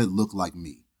people that look like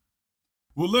me?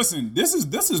 Well, listen, this is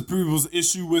people's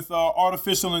issue with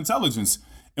artificial intelligence.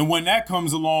 And when that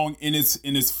comes along in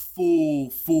its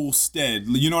full stead,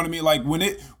 you know what I mean? Like when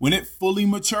it fully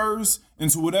matures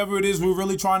into whatever it is we're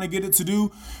really trying to get it to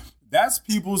do, that's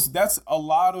a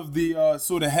lot of the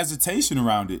sort of hesitation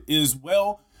around it is,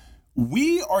 well,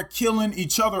 we are killing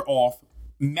each other off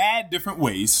mad different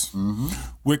ways. Mm-hmm.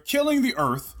 We're killing the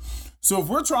earth. So if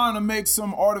we're trying to make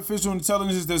some artificial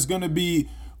intelligence that's going to be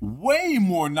way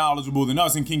more knowledgeable than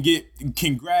us and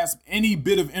can grasp any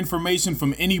bit of information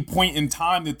from any point in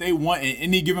time that they want at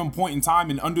any given point in time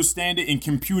and understand it and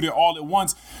compute it all at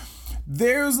once,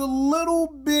 there's a little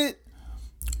bit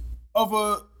of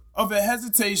a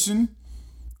hesitation,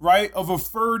 right? Of a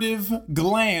furtive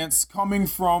glance coming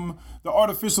from the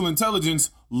artificial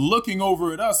intelligence looking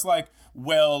over at us like,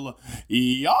 well,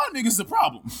 y'all niggas the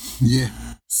problem. Yeah.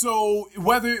 So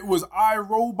whether it was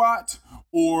iRobot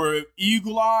or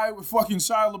Eagle Eye with fucking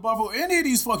Shia LaBeouf or any of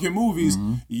these fucking movies,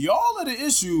 y'all are the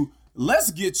issue.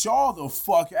 Let's get y'all the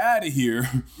fuck out of here.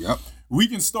 Yep. We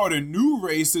can start a new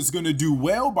race that's going to do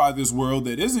well by this world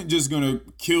that isn't just going to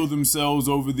kill themselves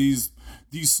over these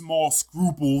small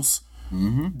scruples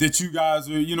that you guys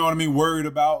are, you know what I mean, worried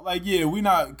about. Like, yeah, we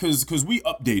not, because we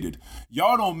updated.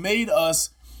 Y'all done made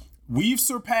us, we've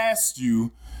surpassed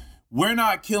you. We're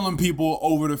not killing people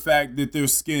over the fact that their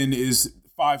skin is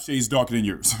 5 shades darker than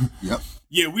yours. Yep.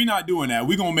 Yeah, we not doing that.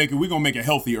 We're gonna make a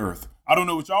healthy earth. I don't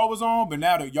know what y'all was on, but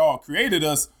now that y'all created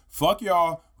us, fuck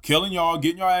y'all, killing y'all,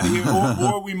 getting y'all out of here,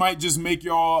 or we might just make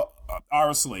y'all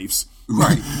our slaves.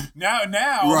 Right. Now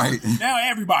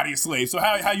everybody is slaves. So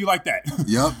how you like that? Yep.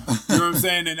 You know what I'm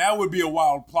saying? And that would be a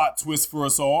wild plot twist for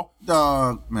us all.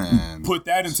 Dog, man. Put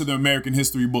that into the American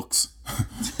history books.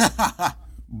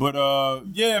 But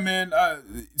yeah, man.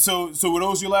 So were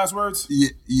those your last words? Yeah.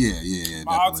 Definitely.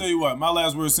 I'll tell you what. My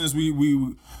last words, since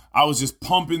I was just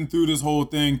pumping through this whole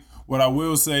thing. What I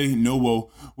will say,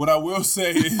 What I will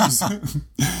say is,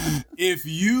 if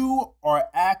you are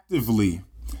actively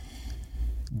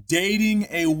dating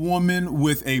a woman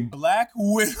with a Black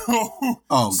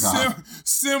Widow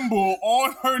symbol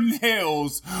on her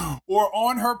nails or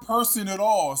on her person at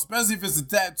all, especially if it's a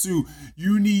tattoo,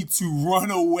 you need to run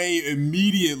away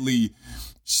immediately.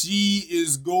 She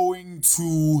is going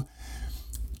to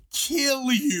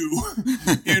kill you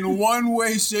in one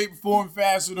way, shape, form,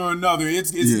 fashion, or another.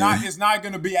 It's not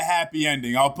going to be a happy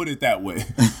ending. I'll put it that way.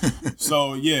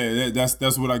 So yeah,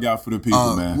 that's what I got for the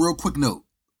people, man. Real quick note.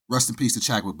 Rest in peace to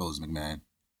Chadwick Boseman, man.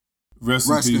 Rest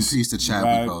in peace to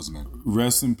Chadwick Boseman.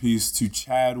 Rest in peace to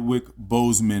Chadwick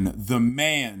Boseman, the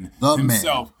man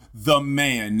himself. The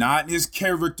man, not his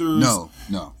characters.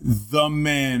 No. The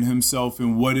man himself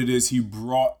and what it is he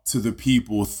brought to the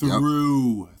people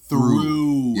through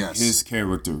Yes. his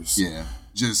characters. Yeah.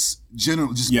 just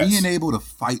Yes. being able to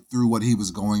fight through what he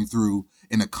was going through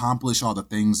and accomplish all the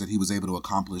things that he was able to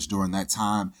accomplish during that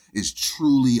time is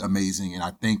truly amazing. And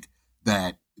I think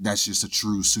that that's just a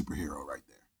true superhero right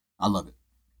there. I love it.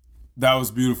 That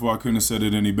was beautiful. I couldn't have said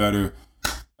it any better.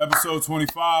 Episode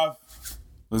 25.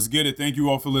 Let's get it. Thank you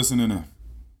all for listening in.